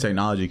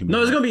 technology can be.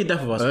 No, it's gonna be the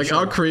death of us. for like sure.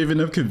 our craving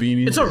of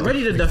convenience. It's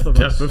already the death of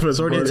us. it's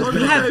already We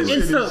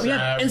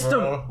have instant.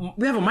 bro.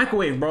 We have a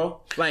microwave, bro.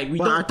 Like we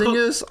But don't our thing cook.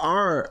 is,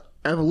 our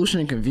evolution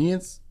and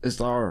convenience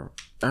is our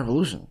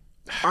evolution.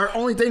 The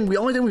only thing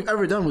we've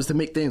ever done was to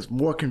make things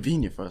more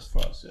convenient for us.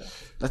 Yeah.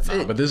 That's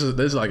it. But this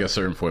is like a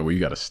certain point where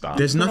you got to stop.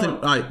 There's nothing. All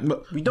right,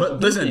 we don't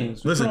but do listen,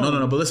 things. We listen. don't-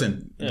 No. But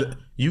listen,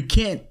 you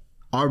can't.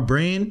 Our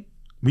brain,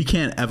 we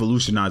can't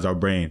evolutionize our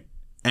brain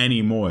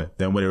any more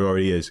than what it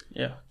already is.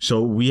 Yeah.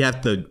 So we have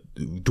to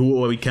do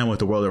what we can with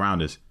the world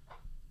around us.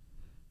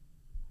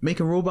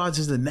 Making robots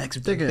is the next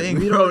big thing,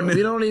 we bro.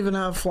 don't even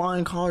have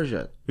flying cars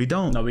yet. We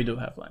don't. No, we do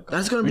have flying cars.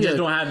 That's gonna we be just a-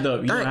 don't have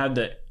the. We that- don't have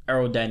the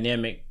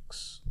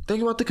aerodynamics.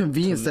 Think about the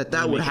convenience that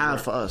would make it have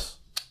work. for us.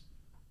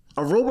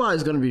 A robot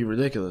is gonna be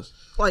ridiculous.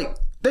 Like,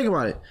 think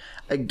about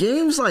it.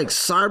 Games like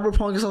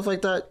Cyberpunk and stuff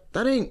like that,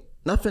 that ain't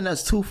nothing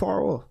that's too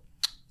far off.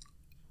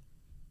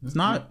 It's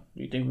not.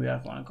 Do you think we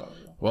have flying cars?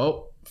 Bro?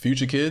 Well,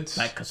 future kids.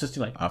 Like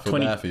consistently, I like feel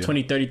bad for you.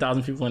 20,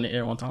 30,000 people in the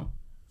air one time.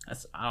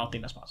 I don't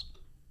think that's possible.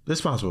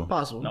 It's possible.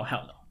 Possible. No,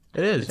 hell no.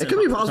 It is. It could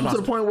be It's possible to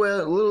the impossible. point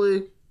where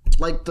literally,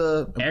 like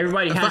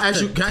Everybody If I has ask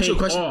to you- can I ask you a take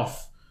question?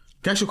 off.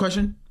 Can I ask you a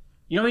question?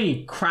 You know how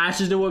many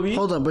crashes there would be?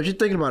 hold on, but you're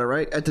thinking about it,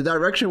 right? At the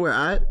direction we're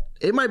at,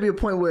 it might be a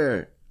point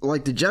where,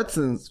 like the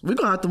Jetsons, we're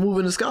gonna have to move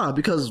in the sky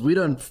because we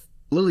done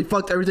literally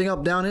fucked everything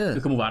up down We here.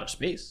 can move out of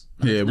space.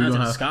 Yeah, we Not don't to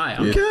the have- sky.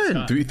 You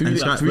can. Three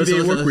Scott, day listen,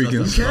 work listen,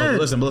 weekends. listen. Can.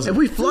 Listen. If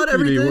we flood 3-day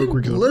everything, work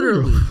weekends.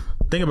 literally.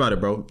 Think about it,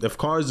 bro. If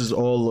cars is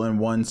all in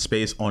one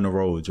space on the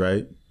roads,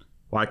 right?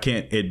 Why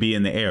can't it be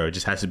in the air? It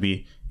just has to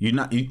be.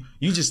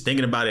 You just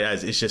thinking about it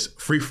as it's just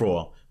free for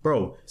all,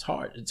 bro. It's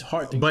hard. It's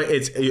hard to. But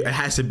it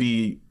has to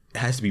be. It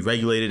has to be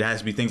regulated. It has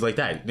to be things like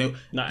that. You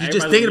Nah, just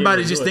everybody's thinking gonna about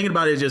be it. able to Just do thinking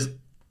about it.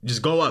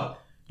 Just go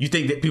up. You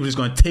think that people are just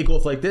going to take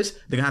off like this?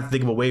 They're going to have to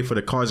think of a way for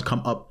the cars to come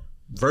up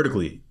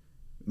vertically.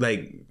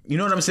 Like, you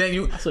know what I'm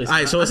saying? So it's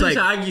like,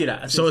 I get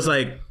that. So it's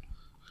like,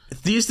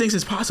 these things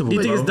is possible. Do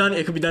you think it's done?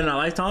 It could be done in our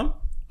lifetime.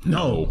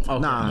 No. Okay.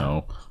 Nah.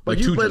 No. But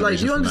you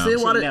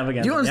understand why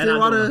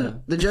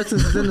the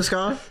Jetsons is in the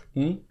sky?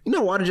 You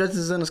know why the Jetsons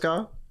is in the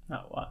sky?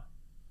 No, why?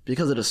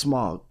 Because of the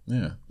smog.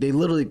 Yeah. They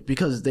literally,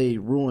 because they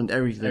ruined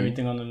everything.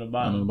 Everything under the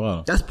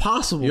bottom. That's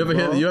possible. You ever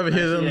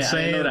hear them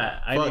saying? I know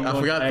that.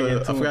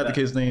 I forgot the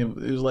kid's name.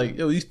 It was like,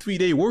 yo, these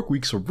 3-day work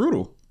weeks are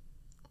brutal.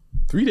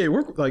 3-day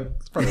work, like,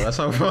 bro, that's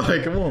how.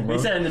 Like, come on, bro.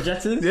 He said in the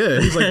Jetsons. Yeah,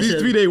 he's like, these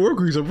 3-day work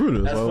weeks are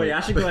brutal. That's funny. I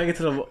should go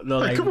into the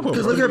like. Come on,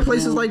 because look at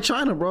places like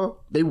China, bro.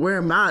 They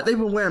wear masks. They've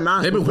been wearing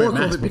masks before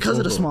COVID because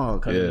of the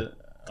smog. Yeah.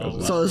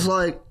 So it's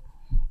like,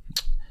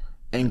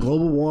 and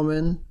global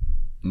warming.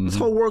 This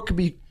whole world could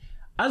be.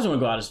 I just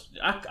want to go out of.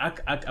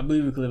 I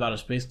believe we could live out of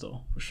space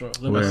though, for sure.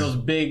 Live like those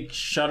big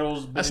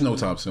shuttles. That's no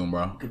time soon,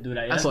 bro. Could do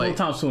that. That's like no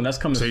time soon. That's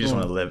coming. So you soon. just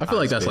want to live? I feel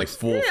like that's like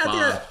 4 or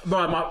 5. Bro,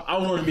 I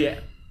want to be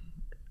a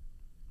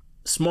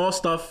small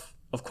stuff.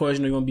 Of course,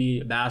 you're going to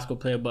be a basketball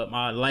player, but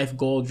my life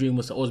goal dream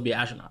was to always be an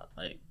astronaut.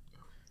 Like,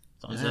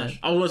 that's what I'm saying.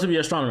 I wanted to be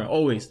an astronomer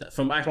always.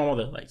 From asking my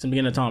mother, like since the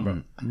beginning of time,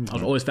 bro. I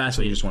was always So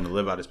fascinated. you just want to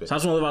live out of space. So I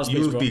just want to live out of space,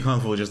 You'd bro. be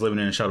comfortable just living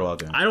in a shuttle out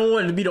there. I don't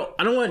want to be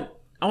I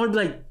want to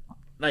be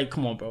like,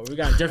 come on, bro. We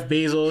got Jeff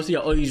Bezos. You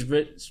got all these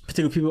rich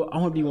particular people. I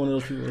want to be one of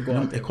those people that go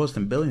out there. It costs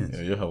them billions.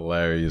 Yeah, you're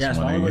hilarious, Yeah,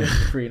 so I man. want to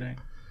for free, man.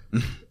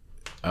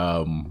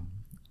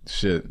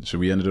 Shit. Should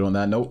we end it on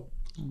that note?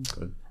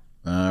 Good.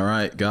 All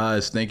right,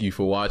 guys. Thank you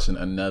for watching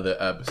another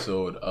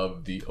episode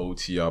of the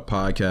OTR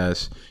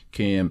podcast.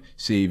 Cam,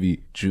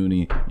 Savy,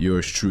 Junie,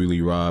 yours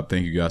truly, Rob.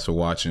 Thank you guys for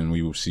watching.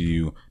 We will see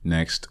you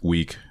next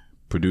week.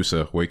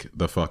 Producer, wake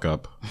the fuck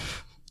up.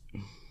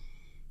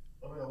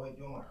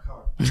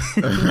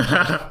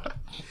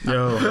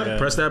 Yo,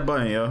 press that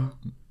button, yo.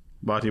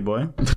 Bati boy.